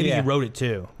Tails. Maybe Yeah. he wrote it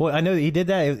too. Well, I know he did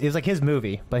that. It was like his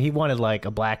movie, but he wanted like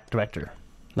a black director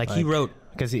Like he wrote.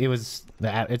 because it was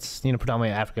it's predominantly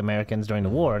African Americans during the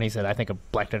war, and he said I think a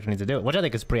black director needs to do it, which I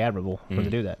think is pretty admirable for him to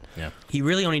do that. He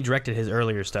really only directed his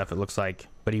earlier stuff. It looks like,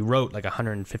 but he wrote like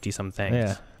 150 some things.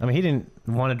 Yeah, I mean he didn't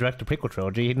want to direct a prequel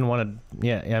trilogy. He didn't want to.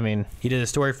 Yeah, I mean He did a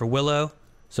story for Willow.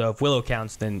 So if Willow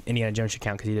counts, then Indiana Jones should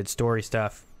count because he did story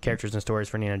stuff, characters and stories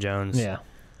for Indiana Jones. yeah.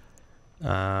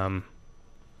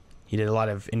 He did a lot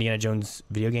of Indiana Jones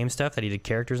video game stuff that he did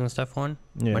characters and stuff on.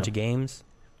 Yeah. A bunch of games.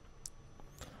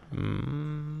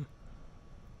 All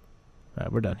right,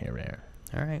 we're done here, Aaron.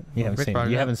 All right. You Well, Rick brought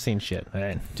haven't it up. haven't seen shit. All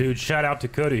right. Dude, shout out to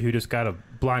Cody who just got a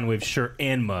Blind Wave shirt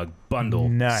and mug bundle.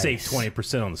 Nice. Save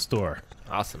 20% on the store.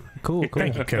 Awesome. Cool.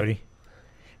 Thank you, Cody.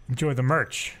 Enjoy the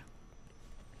merch.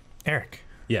 Eric,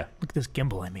 Yeah. look at this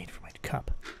gimbal I made for my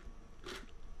cup.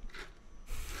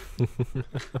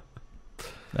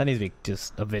 That needs to be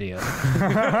just a video.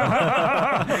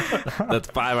 That's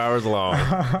 5 hours long.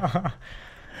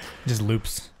 Just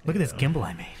loops. Look at this gimbal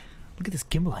I made. Look at this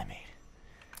gimbal I made.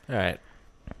 All right.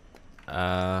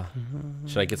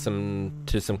 Should I get some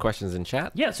questions in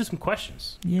chat? Yeah, let's do some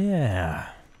questions. Yeah.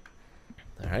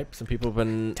 All right. Some people have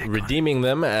been redeeming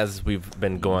them as we've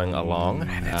been going along.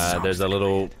 There's a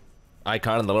little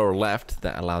icon in the lower left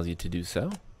that allows you to do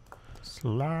so.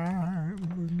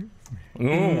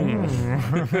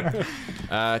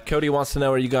 Cody wants to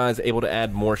know, are you guys able to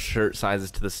add more shirt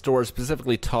sizes to the store,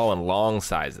 specifically tall and long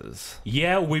sizes?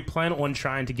 Yeah, we plan on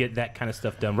trying to get that kind of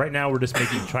stuff done. Right now, we're just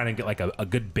trying to get like a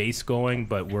good base going,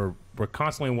 but we're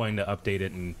constantly wanting to update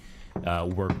it and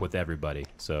work with everybody.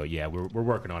 So yeah, we're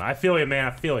working on it. I feel you, man.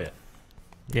 I feel you.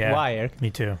 Yeah. Why, Eric? Me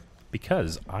too.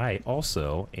 Because I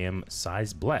also am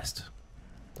size blessed.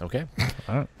 Okay.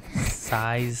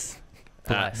 Size.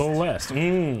 Blessed.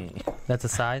 That's a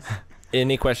size.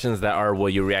 Any questions that are, will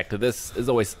you react to this, is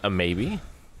always a maybe.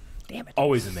 Damn it.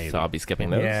 Always amazing. So I'll be skipping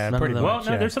those. Yeah, None of pretty them. Well, much.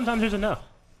 no, yeah. there's a no.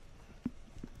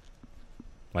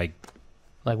 Like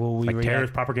Like, will we terrorist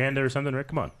react? propaganda or something, Rick?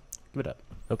 Come on. Give it up.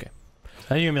 Okay.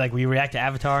 I think you're gonna be like, will you react to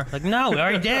Avatar? Like, no, we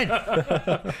already did.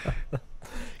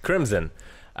 Crimson.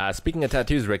 Speaking of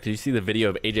tattoos, Rick, did you see the video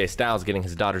of AJ Styles getting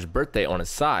his daughter's birthday on his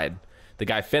side? The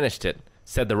guy finished it,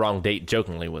 said the wrong date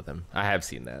jokingly with him. I have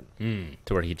seen that.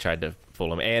 To where he tried to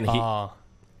fool him. And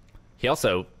he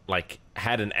also, like,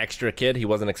 had an extra kid he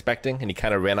wasn't expecting, and he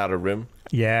kind of ran out of room.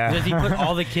 Yeah. Does he put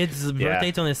all the kids' birth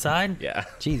dates on his side? Yeah.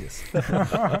 Jesus.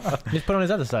 Just put on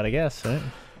his other side, I guess. Right?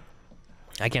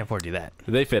 I can't afford to do that.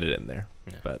 They fit it in there.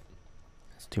 Yeah. But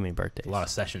It's too many birthdays. A lot of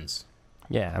sessions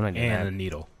Yeah, I'm not doing and a that.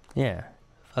 needle. Yeah.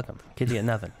 Fuck them. Kids get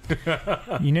nothing.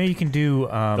 You know you can do.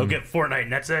 They'll get Fortnite,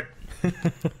 and that's it.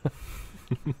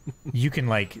 You can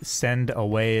like send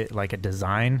away like a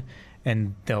design,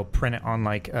 and they'll print it on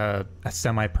like a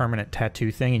semi-permanent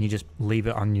tattoo thing, and you just leave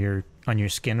it on your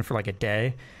skin for like a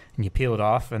day, and you peel it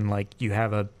off, and like you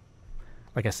have a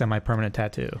semi-permanent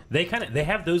tattoo. They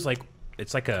have those like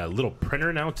it's like a little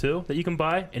printer now too that you can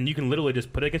buy, and you can literally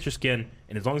just put it against your skin,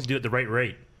 and as long as you do it at the right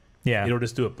rate, Yeah. it'll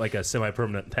just do it like a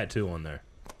semi-permanent tattoo on there.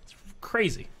 It's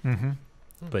crazy, Mm-hmm.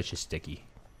 but it's just sticky.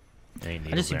 Ain't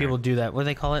I just see people do that. What do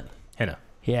they call it? henna.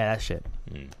 Yeah, that shit.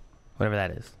 Mm. Whatever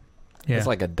that is. Yeah. it's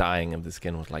like a dyeing of the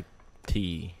skin with, like,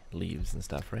 tea leaves and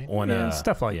stuff, right? On Yeah,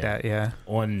 stuff like that. Yeah.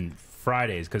 on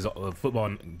Fridays, because football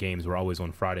games were always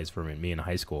on Fridays for me in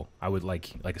high school. I would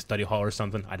like a study hall or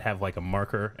something. I'd have like a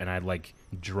marker, and I'd like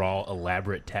draw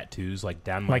elaborate tattoos like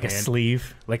down my Like hand, a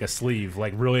sleeve. like a sleeve,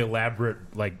 like really elaborate,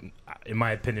 like in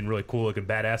my opinion, really cool looking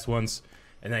badass ones.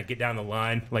 And then I get down the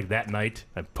line like that night.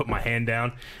 I put my hand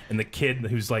down, and the kid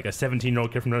who's like a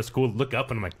 17-year-old kid from another school look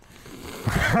up, and I'm like,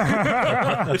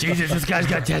 Jesus, this guy's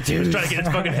got tattoos. trying to get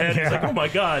his fucking head. It's like, oh my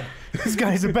god. This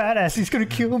guy's a badass. He's gonna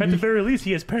kill At the me. very least,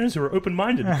 he has parents who are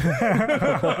open-minded.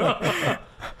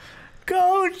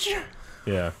 Coach.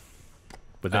 Yeah.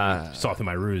 But then saw through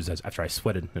my ruse after I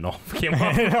sweated and all came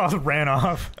off. It all ran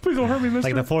off. Please don't hurt me, mister.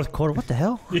 Like the fourth quarter. What the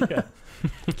hell? Yeah.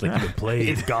 It's like you've been played.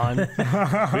 It's gone.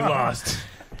 We lost.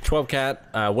 12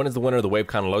 Cat, when is the winner of the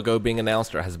WaveCon logo being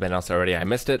announced, or has it been announced already? I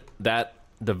missed it.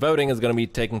 The voting is going to be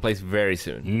taking place very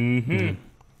soon.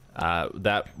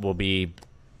 That will be,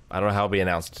 I don't know how it'll be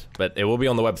announced, but it will be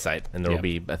on the website, and there will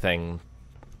be a thing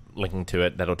linking to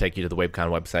it that'll take you to the WaveCon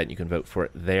website. You can vote for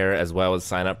it there, as well as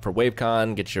sign up for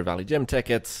WaveCon, get your Valley Gym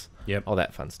tickets, all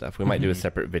that fun stuff. We might do a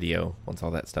separate video once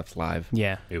all that stuff's live.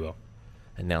 Yeah. We will.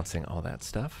 Announcing all that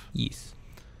stuff. Yes.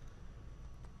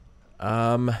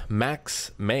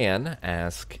 Max Mann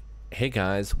asked, hey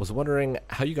guys, was wondering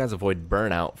how you guys avoid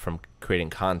burnout from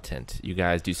creating content. You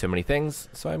guys do so many things,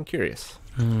 so I'm curious.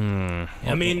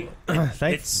 I mean, Thanks.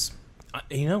 it's,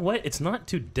 you know what? It's not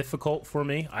too difficult for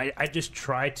me. I just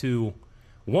try to,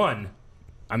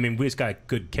 I mean, we just got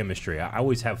good chemistry. I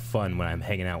always have fun when I'm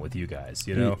hanging out with you guys,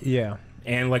 you know? Yeah.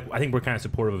 And, like, I think we're kind of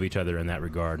supportive of each other in that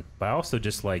regard. But I also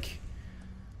just, like,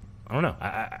 I don't know.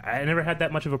 I never had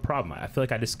that much of a problem. I feel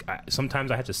like sometimes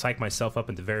I have to psych myself up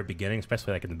at the very beginning,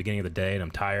 especially, like, in the beginning of the day, and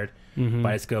I'm tired. But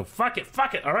I just go, fuck it.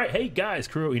 All right, hey, guys,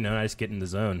 crew. You know, and I just get in the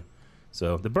zone.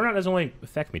 So the burnout doesn't really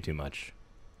affect me too much.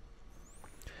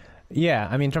 Yeah,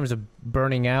 I mean, in terms of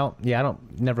burning out, I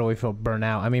don't never really feel burnt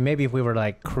out. I mean, maybe if we were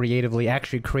like creatively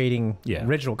actually creating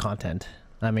original content,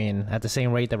 I mean, at the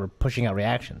same rate that we're pushing out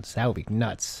reactions, that would be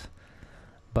nuts.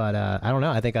 But I don't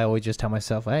know. I think I always just tell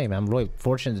myself, hey, man, I'm really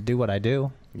fortunate to do what I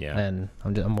do. Yeah. And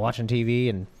I'm watching TV,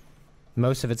 and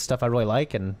most of it's stuff I really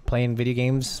like, and playing video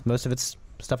games. Most of it's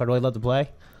stuff I really love to play.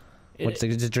 It's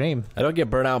a dream. I don't get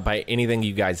burnt out by anything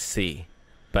you guys see,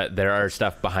 but there are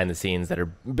stuff behind the scenes that are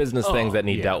business things that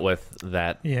need dealt with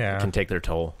that can take their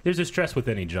toll. There's a stress with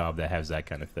any job that has that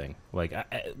kind of thing. Like,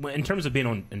 in terms of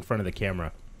being in front of the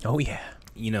camera. Oh, yeah.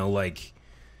 You know, like,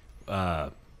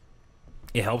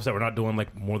 it helps that we're not doing,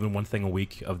 like, more than one thing a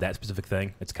week of that specific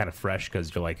thing. It's kind of fresh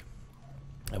because you're like,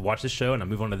 I watch this show and I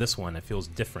move on to this one. It feels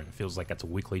different. It feels like that's a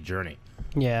weekly journey.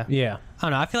 Yeah. Yeah. I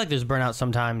don't know. I feel like there's burnout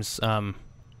sometimes.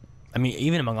 I mean,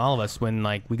 even among all of us, when,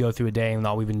 like, we go through a day and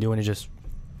all we've been doing is just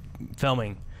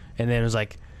filming, and then it was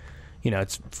like, you know,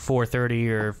 it's 4:30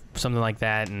 or something like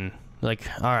that, and like,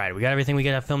 all right, we got everything we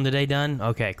got to film today done.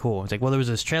 Okay, cool. It's like, well, there was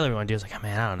this trailer we want to do. It's like, oh,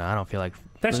 man, I don't know. I don't feel like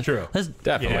that's true. Let's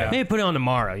Definitely. maybe put it on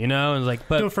tomorrow. You know, and like,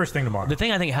 but Do it first thing tomorrow. the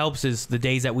thing I think helps is the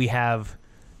days that we have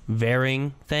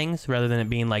varying things rather than it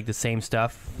being like the same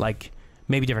stuff. Like,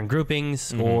 maybe different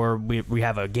groupings, or we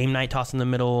have a game night tossed in the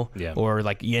middle, or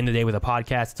like you end the day with a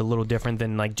podcast. It's a little different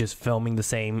than like just filming the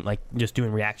same, like just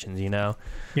doing reactions, you know?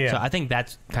 Yeah. So I think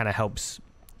that kind of helps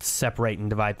separate and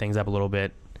divide things up a little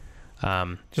bit.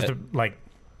 Just to like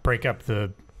break up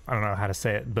the, I don't know how to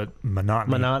say it, but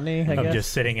monotony I of guess.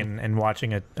 just sitting and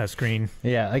watching a screen.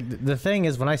 Yeah, like the thing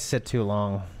is, when I sit too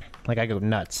long, like I go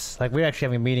nuts. Like we're actually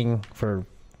having a meeting for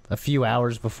a few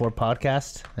hours before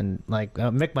podcast, and like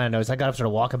Mick might knows, I got up, started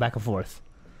walking back and forth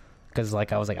because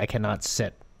like I was like, I cannot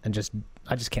sit and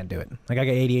I just can't do it. Like I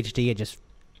got ADHD,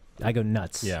 I go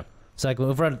nuts. Yeah. So like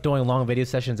if we're doing long video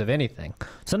sessions of anything,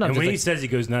 sometimes And when it's he like, says he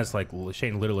goes nuts, like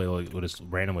Shane literally will just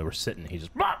randomly we're sitting, he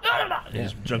just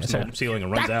jumps in the ceiling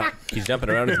and runs out. He's jumping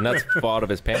around, his nuts fall out of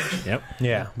his pants. Yep.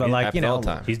 yeah, but like After you know, all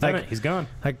time. He's done Like- it. He's gone.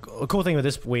 like a cool thing with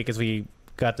this week is we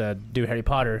got to do Harry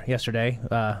Potter yesterday,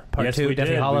 part Yes, 2, we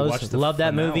Deathly did. We Hallows. watched the Love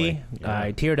that finale. movie. Yeah.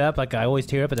 I teared up like I always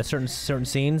tear up at certain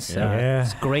scenes. Yeah.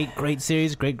 It's great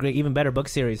series, great, even better book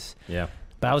series. Yeah.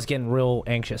 But I was getting real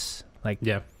anxious. Like,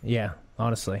 yeah,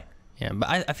 honestly. Yeah,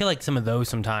 but I feel like some of those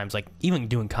sometimes, like even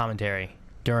doing commentary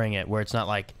during it, where it's not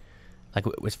like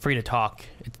it's free to talk.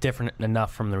 It's different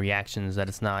enough from the reactions that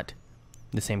it's not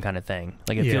the same kind of thing.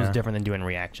 Like it feels different than doing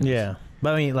reactions. Yeah,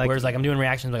 but I mean, like, Whereas like I'm doing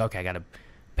reactions, like okay, I gotta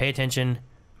pay attention,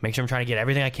 make sure I'm trying to get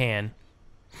everything I can,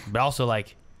 but also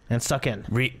like and suck in.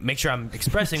 make sure I'm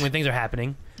expressing when things are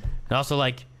happening, and also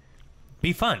like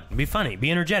be fun, be funny,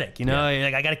 be energetic. You know,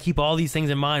 like I got to keep all these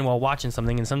things in mind while watching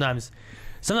something, and sometimes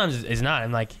it's not.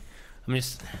 I'm like, I'm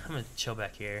gonna chill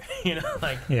back here. You know,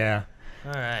 like Yeah.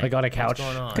 all right, Like on a couch. What's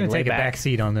going on? Gonna Lay take a back. back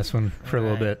seat on this one for a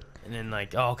little Right. bit. And then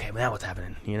like, oh, okay, well, now what's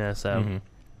happening? You know, so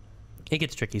it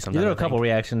gets tricky sometimes. There are a I think. couple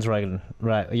reactions where I can,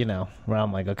 where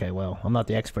I'm like, okay, well, I'm not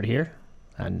the expert here,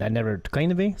 and I never claim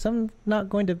to be, so I'm not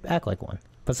going to act like one.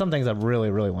 But some things I really,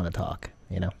 really want to talk.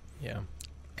 You know, Yeah.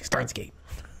 Steins Gate.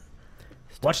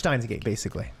 Watch Steins Gate,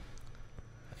 basically.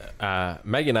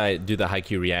 Maggie and I do the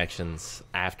haiku reactions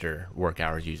after work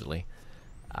hours usually.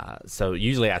 So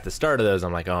usually at the start of those,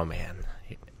 I'm like, oh man,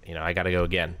 you know, I got to go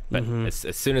again. But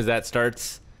as soon as that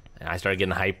starts, and I start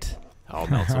getting hyped, it all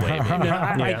melts away. Baby. No,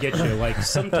 I get you. Like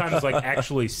sometimes, like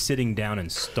actually sitting down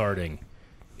and starting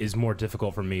is more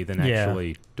difficult for me than Yeah.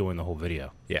 actually doing the whole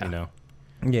video. Yeah. You know?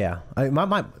 Yeah,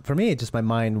 for me, it's just my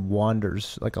mind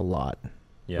wanders like a lot.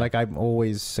 Yeah. Like I'm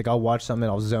always like I'll watch something,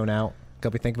 I'll zone out, go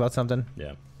be think about something,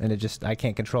 Yeah. and I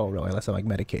can't control it really unless I'm like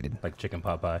medicated. Like chicken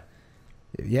pot pie.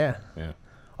 Yeah. Yeah.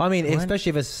 I mean, What?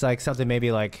 especially if it's like something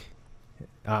maybe like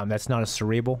that's not as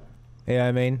cerebral. You know what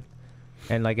I mean?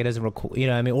 And like it doesn't record. You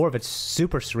know what I mean? Or if it's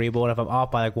super cerebral, and if I'm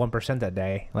off by like 1% that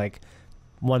day, like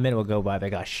 1 minute will go by,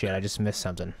 like, oh shit, I just missed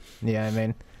something. You know what I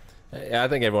mean? Yeah, I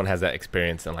think everyone has that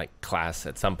experience in like class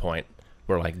at some point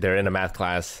where like they're in a math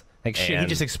class. Like shit, he and-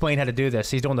 just explained how to do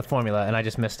this. He's doing the formula, and I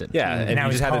just missed it. Yeah, and Now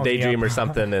you he's just had a calling me daydream up. or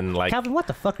something, and like Calvin, what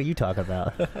the fuck are you talking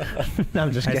about? No,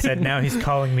 I'm just I kidding. said now he's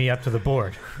calling me up to the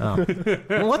board. Oh.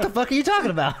 Well, what the fuck are you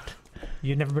talking about?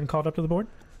 You've never been called up to the board?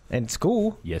 In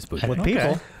school Yes, but with Okay.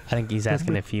 people. I think he's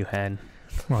asking if you had.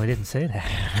 Well, he didn't say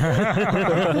that.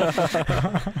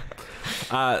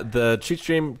 the treat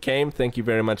stream came. Thank you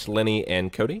very much, Lenny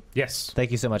and Cody. yes.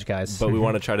 Thank you so much, guys. But we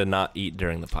want to try to not eat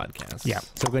during the podcast. Yeah.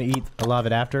 So we're gonna eat a lot of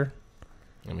it after.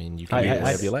 I mean, you can eat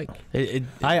whatever you like.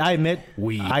 I admit,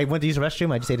 We. I went to use the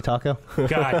restroom. I just ate a taco.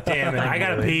 God damn it! I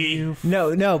gotta pee.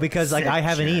 No, because like I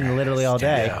haven't eaten literally all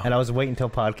day, and I was waiting until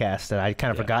podcast, and I kind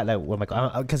of forgot that. I'm like,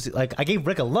 because like I gave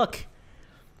Rick a look,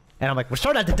 and I'm like, we're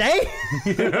starting out the day.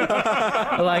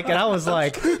 Like, and I was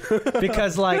like,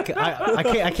 because like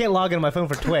I can't log into my phone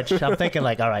for Twitch. I'm thinking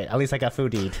like, all right, at least I got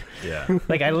food to eat. Yeah.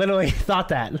 Like I literally thought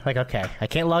that. Like, okay, I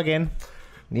can't log in,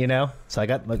 so I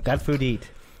got food to eat.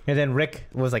 And then Rick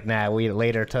was like, "Nah, we'll eat it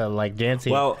later." To like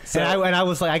Jancy. Well, so- and I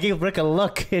was like, I gave Rick a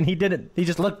look, and he didn't. He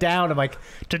just looked down. I'm like,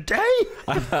 "Today?"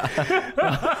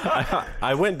 I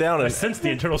went down I and sense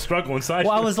the internal struggle inside.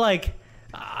 Well, I you. was like,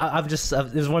 I'm just.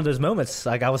 It was one of those moments.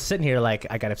 Like I was sitting here, like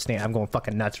I gotta stand. I'm going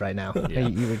fucking nuts right now. Yeah.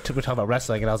 And you were talking about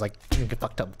wrestling, and I was like, "Get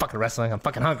fucked up, fucking wrestling. I'm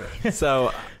fucking hungry."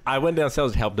 so I went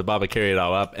downstairs to help Dababa carry it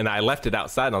all up, and I left it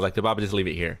outside. And I was like, "Dababa, just leave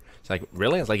it here." She's like,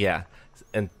 "Really?" I was like, "Yeah."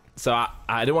 And so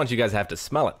I didn't want you guys to have to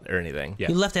smell it or anything. Yeah.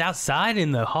 You left it outside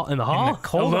in the hall. In the hall,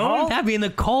 cold alone? hall? That'd be in the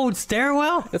cold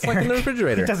stairwell. It's like in the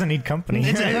refrigerator. He doesn't need company. It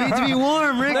needs to be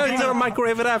warm, Rick. No, you gotta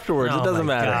microwave it afterwards. Oh it doesn't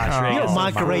my matter. gosh, Rick. You don't Oh,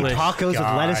 microwave foolish. tacos with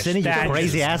lettuce in it, you Gosh,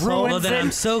 crazy that asshole. ruins Well, then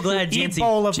I'm so glad Jancy.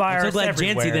 Ebola I'm so virus glad Jancy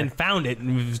everywhere. then found it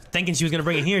and was thinking she was gonna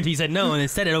bring it here until he said no, and then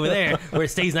set it over there where it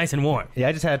stays nice and warm. Yeah,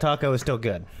 I just had a taco. It's still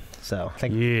good. So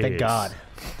thank Yes. God.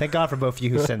 Thank God for both of you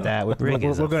who sent that. Rick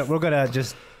is We're gonna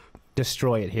just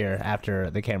destroy it here after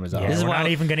the camera's off. Yeah, This is we're why not I-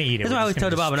 even going to eat it. That's why I always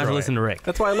told Bob not to listen to Rick.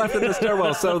 That's why I left it in the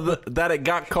stairwell so that it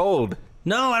got cold.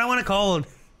 No, I don't want it cold.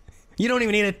 You don't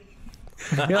even eat it.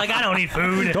 You're like, I don't eat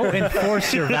food. Don't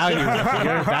enforce your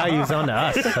values onto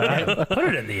us. All right? Put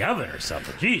it in the oven or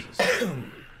something. Jesus.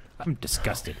 I'm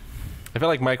disgusted. I feel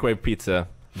like microwave pizza,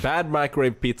 bad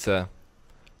microwave pizza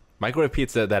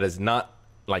that is not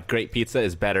like great pizza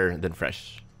is better than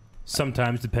fresh.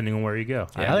 Sometimes, depending on where you go.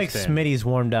 I think understand. Smitty's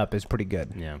warmed up is pretty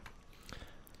good. Yeah.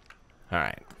 All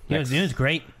right. You know, Next. it's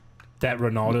great. That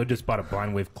Ronaldo just bought a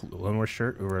blind wave Clone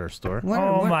shirt over at our store.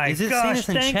 Oh my is it saying gosh, this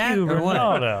in thank chat you, or what?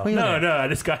 Ronaldo. What are you No, looking no, I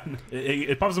just got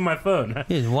it pops on my phone.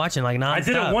 He's watching like nonstop. I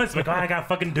did it once, like, oh, I gotta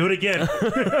fucking do it again.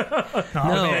 Oh,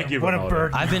 No. Thank you, what a Ronaldo.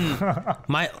 bird. I've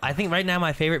been I think right now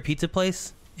my favorite pizza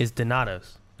place is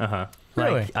Donato's. Uh-huh.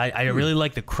 Really? Like I really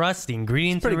like the crust. The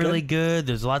ingredients are pretty really good.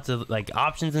 There's lots of like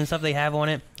options and stuff they have on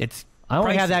it. It's I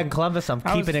only have pricey. that in Columbus. I'm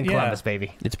I was- keeping it in yeah. Columbus,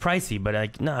 baby. It's pricey, but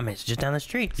like no, I mean it's just down the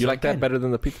street. You So like that good. better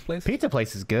than the pizza place? Pizza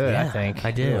place is good, I Yeah, think.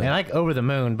 I do. And I like Over the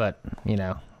Moon, but I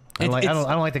don't like. I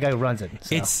don't like the guy who runs it.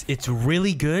 So. It's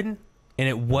really good, and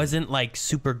it wasn't like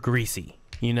super greasy.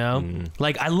 You know,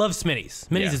 like I love Smitty's.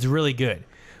 Smitty's Yeah. is really good,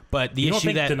 but the You don't issue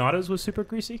think that Donato's was super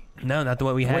greasy? no, not the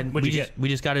what we had. What'd we you just we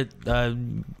just got it.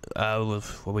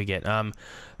 What we get?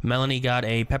 Melanie got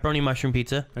a pepperoni mushroom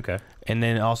pizza. Okay. And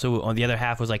then also on the other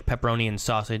half was like pepperoni and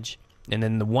sausage. And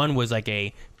then the one was like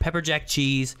a pepper jack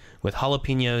cheese with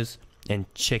jalapenos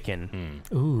and chicken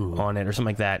on it or something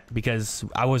like that. Because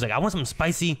I was like, I want something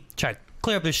spicy. Try to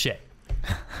clear up this shit.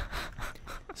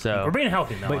 So, We're being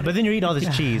healthy now. but then you're eating all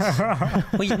this cheese.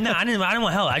 well, no, I didn't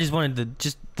want hell. I just wanted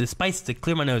the spice to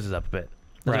clear my noses up a bit.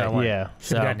 That's what I wanted. Yeah.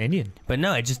 Should have So- gotten Indian. But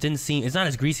no, it just didn't seem. It's not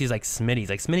as greasy as like Smitty's.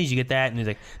 Like Smitty's, you get that, and there's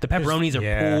like the pepperonis are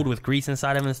yeah. pulled with grease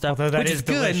inside of them and stuff, Although that which is is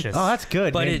good. delicious. Oh, that's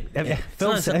good. But man. it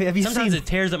Phil, sometimes, have you sometimes seen? it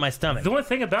tears up my stomach. The only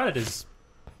thing about it is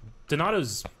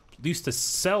Donato's used to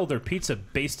sell their pizza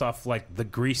based off like the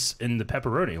grease in the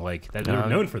pepperoni. Like that, they're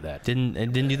known for that.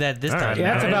 Didn't do that this All right. time.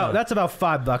 Yeah, Yeah. that's about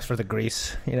 $5 for the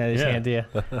grease. You know, just Yeah. hand to you.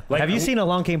 Like, Have you seen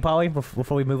Along Came Polly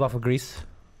before we move off of grease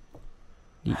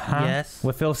Yes.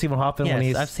 with Phil Seymour Hoffman when Yes,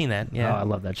 he's? I've seen that. Oh, Yeah. I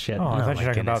love that shit. Oh, I Oh, thought my you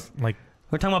were talking goodness. about like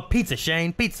We're talking about pizza,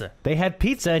 Shane. Pizza. They had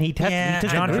pizza and he Yeah,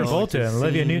 took John the grease. Travolta and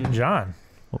Olivia Newton-John.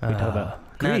 What we talking about?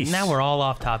 Grease. Now we're all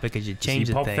off topic because you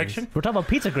changed Pulp things. Fiction? We're talking about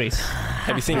pizza grease.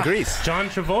 Have you seen Grease? John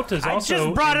Travolta's also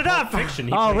just brought in it Pulp up. Fiction.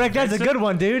 He Oh, played Rick, that's a Vincent. good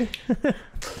one, dude.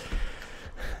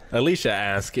 Alicia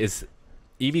asks, is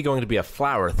Evie going to be a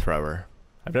flower thrower?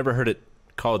 I've never heard it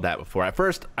called that before. At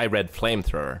first, I read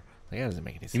flamethrower. Like, that doesn't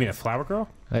make any sense. You mean a flower girl?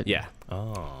 Yeah.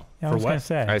 Oh. Yeah, I For was what? gonna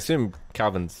say. I assume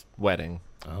Calvin's wedding.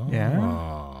 Oh.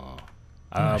 Yeah.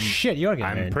 Oh, shit, you are getting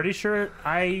I'm married. pretty sure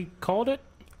I called it.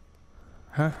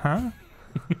 Huh?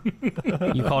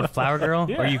 You called Flower Girl,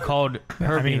 Yeah. or you called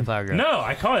her I being mean, Flower Girl? No,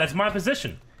 I called it. That's my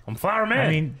position. I'm flower man. I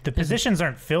mean, the positions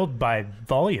aren't filled by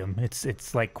volume.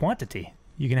 It's like quantity.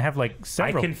 You can have like I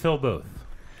several. can fill both.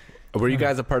 Were you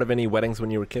guys a part of any weddings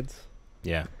when you were kids?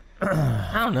 Yeah.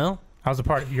 I don't know. I was a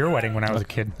part of your wedding when I was a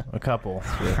kid. A couple.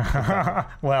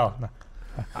 Well,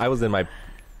 I was in my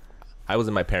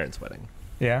parents' wedding.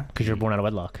 yeah. Because you were born out of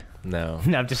wedlock. No.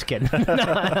 No, I'm just kidding. No,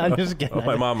 I'm just kidding. Oh,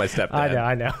 my mom, my stepdad.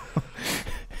 I know.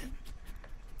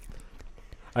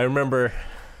 I remember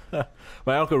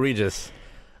my uncle Regis.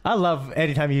 I love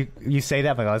anytime you say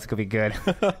that, I'm like, oh, this could be good.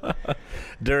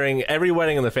 During every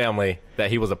wedding in the family that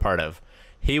he was a part of,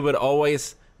 he would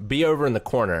always be over in the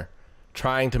corner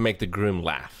trying to make the groom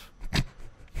laugh.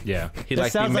 Yeah. He'd That like be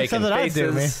sounds like making something I'd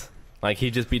do, faces. Like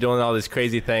he'd just be doing all these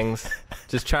crazy things,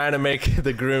 just trying to make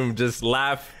the groom just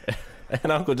laugh.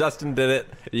 And Uncle Justin did it.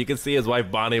 You could see his wife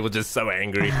Bonnie was just so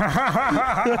angry.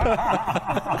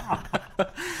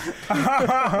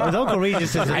 Uncle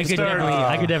Regis is I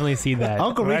could definitely see that.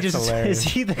 Uncle That's Regis hilarious. is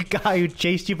he the guy who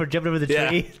chased you for jumping over the Yeah.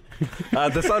 tree?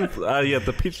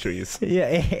 The peach trees. Yeah,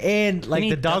 and like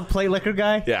Didn't the he dog play liquor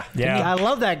guy. Yeah. Yeah. I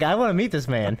love that guy. I want to meet this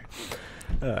man.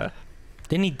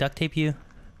 Didn't he duct tape you?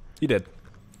 He did.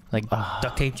 Like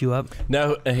duct taped you up?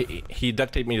 No, he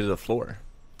duct taped me to the floor.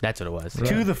 That's what it was.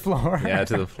 To the floor. Yeah,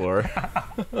 to the floor.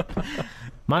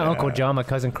 My uncle John, my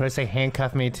cousin Chris, they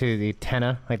handcuffed me to the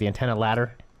antenna, like the antenna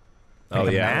ladder, Oh,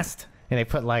 The yeah. mast. and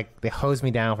they hosed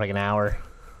me down for like an hour,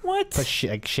 What? put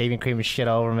like shaving cream and shit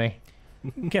all over me.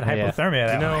 Get Yeah. hypothermia. You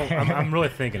That know, way. I'm really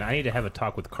thinking I need to have a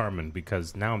talk with Carmen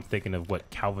because now I'm thinking of what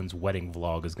Calvin's wedding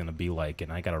vlog is going to be like,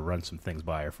 and I got to run some things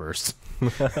by her first.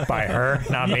 By her,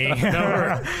 not me.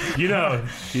 No, you know,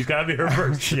 she's got to be her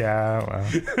first. Yeah,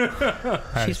 well,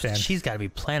 I understand. She's got to be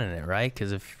planning it, right?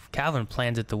 Because if Calvin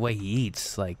plans it the way he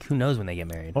eats, like, who knows when they get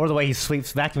married? Or the way he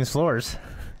sweeps, vacuums floors.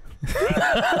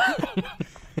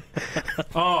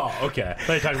 Oh, okay. I thought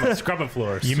you were talking about scrubbing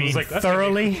floors. You So I mean was like, that's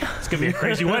thoroughly? It's going to be a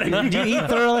crazy wedding. Do you eat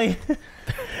thoroughly?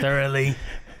 Thoroughly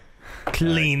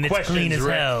clean. It's questions, clean as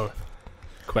Rick. hell.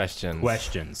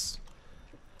 Questions.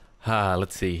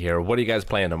 Let's see here. What are you guys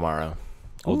playing tomorrow?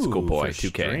 Old school Ooh, boy, for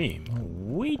 2K. stream.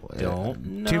 We don't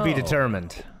know. To be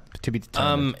determined. To be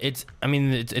determined. It's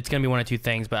gonna be one of two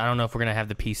things, but I don't know if we're gonna have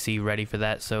the PC ready for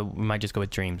that, so we might just go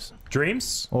with Dreams.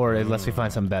 Dreams? Or unless we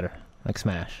find something better, like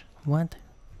Smash. What?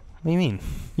 What do you mean?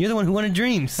 You're the one who wanted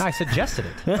Dreams. I suggested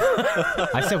it.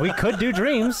 I said we could do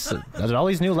Dreams. There's all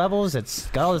these new levels. It's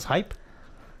got all this hype.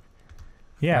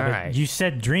 Yeah, All but right. you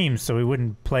said dreams, so we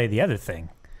wouldn't play the other thing.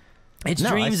 It's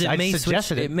No, Dreams. I It may switch.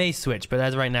 suggested it. It may switch, but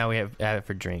as right now we have it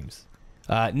for Dreams.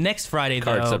 Next Friday,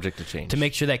 Card though, subject to change. to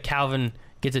make sure that Calvin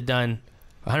gets it done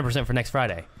 100% for next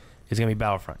Friday, is gonna be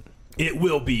Battlefront. It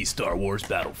will be Star Wars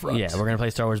Battlefront. Yeah, we're gonna play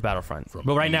Star Wars Battlefront.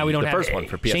 But right now we don't the have first one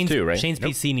for PS2, Shane's, right? Shane's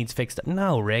PC needs fixed.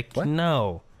 No, Rick. What?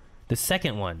 No, the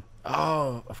second one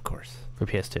Oh, of course. for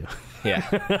PS2.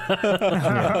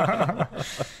 Yeah.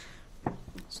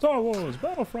 Star Wars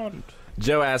Battlefront.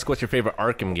 Joe asked, what's your favorite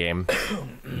Arkham game?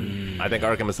 I think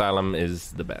Arkham Asylum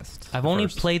is the best. I've only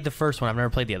First. played the first one. I've never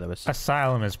played the others.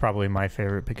 Asylum is probably my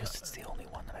favorite because it's the only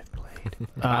one that I've played.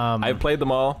 I've played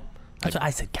them all, That's what I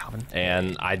said, Calvin.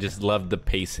 and I just loved the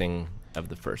pacing of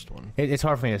the first one. It's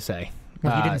hard for me to say.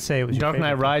 Well, you didn't say it was your Dark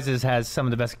Knight favorite. Rises has some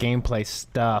of the best gameplay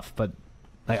stuff, but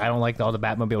like I don't like all the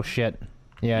Batmobile shit.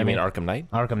 Yeah, You I mean mean Arkham Knight?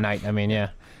 Arkham Knight. I mean, yeah,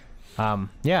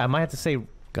 yeah. I might have to say,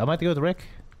 I might have to go with Rick.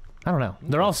 I don't know.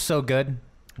 They're all so good.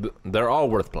 They're all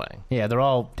worth playing. Yeah, they're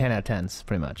all 10 out of 10s,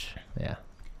 pretty much. Yeah.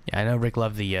 Yeah, I know Rick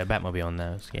loved the Batmobile in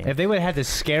those games. If they would have had the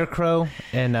Scarecrow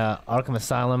in Arkham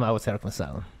Asylum, I would say Arkham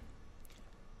Asylum.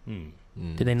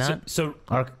 Did they not? So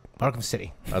Arkham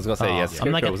City. I was going to say, yes,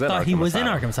 I'm like, I Scarecrow was in thought he Arkham was in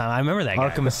Asylum. Arkham Asylum. I remember that guy.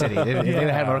 Arkham City. If they would have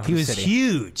had Arkham He was City.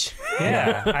 huge.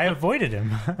 Yeah, I avoided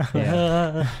him.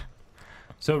 Yeah.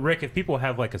 So, Rick, if people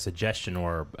have like a suggestion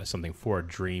or something for a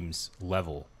Dreams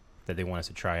level that they want us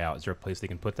to try out, is there a place they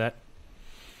can put that?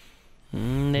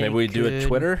 Maybe we do a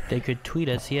Twitter? They could tweet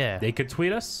us, yeah. They could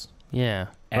tweet us Yeah.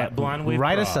 at Blind Wave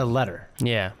Write us a Prod. letter.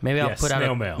 Yeah. Maybe I'll Yeah, put out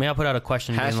snail a mail. maybe I'll put out a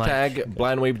question being like, Hashtag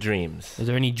Blind Wave Dreams. is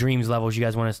there any Dreams levels you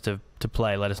guys want us to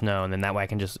play? Let us know, and then that way I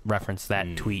can just reference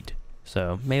that tweet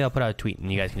So maybe I'll put out a tweet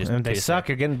and you guys can just. And if they tweet us suck,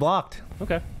 you're getting blocked.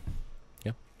 Okay.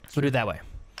 We'll do it that way.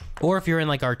 Or if you're in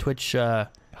like our Twitch or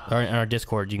in our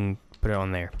Discord, you can put it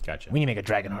on there. Gotcha. We need to make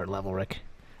a Dragonheart level, Rick.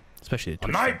 Especially the A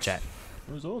Twitch knight! chat.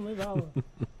 It was only valor.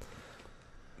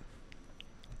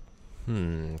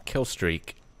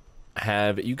 Killstreak.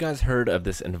 Have you guys heard of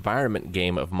this environment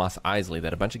game of Mos Eisley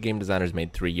that a bunch of game designers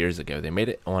made 3 years ago? They made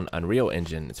it on Unreal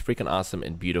Engine. It's freaking awesome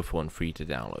and beautiful and free to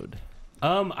download.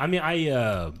 I mean,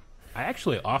 I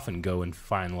actually often go and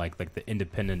find like the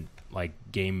independent like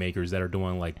game makers that are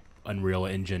doing like Unreal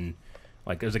Engine.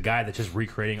 Like, there's a guy that's just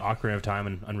recreating Ocarina of Time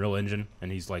in Unreal Engine,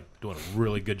 and he's like doing a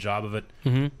really good job of it.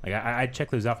 Mm-hmm. Like, I check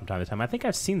those out from time to time. I think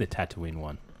I've seen the Tatooine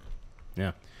one.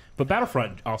 Yeah, but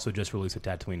Battlefront also just released a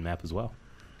Tatooine map as well.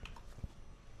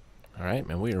 All right,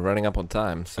 man, we are running up on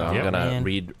time, so I'm Yeah. going to Man.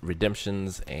 read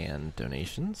redemptions and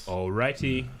donations.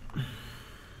 Alrighty.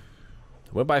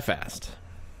 Went by fast.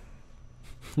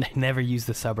 They never use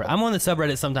the subreddit. I'm on the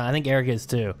subreddit sometimes. I think Eric is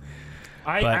too.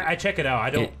 But I check it out.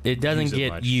 I don't. It doesn't use it get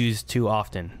much. used too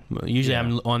often. Usually Yeah.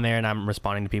 I'm on there and I'm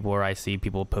responding to people or I see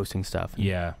people posting stuff.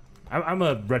 Yeah, I'm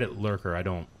a Reddit lurker. I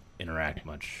don't interact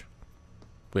much.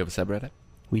 We have a subreddit?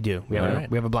 We do. We have,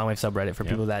 Alright. we have a Blind Wave subreddit for Yeah.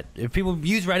 people that, if people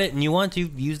use Reddit and you want to,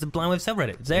 use the Blind Wave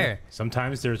subreddit. It's there.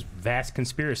 Sometimes there's vast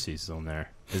conspiracies on there.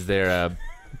 Is there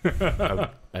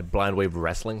a Blind Wave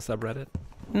wrestling subreddit?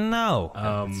 No.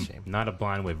 That's a shame. Not a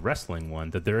Blind Wave wrestling one.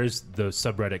 That there is the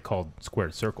subreddit called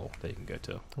Squared Circle that you can go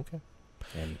to. Okay.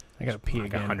 And I gotta pee I got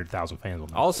again. 100,000 fans on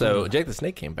that. Also, Jake the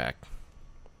Snake came back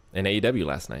in AEW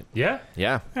last night. Yeah.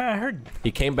 Yeah. I heard.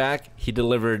 He came back. He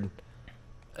delivered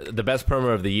the best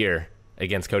promo of the year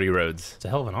against Cody Rhodes. It's a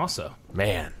hell of an also.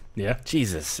 Man, Yeah.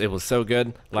 Jesus, it was so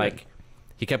good. Like,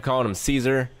 he kept calling him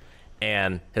Caesar,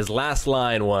 and his last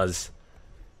line was,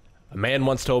 "A man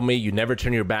once told me you never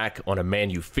turn your back on a man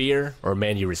you fear or a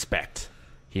man you respect."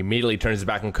 He immediately turns his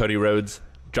back on Cody Rhodes,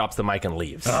 drops the mic, and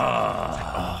leaves.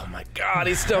 Oh my God,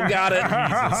 he still got it.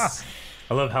 Jesus.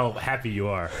 I love how happy you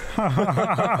are.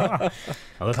 I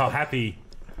love how happy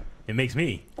it makes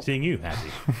me seeing you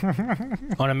happy.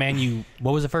 On a man you,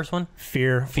 what was the first one?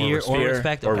 Fear. Fear or Fear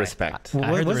respect? or Okay. respect. I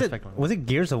heard the was it respect one. was it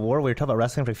Gears of War? We were talking about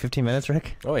wrestling for like 15 minutes,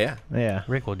 Rick. Oh, yeah. Yeah.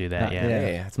 Rick will do that, yeah.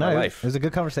 Yeah, it's my No, life. It was a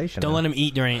good conversation. Don't man. let him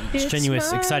eat during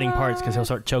strenuous, exciting parts because he'll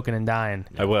start choking and dying.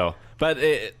 I will. But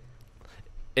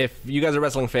if you guys are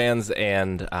wrestling fans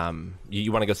and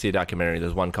you want to go see a documentary,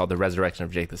 there's one called The Resurrection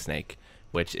of Jake the Snake,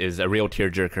 which is a real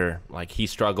tearjerker. Like, he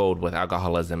struggled with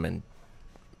alcoholism and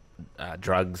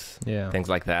drugs, things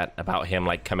like that, about him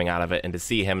like coming out of it, and to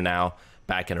see him now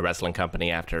back in a wrestling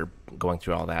company after going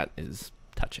through all that is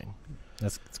touching.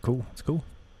 It's cool. It's cool.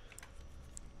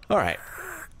 All right,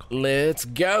 let's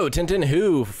go. Tintin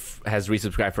Who has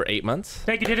resubscribed for 8 months.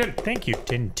 Thank you, Tintin. Thank you,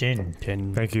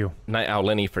 Tintin. Thank you. Night Owl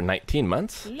Lenny for 19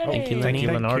 months. Thank you, Thank Lenny. you,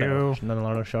 Leonardo. you.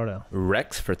 Leonardo Shardo.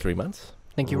 Rex for 3 months.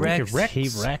 Thank you, Thank you, Rex. Rex.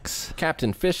 He Rex.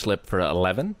 Captain Fishlip for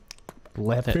 11.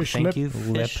 Lip. Thank you,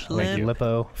 Lip. Fish Thank you. Lip.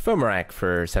 Lippo. Fomarak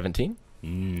for 17.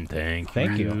 Thank you.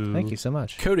 Thank you. Thank you so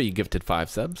much. Cody gifted 5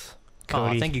 subs. Aw,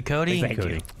 Cody. thank you, Cody. Thank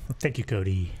you. Thank you,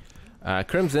 Cody.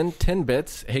 Crimson, 10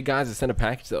 bits. Hey guys, I sent a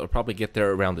package that will probably get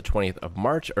there around the 20th of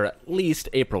March or at least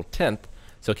April 10th.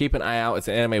 So keep an eye out. It's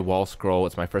an anime wall scroll.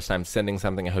 It's my first time sending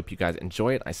something. I hope you guys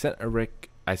enjoy it. I sent Rick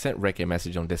a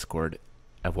message on Discord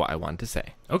of what I wanted to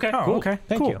say. Okay, Oh, cool. okay.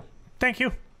 Thank cool. you. Thank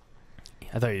you.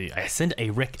 I thought I sent a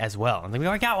Rick as well. I'm like, we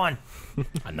already got one.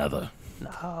 Another.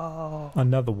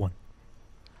 Another one.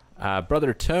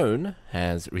 Brother Tone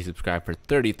has resubscribed for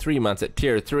 33 months at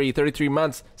tier 3. 33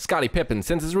 months. Scotty Pippen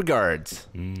sends his regards.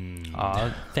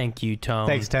 Aw, thank you, Tone.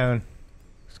 Thanks, Tone.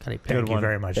 Scotty Thank Pippen. you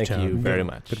very much, Thank Tone. you very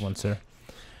much. Good one, sir.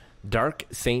 Dark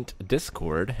Saint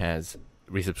Discord has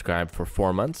resubscribed for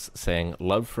 4 months, saying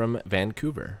love from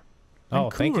Vancouver. Oh,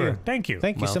 thank Vancouver. you. Thank you.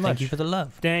 Thank you Well, so much. thank you for the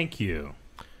love. Thank you.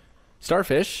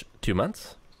 Starfish, 2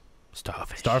 months.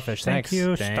 Starfish. Starfish. Thank Thanks.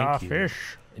 you, Thank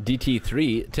Starfish.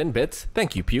 DT3, 10 bits.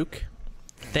 Thank you, Puke.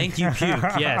 Thank you,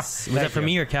 Puke. Yes. Was that for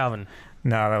me or Calvin?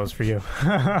 No, that was for you.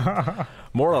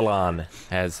 Moralon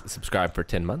has subscribed for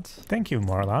 10 months. Thank you,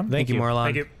 Marlon. Thank you, Marlon.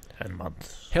 Thank you. 10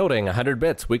 months. Hilding, 100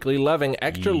 bits. Weekly loving.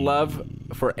 Extra love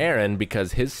for Aaron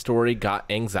because his story got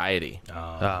anxiety.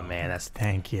 Oh, man. That's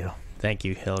Thank you. Thank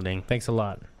you, Hilding. Thanks a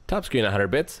lot. Top screen, 100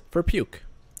 bits for Puke.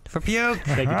 For Puke.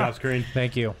 Thank you, top screen.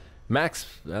 Thank you. Max,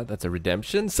 that's a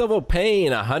redemption. Civil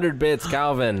Pain, 100 bits.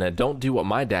 Calvin, don't do what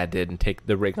my dad did and take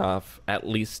the ring off at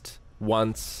least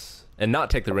once, and not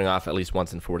take the ring off at least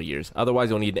once in 40 years. Otherwise,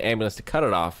 you'll need an ambulance to cut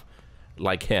it off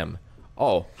like him.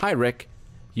 Oh, hi, Rick.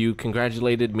 You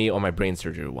congratulated me on my brain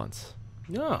surgery once.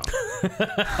 No.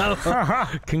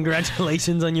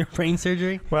 Congratulations on your brain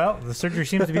surgery. Well, the surgery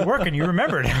seems to be working. You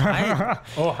remembered.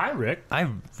 Oh, hi, Rick. I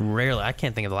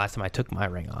can't think of the last time I took my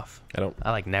ring off.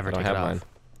 I like never I don't took it have off. mine.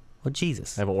 Well,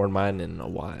 Jesus. I haven't worn mine in a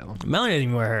while. Melanie doesn't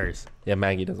even wear hers. Yeah,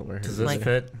 Maggie doesn't wear hers. Does this Like-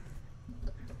 fit?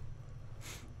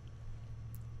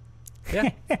 Yeah.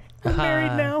 I'm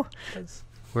married now.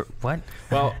 What?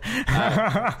 Well,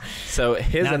 so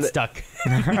his Now and it's stuck.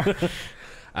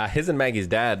 his and Maggie's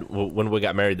dad, when we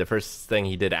got married, the first thing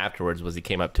he did afterwards was he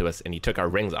came up to us and he took our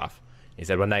rings off. He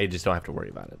said, "Well, now you just don't have to worry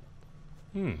about it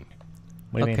What do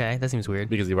you mean? Okay, that seems weird.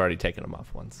 because you've already taken them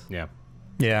off once." Yeah.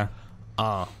 Yeah.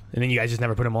 Oh, and then you guys just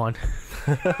never put them on.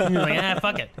 You're like,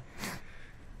 fuck it.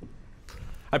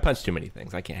 I punched too many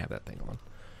things. I can't have that thing on.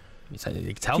 It's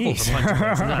helpful for punching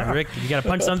rings. Sometimes, Rick, you gotta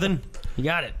punch something, you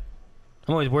got it.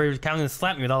 I'm always worried Calvin's gonna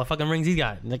slap me with all the fucking rings he's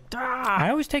got. Like, I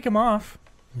always take them off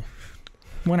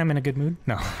when I'm in a good mood.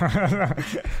 No.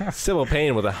 Civil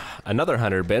Pain with another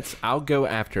 100 bits. I'll go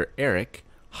after Eric.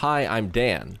 Hi, I'm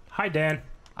Dan. Hi, Dan.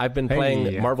 I've been Hey.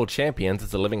 playing Marvel Champions.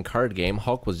 It's a living card game.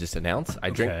 Hulk was just announced. I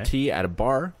drink Okay. tea at a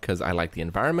bar because I like the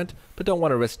environment, but don't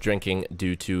want to risk drinking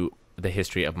due to the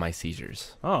history of my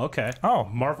seizures. Oh, okay. Oh.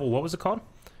 Marvel, what was it called?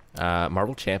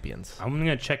 Marvel Champions. I'm going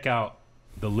to check out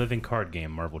the living card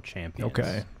game, Marvel Champions.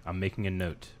 Okay. I'm making a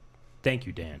note. Thank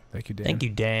you, Dan. Thank you, Dan. thank you,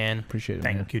 Dan. Appreciate it,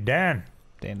 man. Thank you, Dan.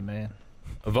 Dan the man.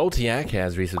 Voltiac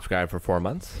has resubscribed for 4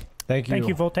 months. Thank you. Thank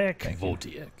you, Voltec. Thank you.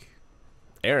 Voltiac.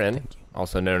 Aaron,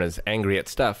 also known as Angry at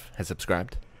Stuff, has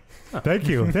subscribed. Thank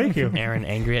you. Thank you. Aaron,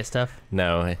 angry at stuff.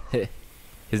 No,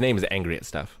 his name is Angry at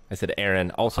Stuff. I said Aaron,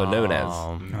 also known as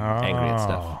Angry at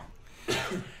Stuff.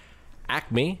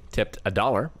 Acme tipped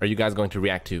 $1. Are you guys going to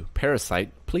react to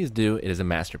Parasite? Please do. It is a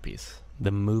masterpiece.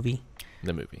 The movie.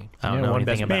 The movie. I don't Yeah, know one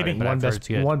anything best- about maybe it, but One I've heard it's best,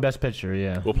 good. one best picture,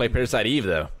 yeah. We'll play Parasite Eve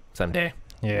though someday.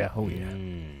 Yeah. Oh, yeah.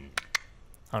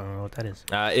 I don't know what that is.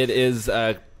 It is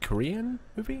a Korean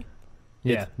movie.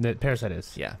 Yeah, the Parasite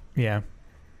is. Yeah, Yeah.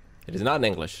 it is not in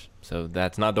English, so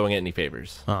that's not doing it any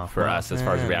favors for well, us as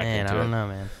far as reacting man, to I don't it. know,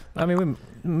 man. I mean,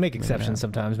 we make exceptions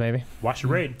sometimes, maybe. Watch the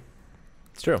raid.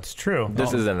 It's true. It's true.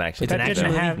 This isn't actually. It's an That action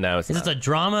didn't movie? have- No, it's Is not. this a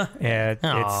drama? Yeah.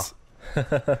 Aw.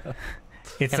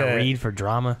 It's Gotta a read for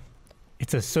drama.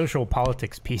 it's a social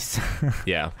politics piece.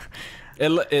 Yeah, it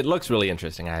looks really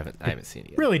interesting. I haven't seen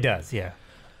it yet. Really does. Yeah.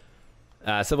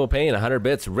 Civil Pain, 100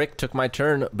 bits. Rick took my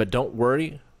turn, but don't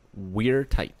worry, we're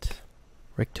tight.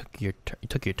 Rick took your turn. You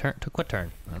took your turn. Took what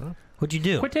turn? I don't know. What'd you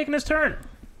do? Quit taking his turn.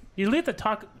 You leave the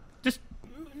talk. Just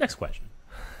next question.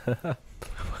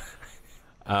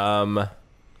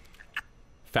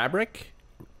 Fabric?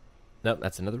 Nope,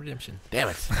 that's another redemption. Damn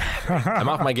it. I'm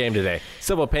off my game today.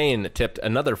 Civil Pain tipped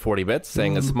another 40 bits,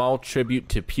 saying a small tribute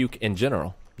to puke in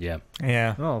general. Yeah.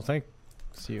 Yeah. Oh, thank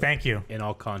you. Thank you. In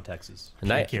all contexts.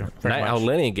 Thank you very Night much. Owl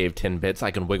Lenny gave 10 bits. I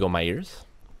can wiggle my ears.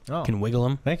 Oh, Can wiggle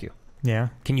them? thank you. Yeah.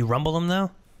 Can you rumble them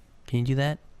though? Can you do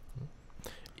that?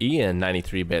 Ian,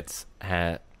 93 bits.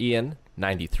 Ian,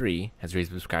 93, has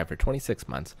resubscribed for 26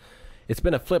 months. It's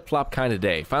been a flip-flop kind of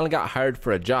day. Finally got hired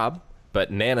for a job,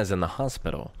 but Nana's in the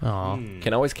hospital. Oh,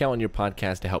 Can always count on your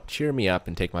podcast to help cheer me up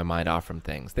and take my mind off from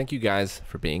things. Thank you guys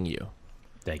for being you.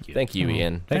 Thank you. Thank you,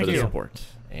 Ian, Thank for the you. support.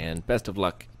 And best of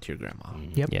luck to your grandma.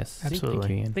 Yep. yes, Absolutely. Thank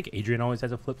you, I Ian. think Adrian always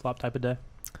has a flip flop type of day.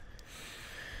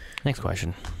 Next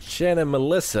question. Shannon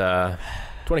Melissa,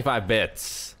 25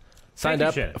 bits. Signed you,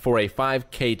 up Shannon. for a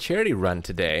 5K charity run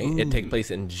today. It takes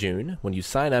place in June. When you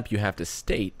sign up, you have to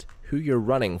state who you're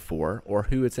running for or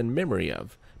who it's in memory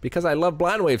of. Because I love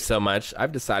Blind Wave so much,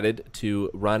 I've decided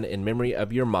to run in memory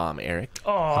of your mom, Eric.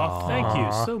 Oh, thank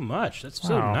you so much. That's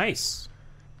so Wow. nice.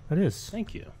 It is.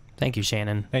 Thank you. Thank you,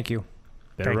 Shannon. Thank you.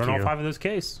 Better Thank run all you. 5 of those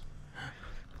Ks.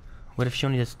 What if she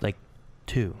only does like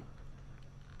 2?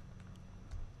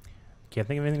 Can't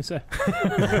think of anything to say.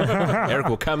 Eric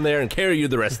will come there and carry you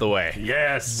the rest of the way.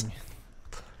 Yes.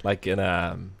 Like in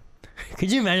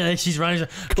Could you imagine that she's running?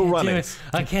 Cool "I can't do runnings. it.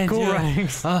 I can't do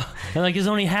it. And like there's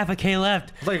only half a K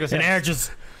left. And Eric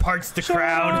just parts the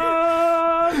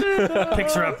crowd,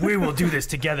 picks her up. We will do this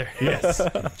together. Yes.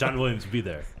 John Williams will be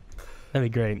there. That'd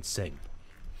be great. And sing.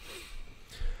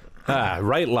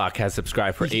 Right Lock has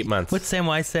subscribed for 8 months. What's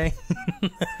Samwise say?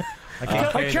 I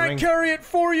can't carry it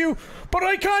for you, but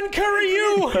I can carry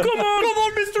you. Come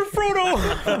on, Mr.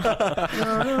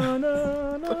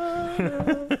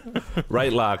 Frodo.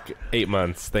 Right Lock, 8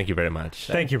 months. Thank you very much.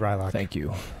 Thank you, Rylock. Thank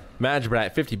you.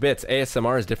 Madgebrat, 50 bits.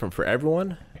 ASMR is different for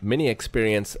everyone. Many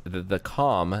experience the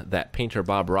calm that painter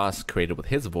Bob Ross created with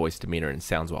his voice, demeanor, and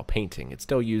sounds while painting. It's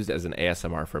still used as an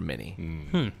ASMR for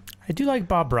many. I do like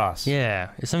Bob Ross. Yeah,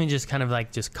 it's something just kind of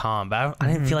like just calm. But I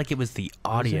didn't feel like it was the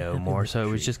audio more, so it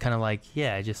was just kind of like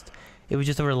it it was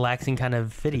just a relaxing kind of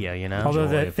video, you know. Although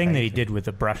Joy the of thing that he painting. did with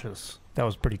the brushes, that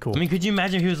was pretty cool. I mean, could you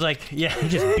imagine if he was like, yeah? he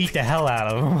just beat the hell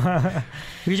out of him.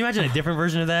 Could you imagine a different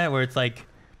version of that where it's like,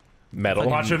 Metal.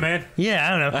 Watch it, man. yeah,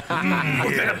 I don't know.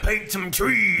 We're gonna paint some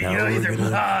trees.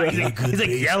 He's like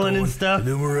yelling and stuff.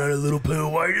 then we're at a little pale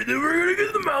white, and then we're gonna get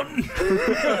to the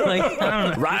mountain. Like, I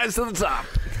don't know. Rise to the top.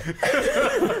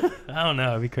 I don't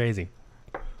know. It'd be crazy.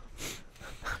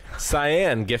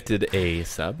 Cyan gifted a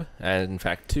sub, and in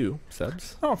fact 2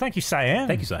 subs. Oh, thank you, Cyan.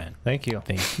 Thank you, Cyan. Thank you.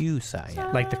 Thank you,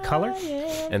 Saya. Like the color?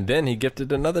 And then he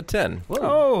gifted another 10.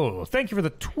 Oh, thank you for the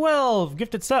 12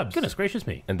 gifted subs. Goodness gracious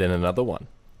me. And then another 1.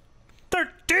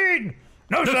 13!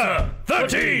 No, sir!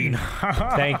 13!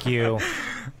 Thank you.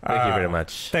 Thank you very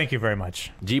much. Thank you very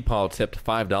much. G. Paul tipped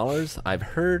 $5. I've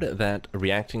heard that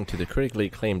reacting to the critically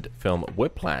acclaimed film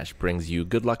Whiplash brings you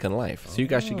good luck in life, so you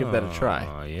guys should give that a try.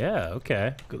 Oh, yeah,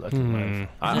 okay. Good luck in Hmm.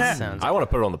 life. That sounds, I want to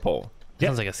put it on the poll.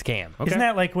 sounds like a scam. Okay. Isn't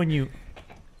that like when you...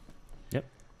 Yep.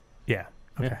 Yeah.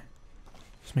 Okay. Yeah.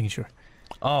 Just making sure.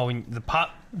 Oh, when the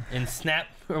pop and snap,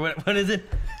 or what is it?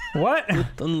 What?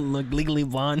 Legally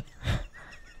blonde.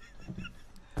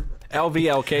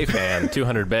 LVLK fan,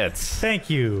 200 bits. Thank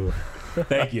you.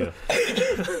 Thank you.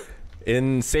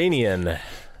 Insanian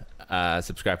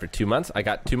subscribed for 2 months. I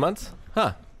got 2 months.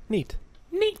 Huh. Neat.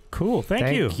 Cool.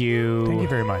 Thank you. Thank you. Thank you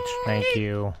very much. Thank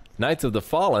you. Knights of the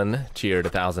Fallen cheered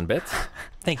 1,000 bits.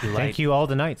 Thank you, Light. Thank you all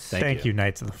the nights. Thank you,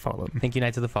 Knights of the Fallen. Thank you,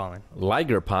 Knights of the Fallen.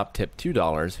 Liger Pop tipped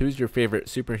 $2. Who's your favorite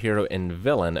superhero and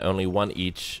villain? Only one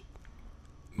each,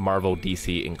 Marvel,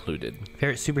 DC included.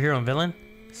 Favorite superhero and villain?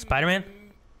 Spider-Man?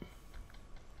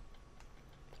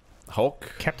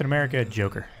 Hulk. Captain America,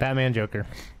 Joker. Batman, Joker.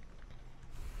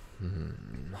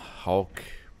 Hulk.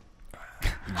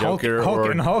 Joker Hulk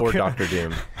or, and Hulk. or Doctor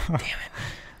Doom.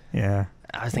 Yeah.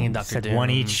 I was thinking Doctor Said Doom. one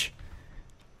each.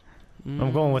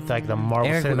 I'm going with like the Marvel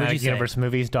Eric, what'd you Cinematic say? Universe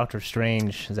movies. Doctor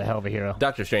Strange is a hell of a hero.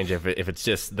 Doctor Strange, if it's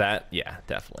just that, yeah,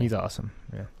 definitely. He's awesome.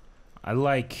 Yeah. I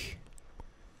like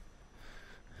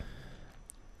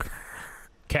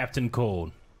Captain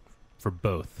Cold for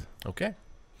both. Okay.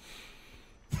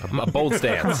 A bold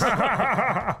stance.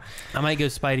 I might go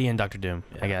Spidey and Doctor Doom,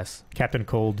 I guess. Captain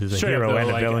Cold is a Straight up, hero though, and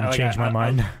a like- villain. like, Changed my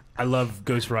mind. I love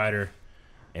Ghost Rider,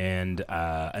 and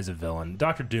as a villain,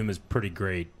 Doctor Doom is pretty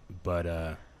great, but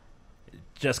I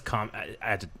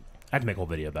had to make a whole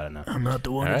video about it now. I'm not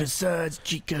the one All right. decides,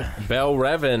 Chica. Bell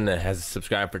Revan has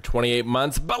subscribed for 28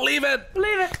 months. Believe it!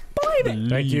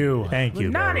 Thank you. Thank you.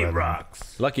 Naughty Bell Revan.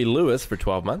 rocks. Lucky Lewis for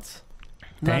 12 months.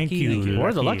 Thank you.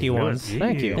 We're the lucky ones.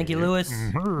 Thank you. Thank you, Lewis.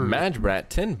 Madgebrat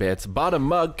 10 bits. Bottom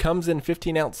mug comes in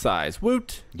 15-ounce size.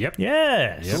 Woot! Yep.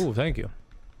 Yes. Yep. Ooh, thank you.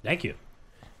 Thank you.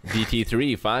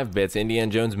 DT3 5 bits.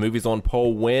 Indiana Jones movies on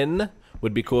poll when?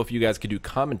 Would be cool if you guys could do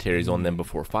commentaries on them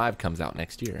before 5 comes out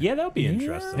next year. Yeah, that would be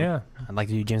interesting. Yeah. I'd like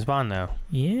to do James Bond, though.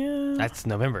 Yeah. That's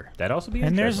November. That'd also be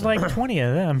And there's interesting. like 20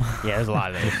 of them. Yeah, there's a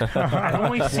lot of those. I've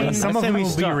only seen Some of them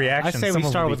will be reactions. I say some we of them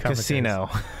start will be with Casino.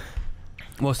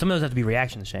 Well, some of those have to be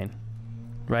reactions, Shane.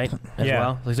 Right? As Yeah.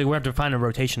 well? Like, so we have to find a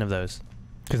rotation of those.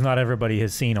 Because not everybody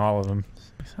has seen all of them.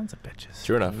 Sons of bitches.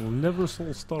 Sure enough. Never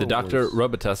sold Star The Dr. Wars.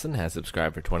 Robitussin has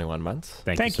subscribed for 21 months.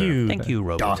 Thank sir. you. Thank you,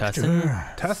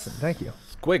 Robotussin. Tussin, thank you.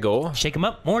 Squiggle. Shake him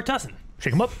up. More Tussin.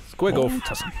 Shake them up. Squiggle.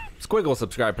 Squiggle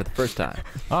subscribed for the first time.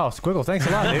 Oh, Squiggle, thanks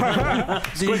a lot,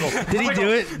 dude. Did he do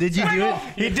it? Did you do it?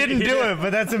 He didn't do it,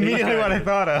 but that's immediately what I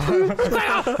thought of.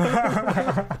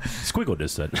 Squiggle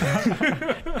just said.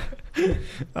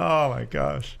 Oh my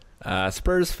gosh.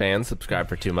 Spurs fan subscribed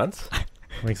for 2 months.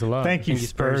 Thanks a lot. Thank you, Thank you,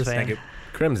 Spurs Spurs. fan. Thank you.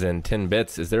 Crimson 10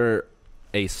 bits. Is there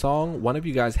a song one of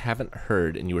you guys haven't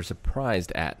heard and you were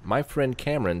surprised at? My friend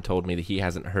Cameron told me that he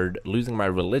hasn't heard Losing My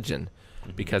Religion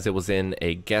because it was in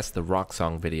a Guess the Rock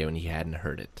Song video and he hadn't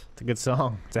heard it. It's a good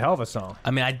song. It's a hell of a song.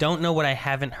 I mean, I don't know what I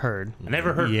haven't heard. I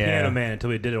never heard Yeah. Piano Man until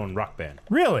we did it on Rock Band.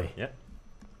 Really? Yep.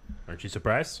 Aren't you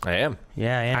surprised? I am.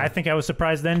 Yeah, yeah. I think I was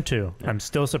surprised then too. I'm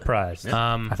still surprised.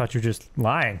 I thought you were just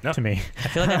lying No. to me. I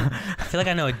feel like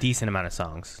I know a decent amount of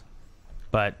songs,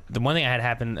 but the one thing I had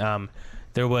happen,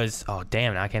 there was now I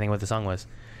can't think of what the song was.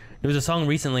 There was a song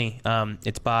recently.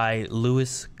 It's by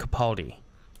Louis Capaldi,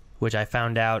 which I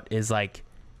found out is like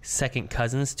second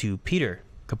cousins to Peter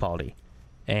Capaldi.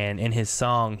 And in his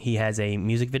song, he has a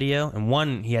music video, and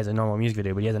one he has a normal music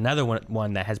video, but he has another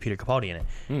one that has Peter Capaldi in it.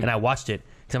 And I watched it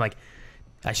because I'm like,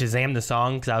 I Shazammed the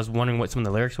song because I was wondering what some of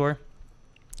the lyrics were.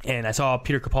 And I saw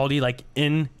Peter Capaldi like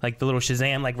in like the little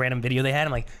Shazam like random video they had.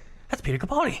 I'm like, that's Peter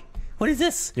Capaldi. What is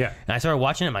this? Yeah. And I started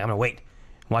watching it. I'm like, I'm gonna wait,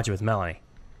 watch it with Melanie,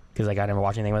 because like I never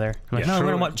watched anything with her. I'm like, Yeah, no, sure.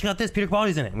 I'm gonna watch. Check out this. Peter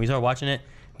Capaldi's in it. And we started watching it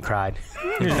and cried.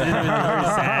 It was really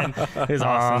sad. It was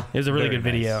awesome. It was a really Very good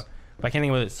video. nice. I can't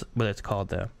think of what it's called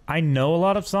though. I know a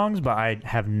lot of songs, but I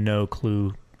have no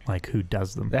clue like who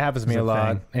does them. That happens to me It's a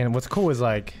lot. thing. And what's cool is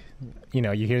like, you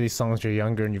know, you hear these songs when you're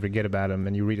younger and you forget about them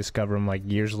and you rediscover them like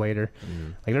years later.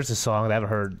 Like there's a song that I haven't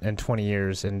heard in 20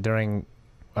 years, and during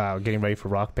getting ready for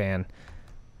Rock Band,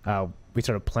 we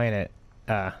started playing it,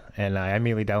 and I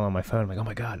immediately downloaded on my phone. I'm like, oh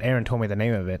my god, Aaron told me the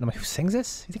name of it. And I'm like, who sings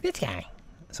this? He's like, this guy.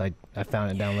 So I found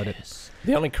it and downloaded it.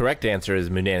 The only correct answer is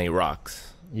Munani Rocks.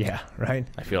 Yeah, right?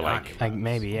 I feel like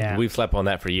Maybe, yeah. we've slept on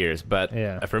that for years. But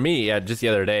Yeah. for me, just the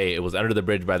other day, it was Under the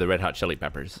Bridge by the Red Hot Chili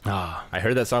Peppers. Ah. I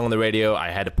heard that song on the radio. I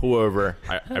had to pull over.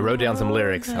 I wrote down some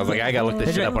lyrics. I was like, I gotta look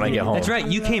this shit up when I get home. That's right.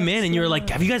 You came in and you were like,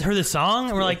 "Have you guys heard this song?"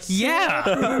 And we're like,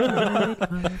 "Yeah."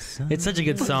 It's such a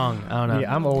good song. I don't know.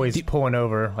 Yeah, I'm always pulling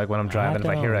over like when I'm driving if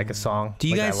I hear like a song Do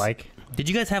you like guys I like. Did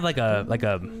you guys have like a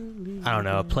I don't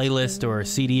know, a playlist or a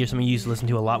CD or something you used to listen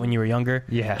to a lot when you were younger?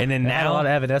 Yeah. And then It had a now, lot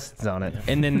of Evanescence on it.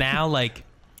 and then now, like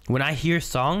when I hear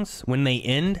songs, when they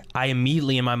end, I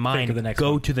immediately in my mind of the next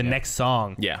go one. to the next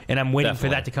song. Yeah, And I'm waiting for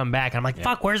definitely. that to come back. And I'm like,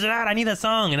 "Fuck, where's it at? I need that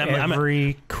song." And I'm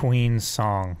Every Queen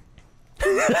song.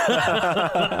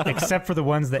 Except for the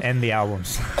ones that end the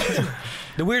albums.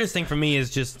 the weirdest thing for me is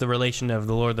just the relation of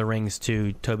the Lord of the Rings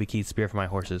to Toby Keith's Spear for My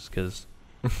Horses, because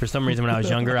for some reason when I was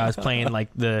younger I was playing like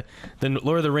the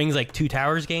Lord of the Rings like Two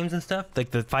Towers games and stuff,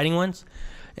 like the fighting ones,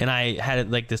 and I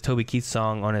had like this Toby Keith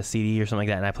song on a CD or something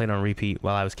like that, and I played it on repeat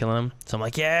while I was killing them. So I'm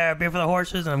like, yeah, beer for the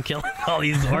horses, and I'm killing all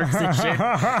these orcs and shit.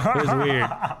 It was weird,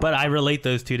 but I relate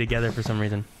those two together for some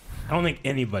reason. I don't think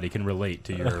anybody can relate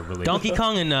to your relationship. Donkey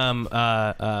Kong and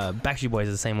Backstreet Boys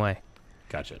is the same way.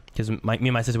 Gotcha. Because me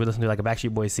and my sister would listen to like a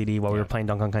Backstreet Boys CD while we were playing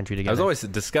Donkey Kong Country together. I was always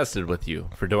disgusted with you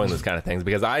for doing this kind of things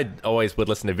because I always would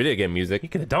listen to video game music.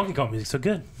 The Donkey Kong music's so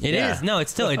good. It is. No,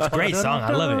 it's a great song.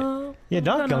 I love it. Yeah,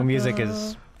 Donkey Kong music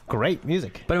is great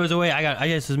music. But it was a way I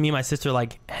guess it was me and my sister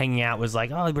like hanging out, was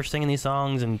like, oh, we're singing these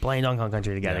songs and playing Donkey Kong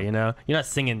Country together, you know? You're not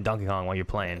singing Donkey Kong while you're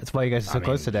playing. That's why you guys are so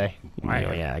close today.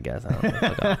 Yeah, I guess. I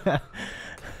don't know.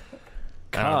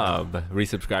 Cobb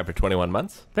resubscribed for 21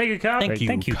 months. Thank you, Cobb.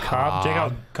 Thank you, Cobb. Check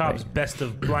out Cobb's best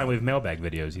of Blind Wave mailbag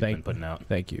videos he's been putting out.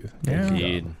 Thank you. Yeah.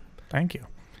 Indeed. Thank you.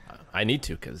 I need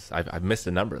to because I've missed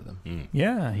a number of them.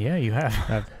 Yeah, you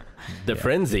have. The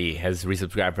Frenzy has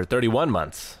resubscribed for 31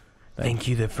 months. Thank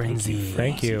you, the frenzy.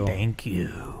 Thank you. Thank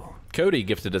you. Cody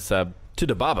gifted a sub to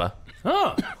the Baba,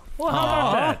 Oh, well, how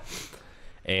about that?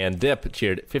 and Dip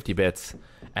cheered 50 bits.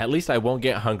 At least I won't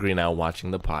get hungry now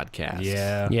watching the podcast.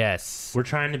 Yeah. Yes. We're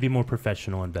trying to be more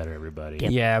professional and better, everybody.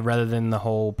 Yeah, rather than the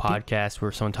whole podcast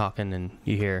where someone talking and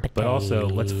you hear. But also,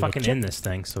 let's fucking end this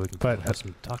thing so we can have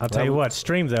some talk. I'll tell you what,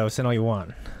 stream though, send all you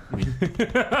want.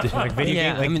 Like video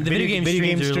Yeah, game, like I mean, the video game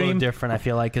streams are a little stream. different, I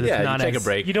feel like, because Yeah, it's you not take as, a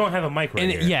break. You don't have a mic right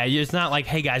And here. yeah, it's not like,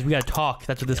 hey guys, we got to talk.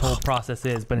 That's what this whole process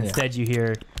is. But instead, you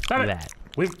hear Stop it. that.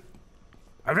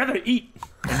 I'd rather eat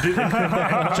and,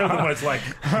 and show them what it's like.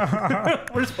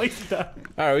 We're just wasting time.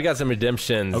 All right, we got some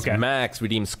redemptions. Okay. Max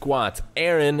redeemed squats.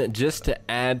 Aaron, just to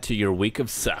add to your week of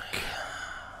suck.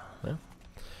 Well,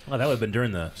 that would have been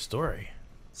during the story.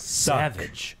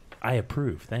 Savage. I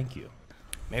approve. Thank you.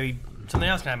 Maybe something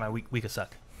else can have my week of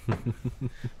suck.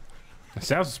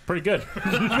 Sounds pretty good.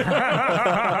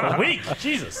 Weak.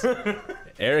 Jesus.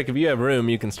 Eric, if you have room,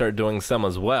 you can start doing some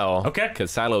as well. Okay.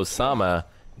 Because Silo Sama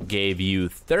gave you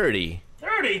 30.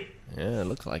 30. Yeah, it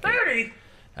looks like 30.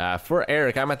 it. For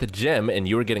Eric, I'm at the gym and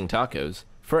you were getting tacos.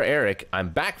 For Eric, I'm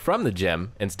back from the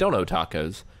gym and still no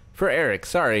tacos. For Eric,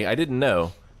 sorry, I didn't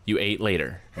know. You ate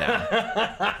later.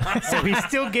 Now. So he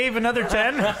still gave another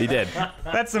 10? He did.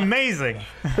 That's amazing.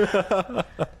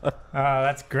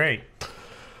 That's great.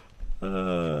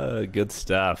 Good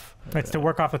stuff. It's to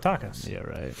work off the tacos. Yeah,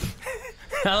 right.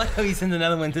 I like how he sends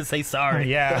another one to say sorry.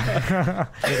 Yeah.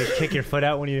 You had to kick your foot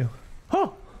out when you.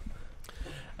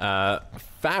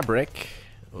 Fabric.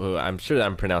 Oh, I'm sure that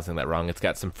I'm pronouncing that wrong. It's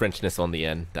got some Frenchness on the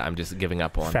end that I'm just giving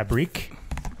up on. Fabrique.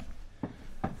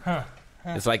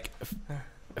 It's like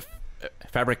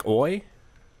fabric oil.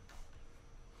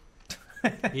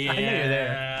 Yeah. I knew you were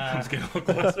there. Let's get a little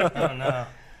closer. Oh no.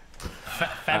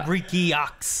 Fabriki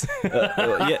ox.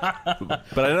 Yeah,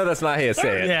 but I know that's not how you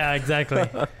say it. Yeah, exactly.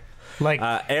 Like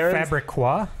Aaron's-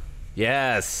 Fabriquois?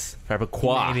 Yes,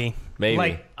 fabriquois. Maybe.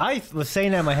 Like I was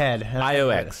saying that in my head. and I-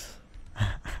 IOX.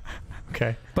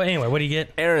 Okay. But anyway, what do you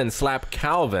get? Aaron slapped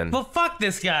Calvin. Well, fuck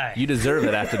this guy. You deserve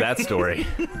it after that story.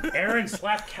 Aaron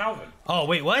slapped Calvin. Oh,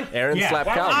 wait, what? Aaron slapped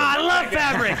why- Calvin. Ah, I love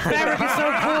Fabric. Fabric is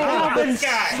so cool. This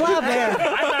guy. Slap Aaron.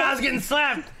 I thought I was getting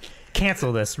slapped.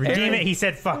 Cancel this. Redeem it. He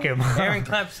said fuck him. Aaron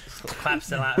claps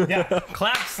Slavin. Yeah.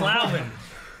 Clap Slavin.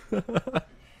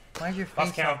 Why's your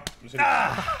face? Count.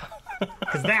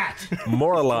 Because that.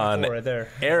 Moralon. Right there.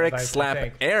 Eric Nice, I slap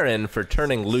think. Aaron for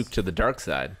turning Luke to the dark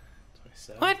side.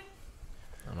 What?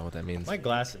 I don't know what that means. My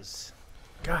glasses.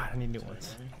 God, I need new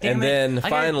ones. Damn And it. then I gotta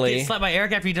finally- get slapped by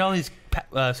Eric after you did all these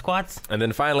squats. And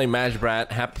then finally,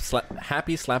 Majbrat,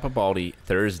 happy Slap-a-Baldy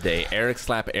Thursday. Eric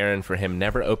slap Aaron for him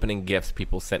never opening gifts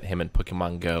people sent him in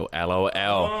Pokemon Go. LOL.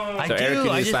 I So do. Eric, can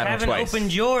I you just slap him haven't twice?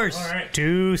 opened yours.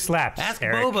 2 slaps. Ask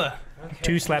Eric. Boba.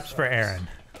 2 slaps for Aaron.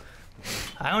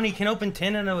 I only can open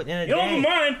 10 in a day. You open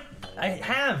mine. I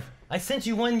have. I sent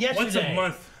you one yesterday. Once a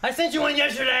month. I sent you one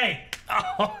yesterday.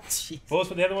 Oh, jeez. What was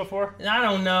the other one for? I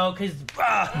don't know, because...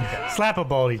 Slap a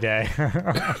baldy day.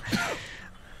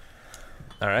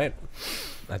 All right.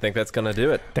 I think that's going to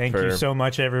do it. Thank you so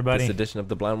much, everybody. This edition of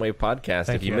the Blind Wave Podcast.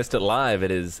 Thank If you you. missed it live,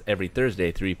 it is every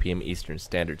Thursday, 3 p.m. Eastern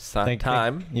Standard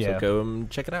Time. yeah. So go and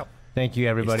check it out. Thank you,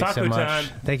 everybody, It's so taco much. time.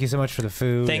 Thank you so much for the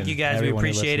food. Thank and you, guys. We everyone who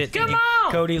appreciate it. listens. Thank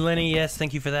you, Cody, Lenny, yes,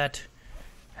 thank you for that.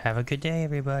 Have a good day,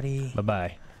 everybody.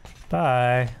 Bye-bye.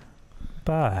 Bye.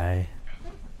 Bye.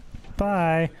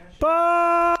 Bye.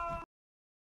 Bye.